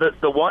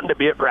wanting to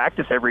be at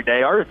practice every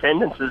day. Our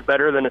attendance is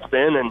better than it's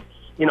been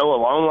in, a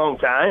long, long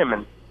time.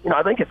 And,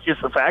 I think it's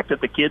just the fact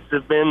that the kids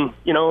have been,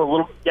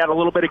 got a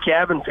little bit of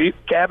cabin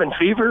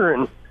fever.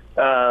 And,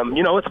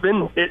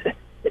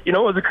 it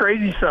was a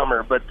crazy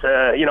summer, but,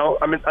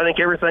 I think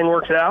everything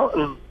works out,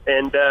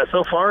 and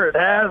so far it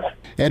has.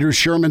 Andrew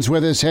Sherman's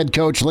with us, head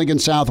coach, Lincoln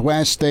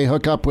Southwest. They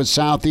hook up with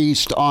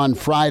Southeast on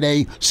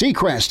Friday.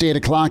 Seacrest, 8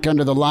 o'clock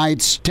under the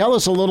lights. Tell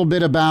us a little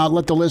bit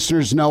let the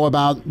listeners know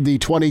about the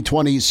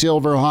 2020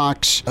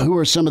 Silverhawks. Who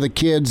are some of the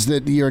kids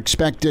that you're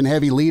expecting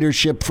heavy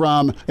leadership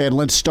from? And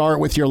let's start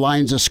with your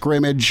lines of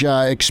scrimmage,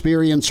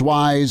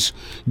 experience-wise,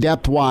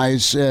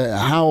 depth-wise.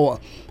 How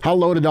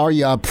loaded are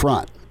you up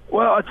front?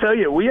 Well, I'll tell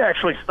you, we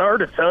actually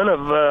start a ton of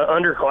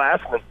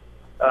underclassmen.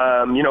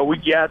 We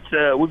got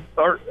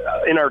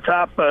in our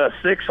top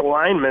 6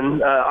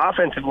 linemen,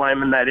 offensive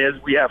linemen, that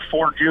is, we have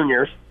 4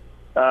 juniors,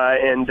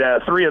 and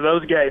 3 of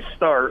those guys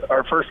start.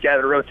 Our first guy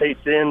that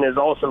rotates in is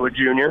also a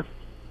junior.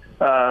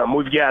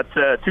 We've got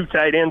 2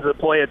 tight ends that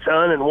play a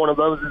ton, and one of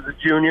those is a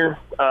junior.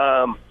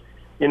 Our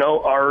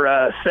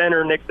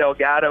center, Nick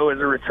Delgado, is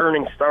a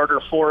returning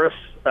starter for us.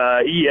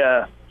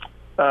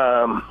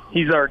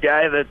 He's our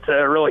guy that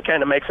really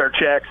kind of makes our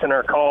checks and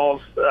our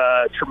calls.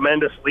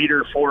 Tremendous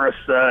leader for us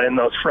in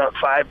those front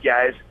 5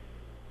 guys.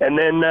 And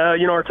then,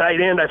 our tight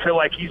end, I feel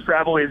like he's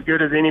probably as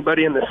good as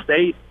anybody in the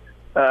state,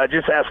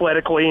 just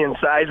athletically and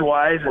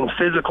size-wise and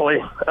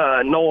physically.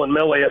 Nolan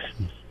Milius,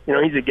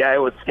 he's a guy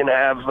that's going to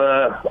have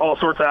all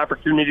sorts of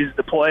opportunities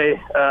to play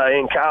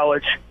in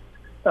college.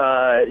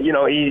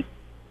 He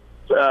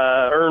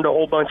earned a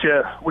whole bunch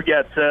of – we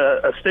got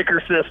a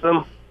sticker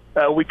system.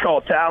 We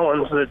call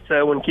talons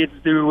that when kids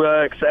do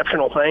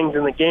exceptional things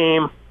in the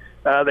game,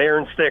 they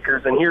earn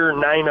stickers. And here are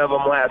 9 of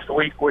them last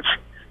week, which,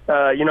 is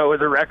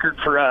a record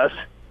for us.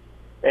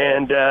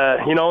 And,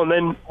 and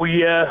then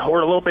we're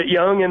a little bit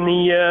young in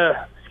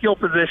the skill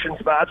position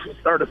spots. We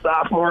start a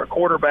sophomore at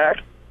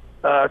quarterback,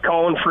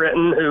 Colin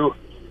Fritton, who,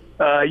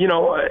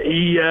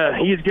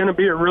 he's going to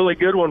be a really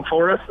good one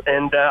for us.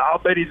 And I'll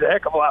bet he's a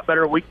heck of a lot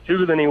better week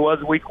 2 than he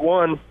was week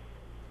 1.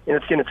 And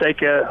it's going to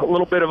take a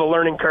little bit of a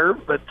learning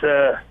curve, but,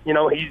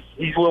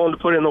 he's willing to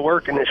put in the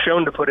work and has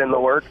shown to put in the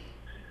work.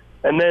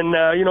 And then,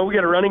 we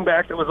got a running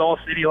back that was all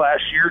city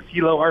last year,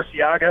 Tilo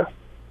Arciaga.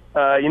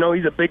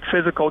 He's a big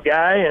physical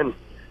guy, and,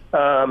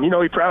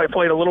 he probably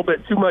played a little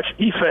bit too much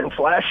defense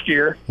last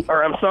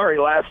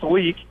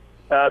week.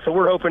 So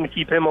we're hoping to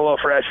keep him a little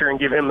fresher and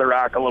give him the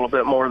rock a little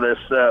bit more this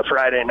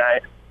Friday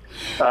night.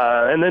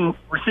 And then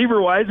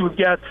receiver-wise, we've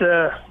got,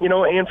 a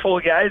handful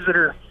of guys that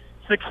are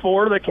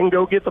 6'4" that can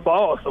go get the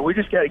ball. So we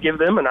just got to give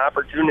them an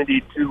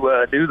opportunity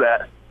to do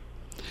that.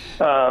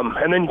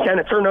 And then you kind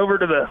of turn over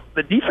to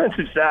the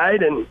defensive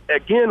side, and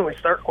again, we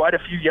start quite a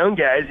few young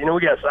guys.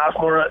 We got a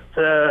sophomore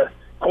at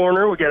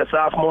corner, we got a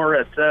sophomore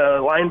at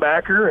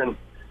linebacker, and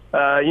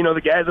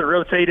the guys that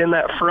rotate in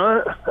that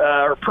front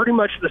are pretty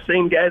much the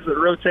same guys that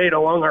rotate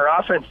along our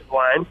offensive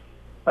line.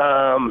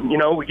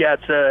 We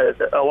got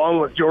along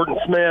with Jordan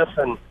Smith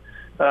and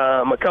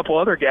a couple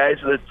other guys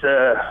that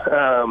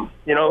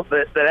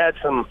that add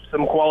some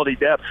quality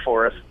depth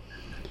for us.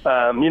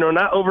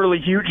 Not overly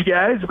huge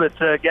guys, but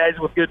guys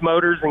with good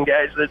motors and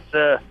guys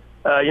that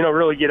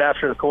really get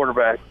after the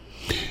quarterback.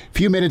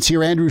 Few minutes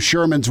here. Andrew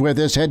Sherman's with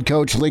us, head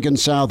coach, Lincoln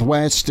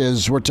Southwest,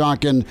 as we're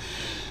talking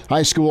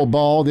high school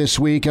ball this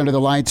week under the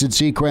lights at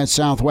Seacrest,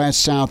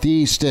 Southwest,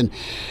 Southeast. And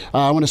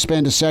I want to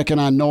spend a second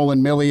on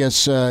Nolan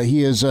Milius.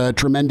 He is a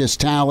tremendous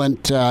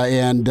talent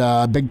and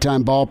a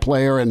big-time ball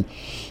player. And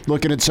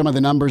looking at some of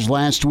the numbers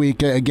last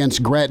week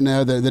against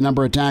Gretna, the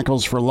number of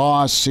tackles for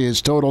loss,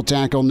 his total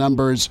tackle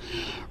numbers,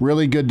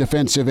 really good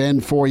defensive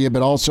end for you,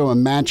 but also a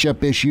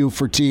matchup issue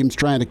for teams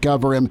trying to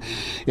cover him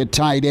at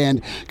tight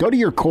end. Go to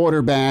your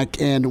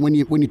quarterback, and when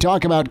you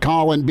talk about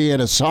Colin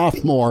being a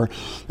sophomore,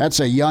 that's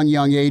a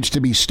young age to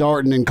be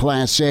starting in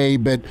Class A,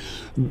 but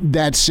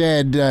that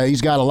said,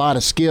 he's got a lot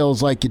of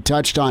skills like you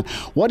touched on.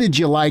 What did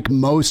you like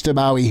most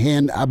about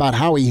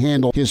how he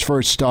handled his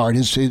first start,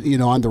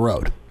 on the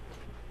road?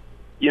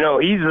 He's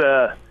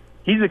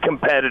a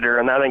competitor,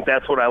 and I think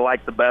that's what I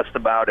like the best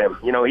about him.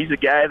 He's a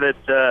guy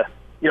that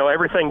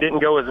everything didn't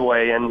go his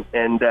way, and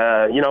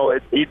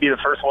he'd be the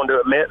first one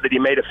to admit that he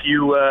made a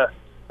few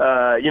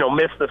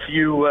missed a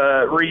few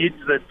reads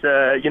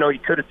that he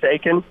could have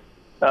taken.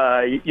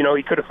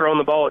 He could have thrown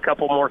the ball a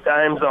couple more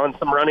times on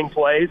some running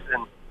plays,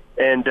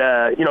 and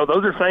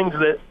those are things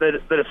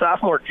that a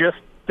sophomore just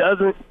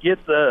doesn't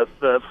get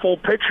the full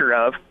picture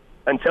of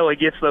until he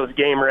gets those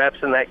game reps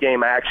and that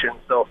game action.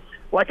 So,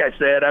 like I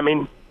said,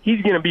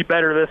 he's going to be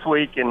better this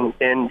week, and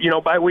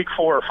by week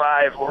 4 or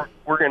 5,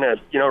 we're going to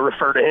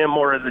refer to him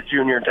more as a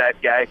junior type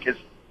guy because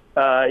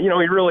he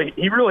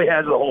really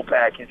has the whole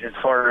package as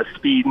far as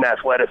speed and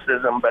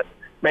athleticism. But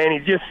man,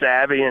 he's just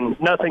savvy, and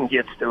nothing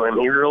gets to him.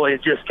 He really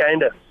just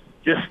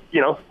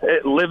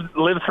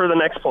lives for the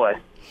next play.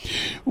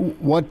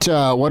 What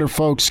are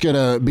folks going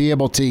to be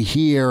able to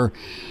hear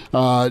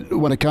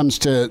when it comes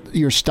to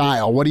your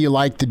style? What do you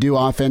like to do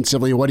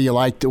offensively? What do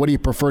you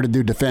prefer to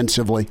do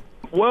defensively?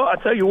 Well, I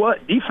tell you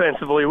what,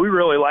 defensively, we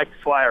really like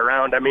to fly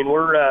around. I mean,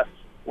 we're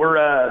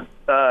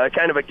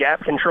kind of a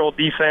gap control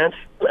defense.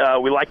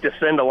 We like to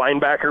send a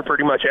linebacker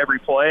pretty much every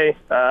play,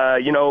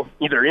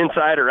 either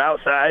inside or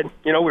outside.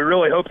 We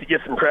really hope to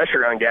get some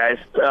pressure on guys.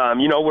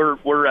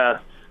 We're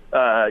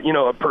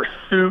a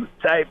pursuit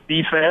type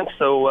defense.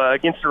 So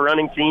against a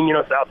running team,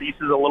 Southeast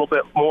is a little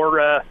bit more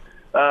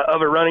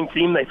of a running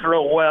team. They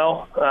throw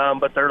well,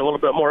 but they're a little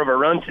bit more of a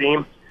run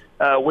team,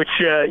 which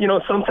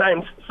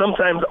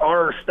sometimes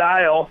our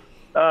style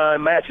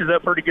matches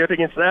up pretty good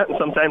against that, and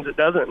sometimes it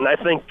doesn't. And I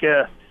think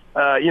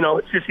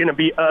it's just going to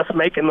be us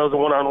making those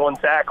one-on-one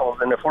tackles,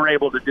 and if we're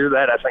able to do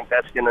that, I think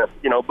that's going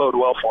to bode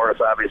well for us,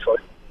 obviously.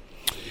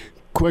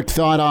 Quick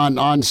thought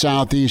on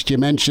Southeast. You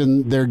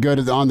mentioned they're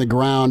good on the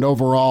ground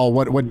overall.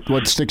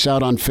 What sticks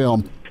out on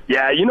film?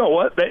 Yeah, you know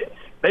what?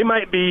 They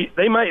might be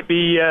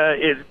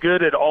as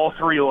good at all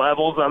three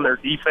levels on their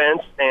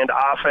defense and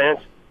offense.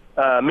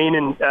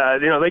 Meaning,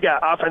 they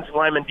got offensive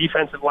linemen,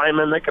 defensive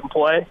linemen that can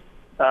play.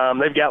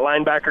 They've got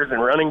linebackers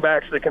and running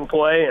backs that can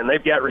play, and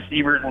they've got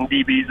receivers and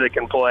DBs that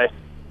can play.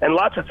 And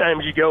lots of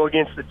times you go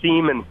against the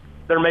team and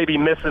they're maybe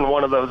missing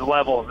one of those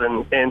levels.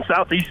 And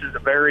Southeast is a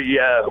very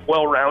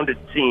well-rounded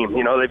team.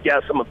 They've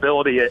got some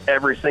ability at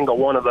every single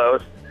one of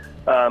those.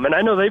 And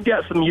I know they've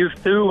got some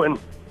youth too, and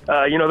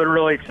they're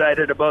really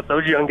excited about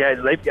those young guys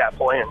they've got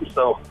playing.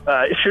 So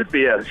it should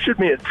be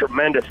a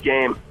tremendous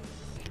game.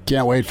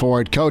 Can't wait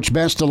for it. Coach,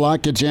 best of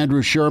luck. It's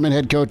Andrew Sherman,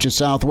 head coach of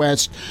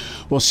Southwest.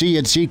 We'll see you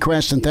at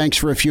Seacrest, and thanks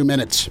for a few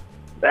minutes.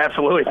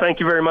 Absolutely. Thank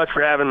you very much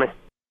for having me.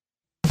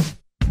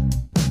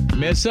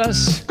 Miss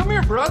us? Come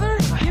here, brother.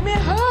 Give me a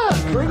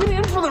hug. Bring it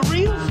in for the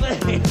real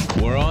thing.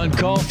 We're on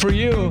call for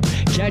you.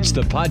 Catch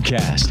the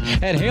podcast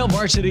at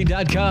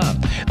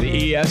HailVarsity.com,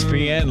 the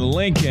ESPN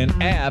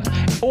Lincoln app,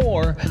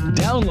 or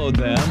download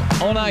them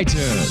on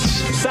iTunes.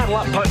 Saddle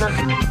up, partner.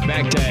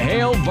 Back to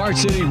Hail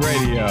Varsity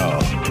Radio.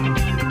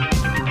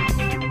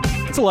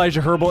 It's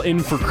Elijah Herbal in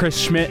for Chris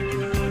Schmidt,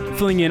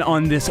 filling in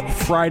on this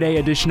Friday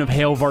edition of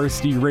Hail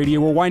Varsity Radio.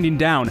 We're winding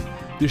down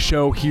the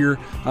show here,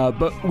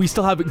 but we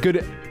still have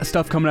good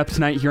stuff coming up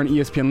tonight here on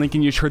ESPN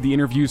Lincoln. You just heard the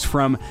interviews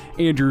from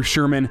Andrew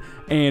Sherman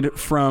and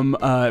from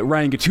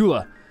Ryan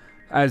Gatula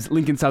as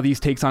Lincoln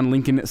Southeast takes on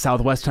Lincoln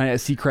Southwest tonight at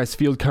Seacrest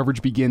Field.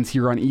 Coverage begins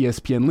here on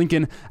ESPN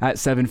Lincoln at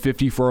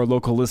 7:50 for our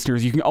local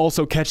listeners. You can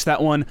also catch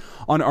that one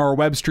on our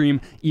web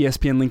stream,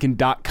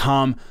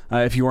 espnlincoln.com,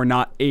 if you are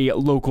not a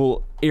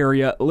local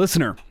area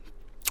listener.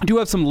 I do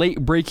have some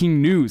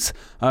late-breaking news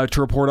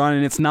to report on,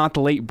 and it's not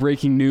the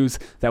late-breaking news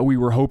that we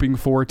were hoping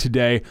for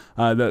today.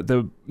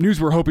 The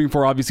news we're hoping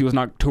for, obviously, was an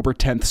October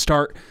 10th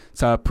start.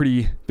 It's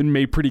been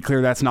made pretty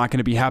clear that's not going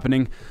to be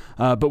happening.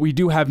 But we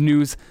do have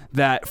news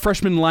that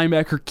freshman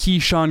linebacker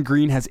Keyshawn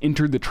Green has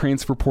entered the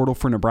transfer portal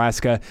for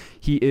Nebraska.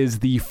 He is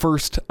the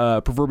first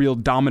proverbial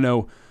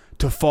domino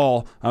to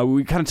fall.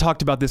 We kind of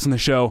talked about this on the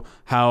show,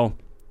 how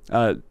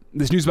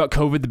this news about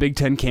COVID, the Big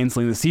Ten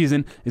canceling the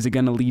season, is it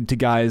going to lead to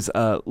guys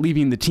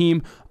leaving the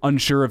team?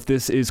 Unsure if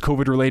this is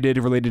COVID related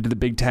to the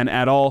Big Ten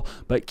at all,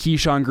 but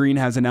Keyshawn Green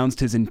has announced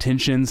his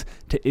intentions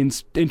to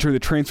enter the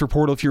transfer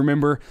portal. If you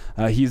remember,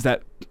 he's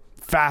that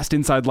fast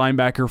inside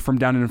linebacker from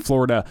down in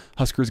Florida.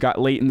 Huskers got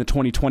late in the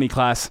 2020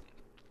 class.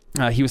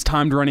 He was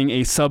timed running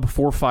a sub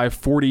 4.5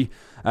 40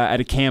 at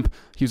a camp.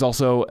 He was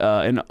also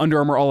an Under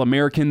Armour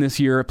All-American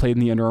this year, played in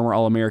the Under Armour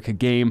All-America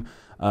game.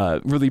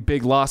 Really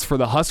big loss for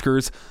the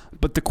Huskers.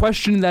 But the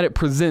question that it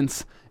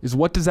presents is,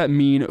 what does that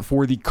mean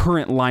for the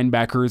current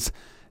linebackers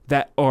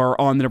that are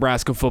on the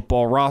Nebraska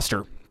football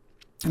roster?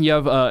 You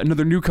have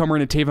another newcomer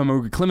in Tavon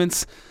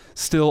Moga-Clements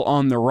still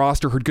on the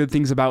roster. Heard good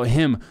things about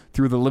him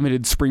through the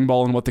limited spring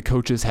ball and what the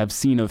coaches have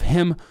seen of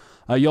him.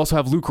 You also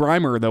have Luke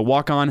Reimer, the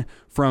walk-on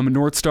from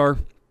North Star.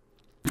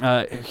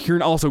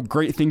 Hearing also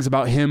great things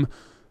about him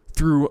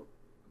through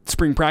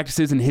spring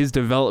practices and his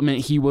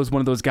development. He was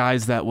one of those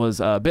guys that was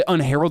a bit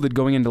unheralded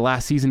going into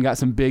last season, got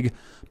some big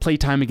play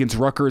time against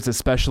Rutgers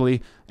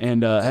especially,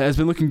 and has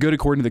been looking good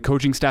according to the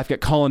coaching staff. Got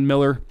Colin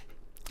Miller,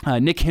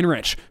 Nick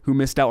Henrich, who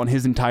missed out on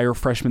his entire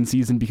freshman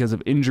season because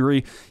of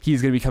injury.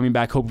 He's going to be coming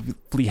back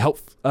hopefully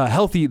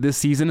healthy this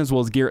season, as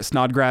well as Garrett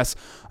Snodgrass,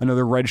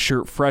 another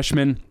redshirt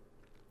freshman.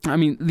 I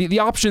mean, the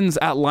options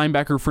at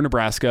linebacker for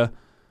Nebraska,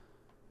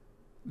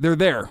 they're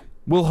there.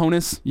 Will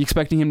Honus, you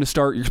expecting him to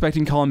start. You're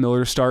expecting Colin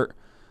Miller to start.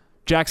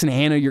 Jackson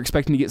Hanna, you're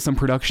expecting to get some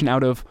production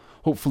out of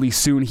hopefully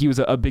soon. He was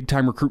a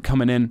big-time recruit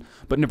coming in.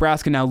 But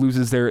Nebraska now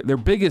loses their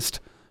biggest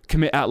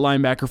commit at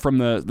linebacker from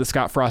the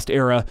Scott Frost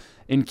era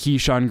in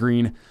Keyshawn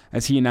Green,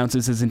 as he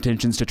announces his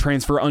intentions to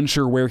transfer.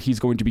 Unsure where he's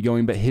going to be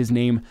going, but his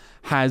name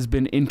has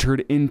been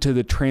entered into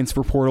the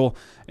transfer portal.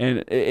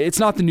 And it's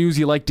not the news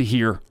you like to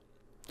hear.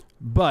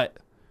 But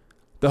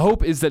the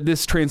hope is that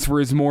this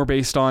transfer is more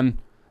based on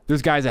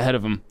there's guys ahead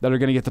of him that are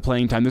going to get the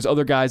playing time. There's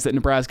other guys that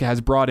Nebraska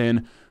has brought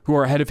in who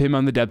are ahead of him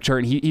on the depth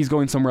chart, and he's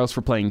going somewhere else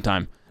for playing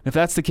time. If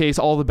that's the case,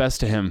 all the best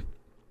to him.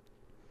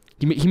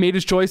 he made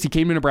his choice. He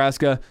came to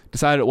Nebraska,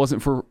 decided it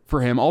wasn't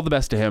for him. All the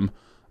best to him.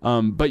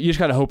 But you just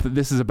got to hope that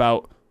this is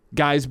about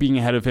guys being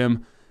ahead of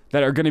him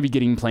that are going to be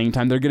getting playing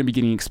time. They're going to be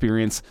getting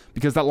experience,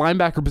 because that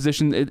linebacker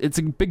position, it's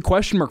a big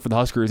question mark for the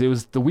Huskers. It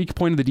was the weak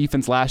point of the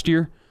defense last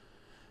year,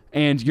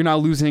 and you're now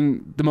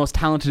losing the most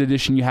talented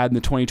addition you had in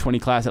the 2020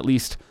 class, at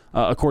least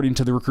according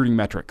to the recruiting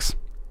metrics.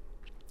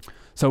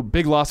 So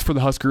big loss for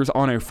the Huskers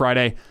on a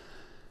Friday.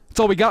 That's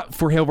all we got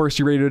for Hail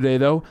Varsity Radio today,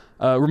 though.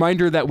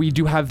 Reminder that we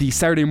do have the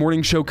Saturday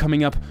morning show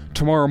coming up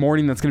tomorrow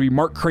morning. That's going to be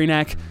Mark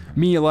Kranak,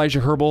 me, Elijah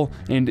Herbal,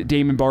 and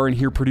Damon Barron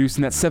here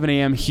producing. That's 7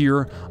 a.m.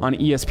 here on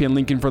ESPN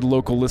Lincoln for the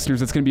local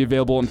listeners. It's going to be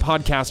available in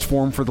podcast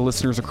form for the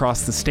listeners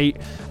across the state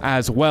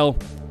as well.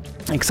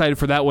 Excited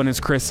for that one as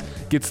Chris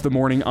gets the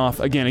morning off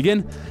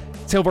again.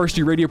 Hail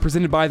Varsity Radio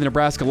presented by the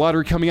Nebraska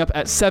Lottery. Coming up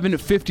at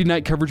 7:50,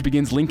 night coverage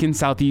begins Lincoln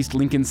Southeast,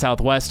 Lincoln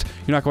Southwest.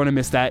 You're not going to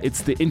miss that.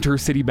 It's the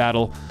intercity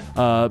battle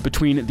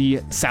between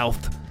the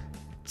South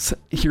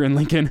here in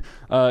Lincoln.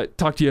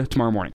 Talk to you tomorrow morning.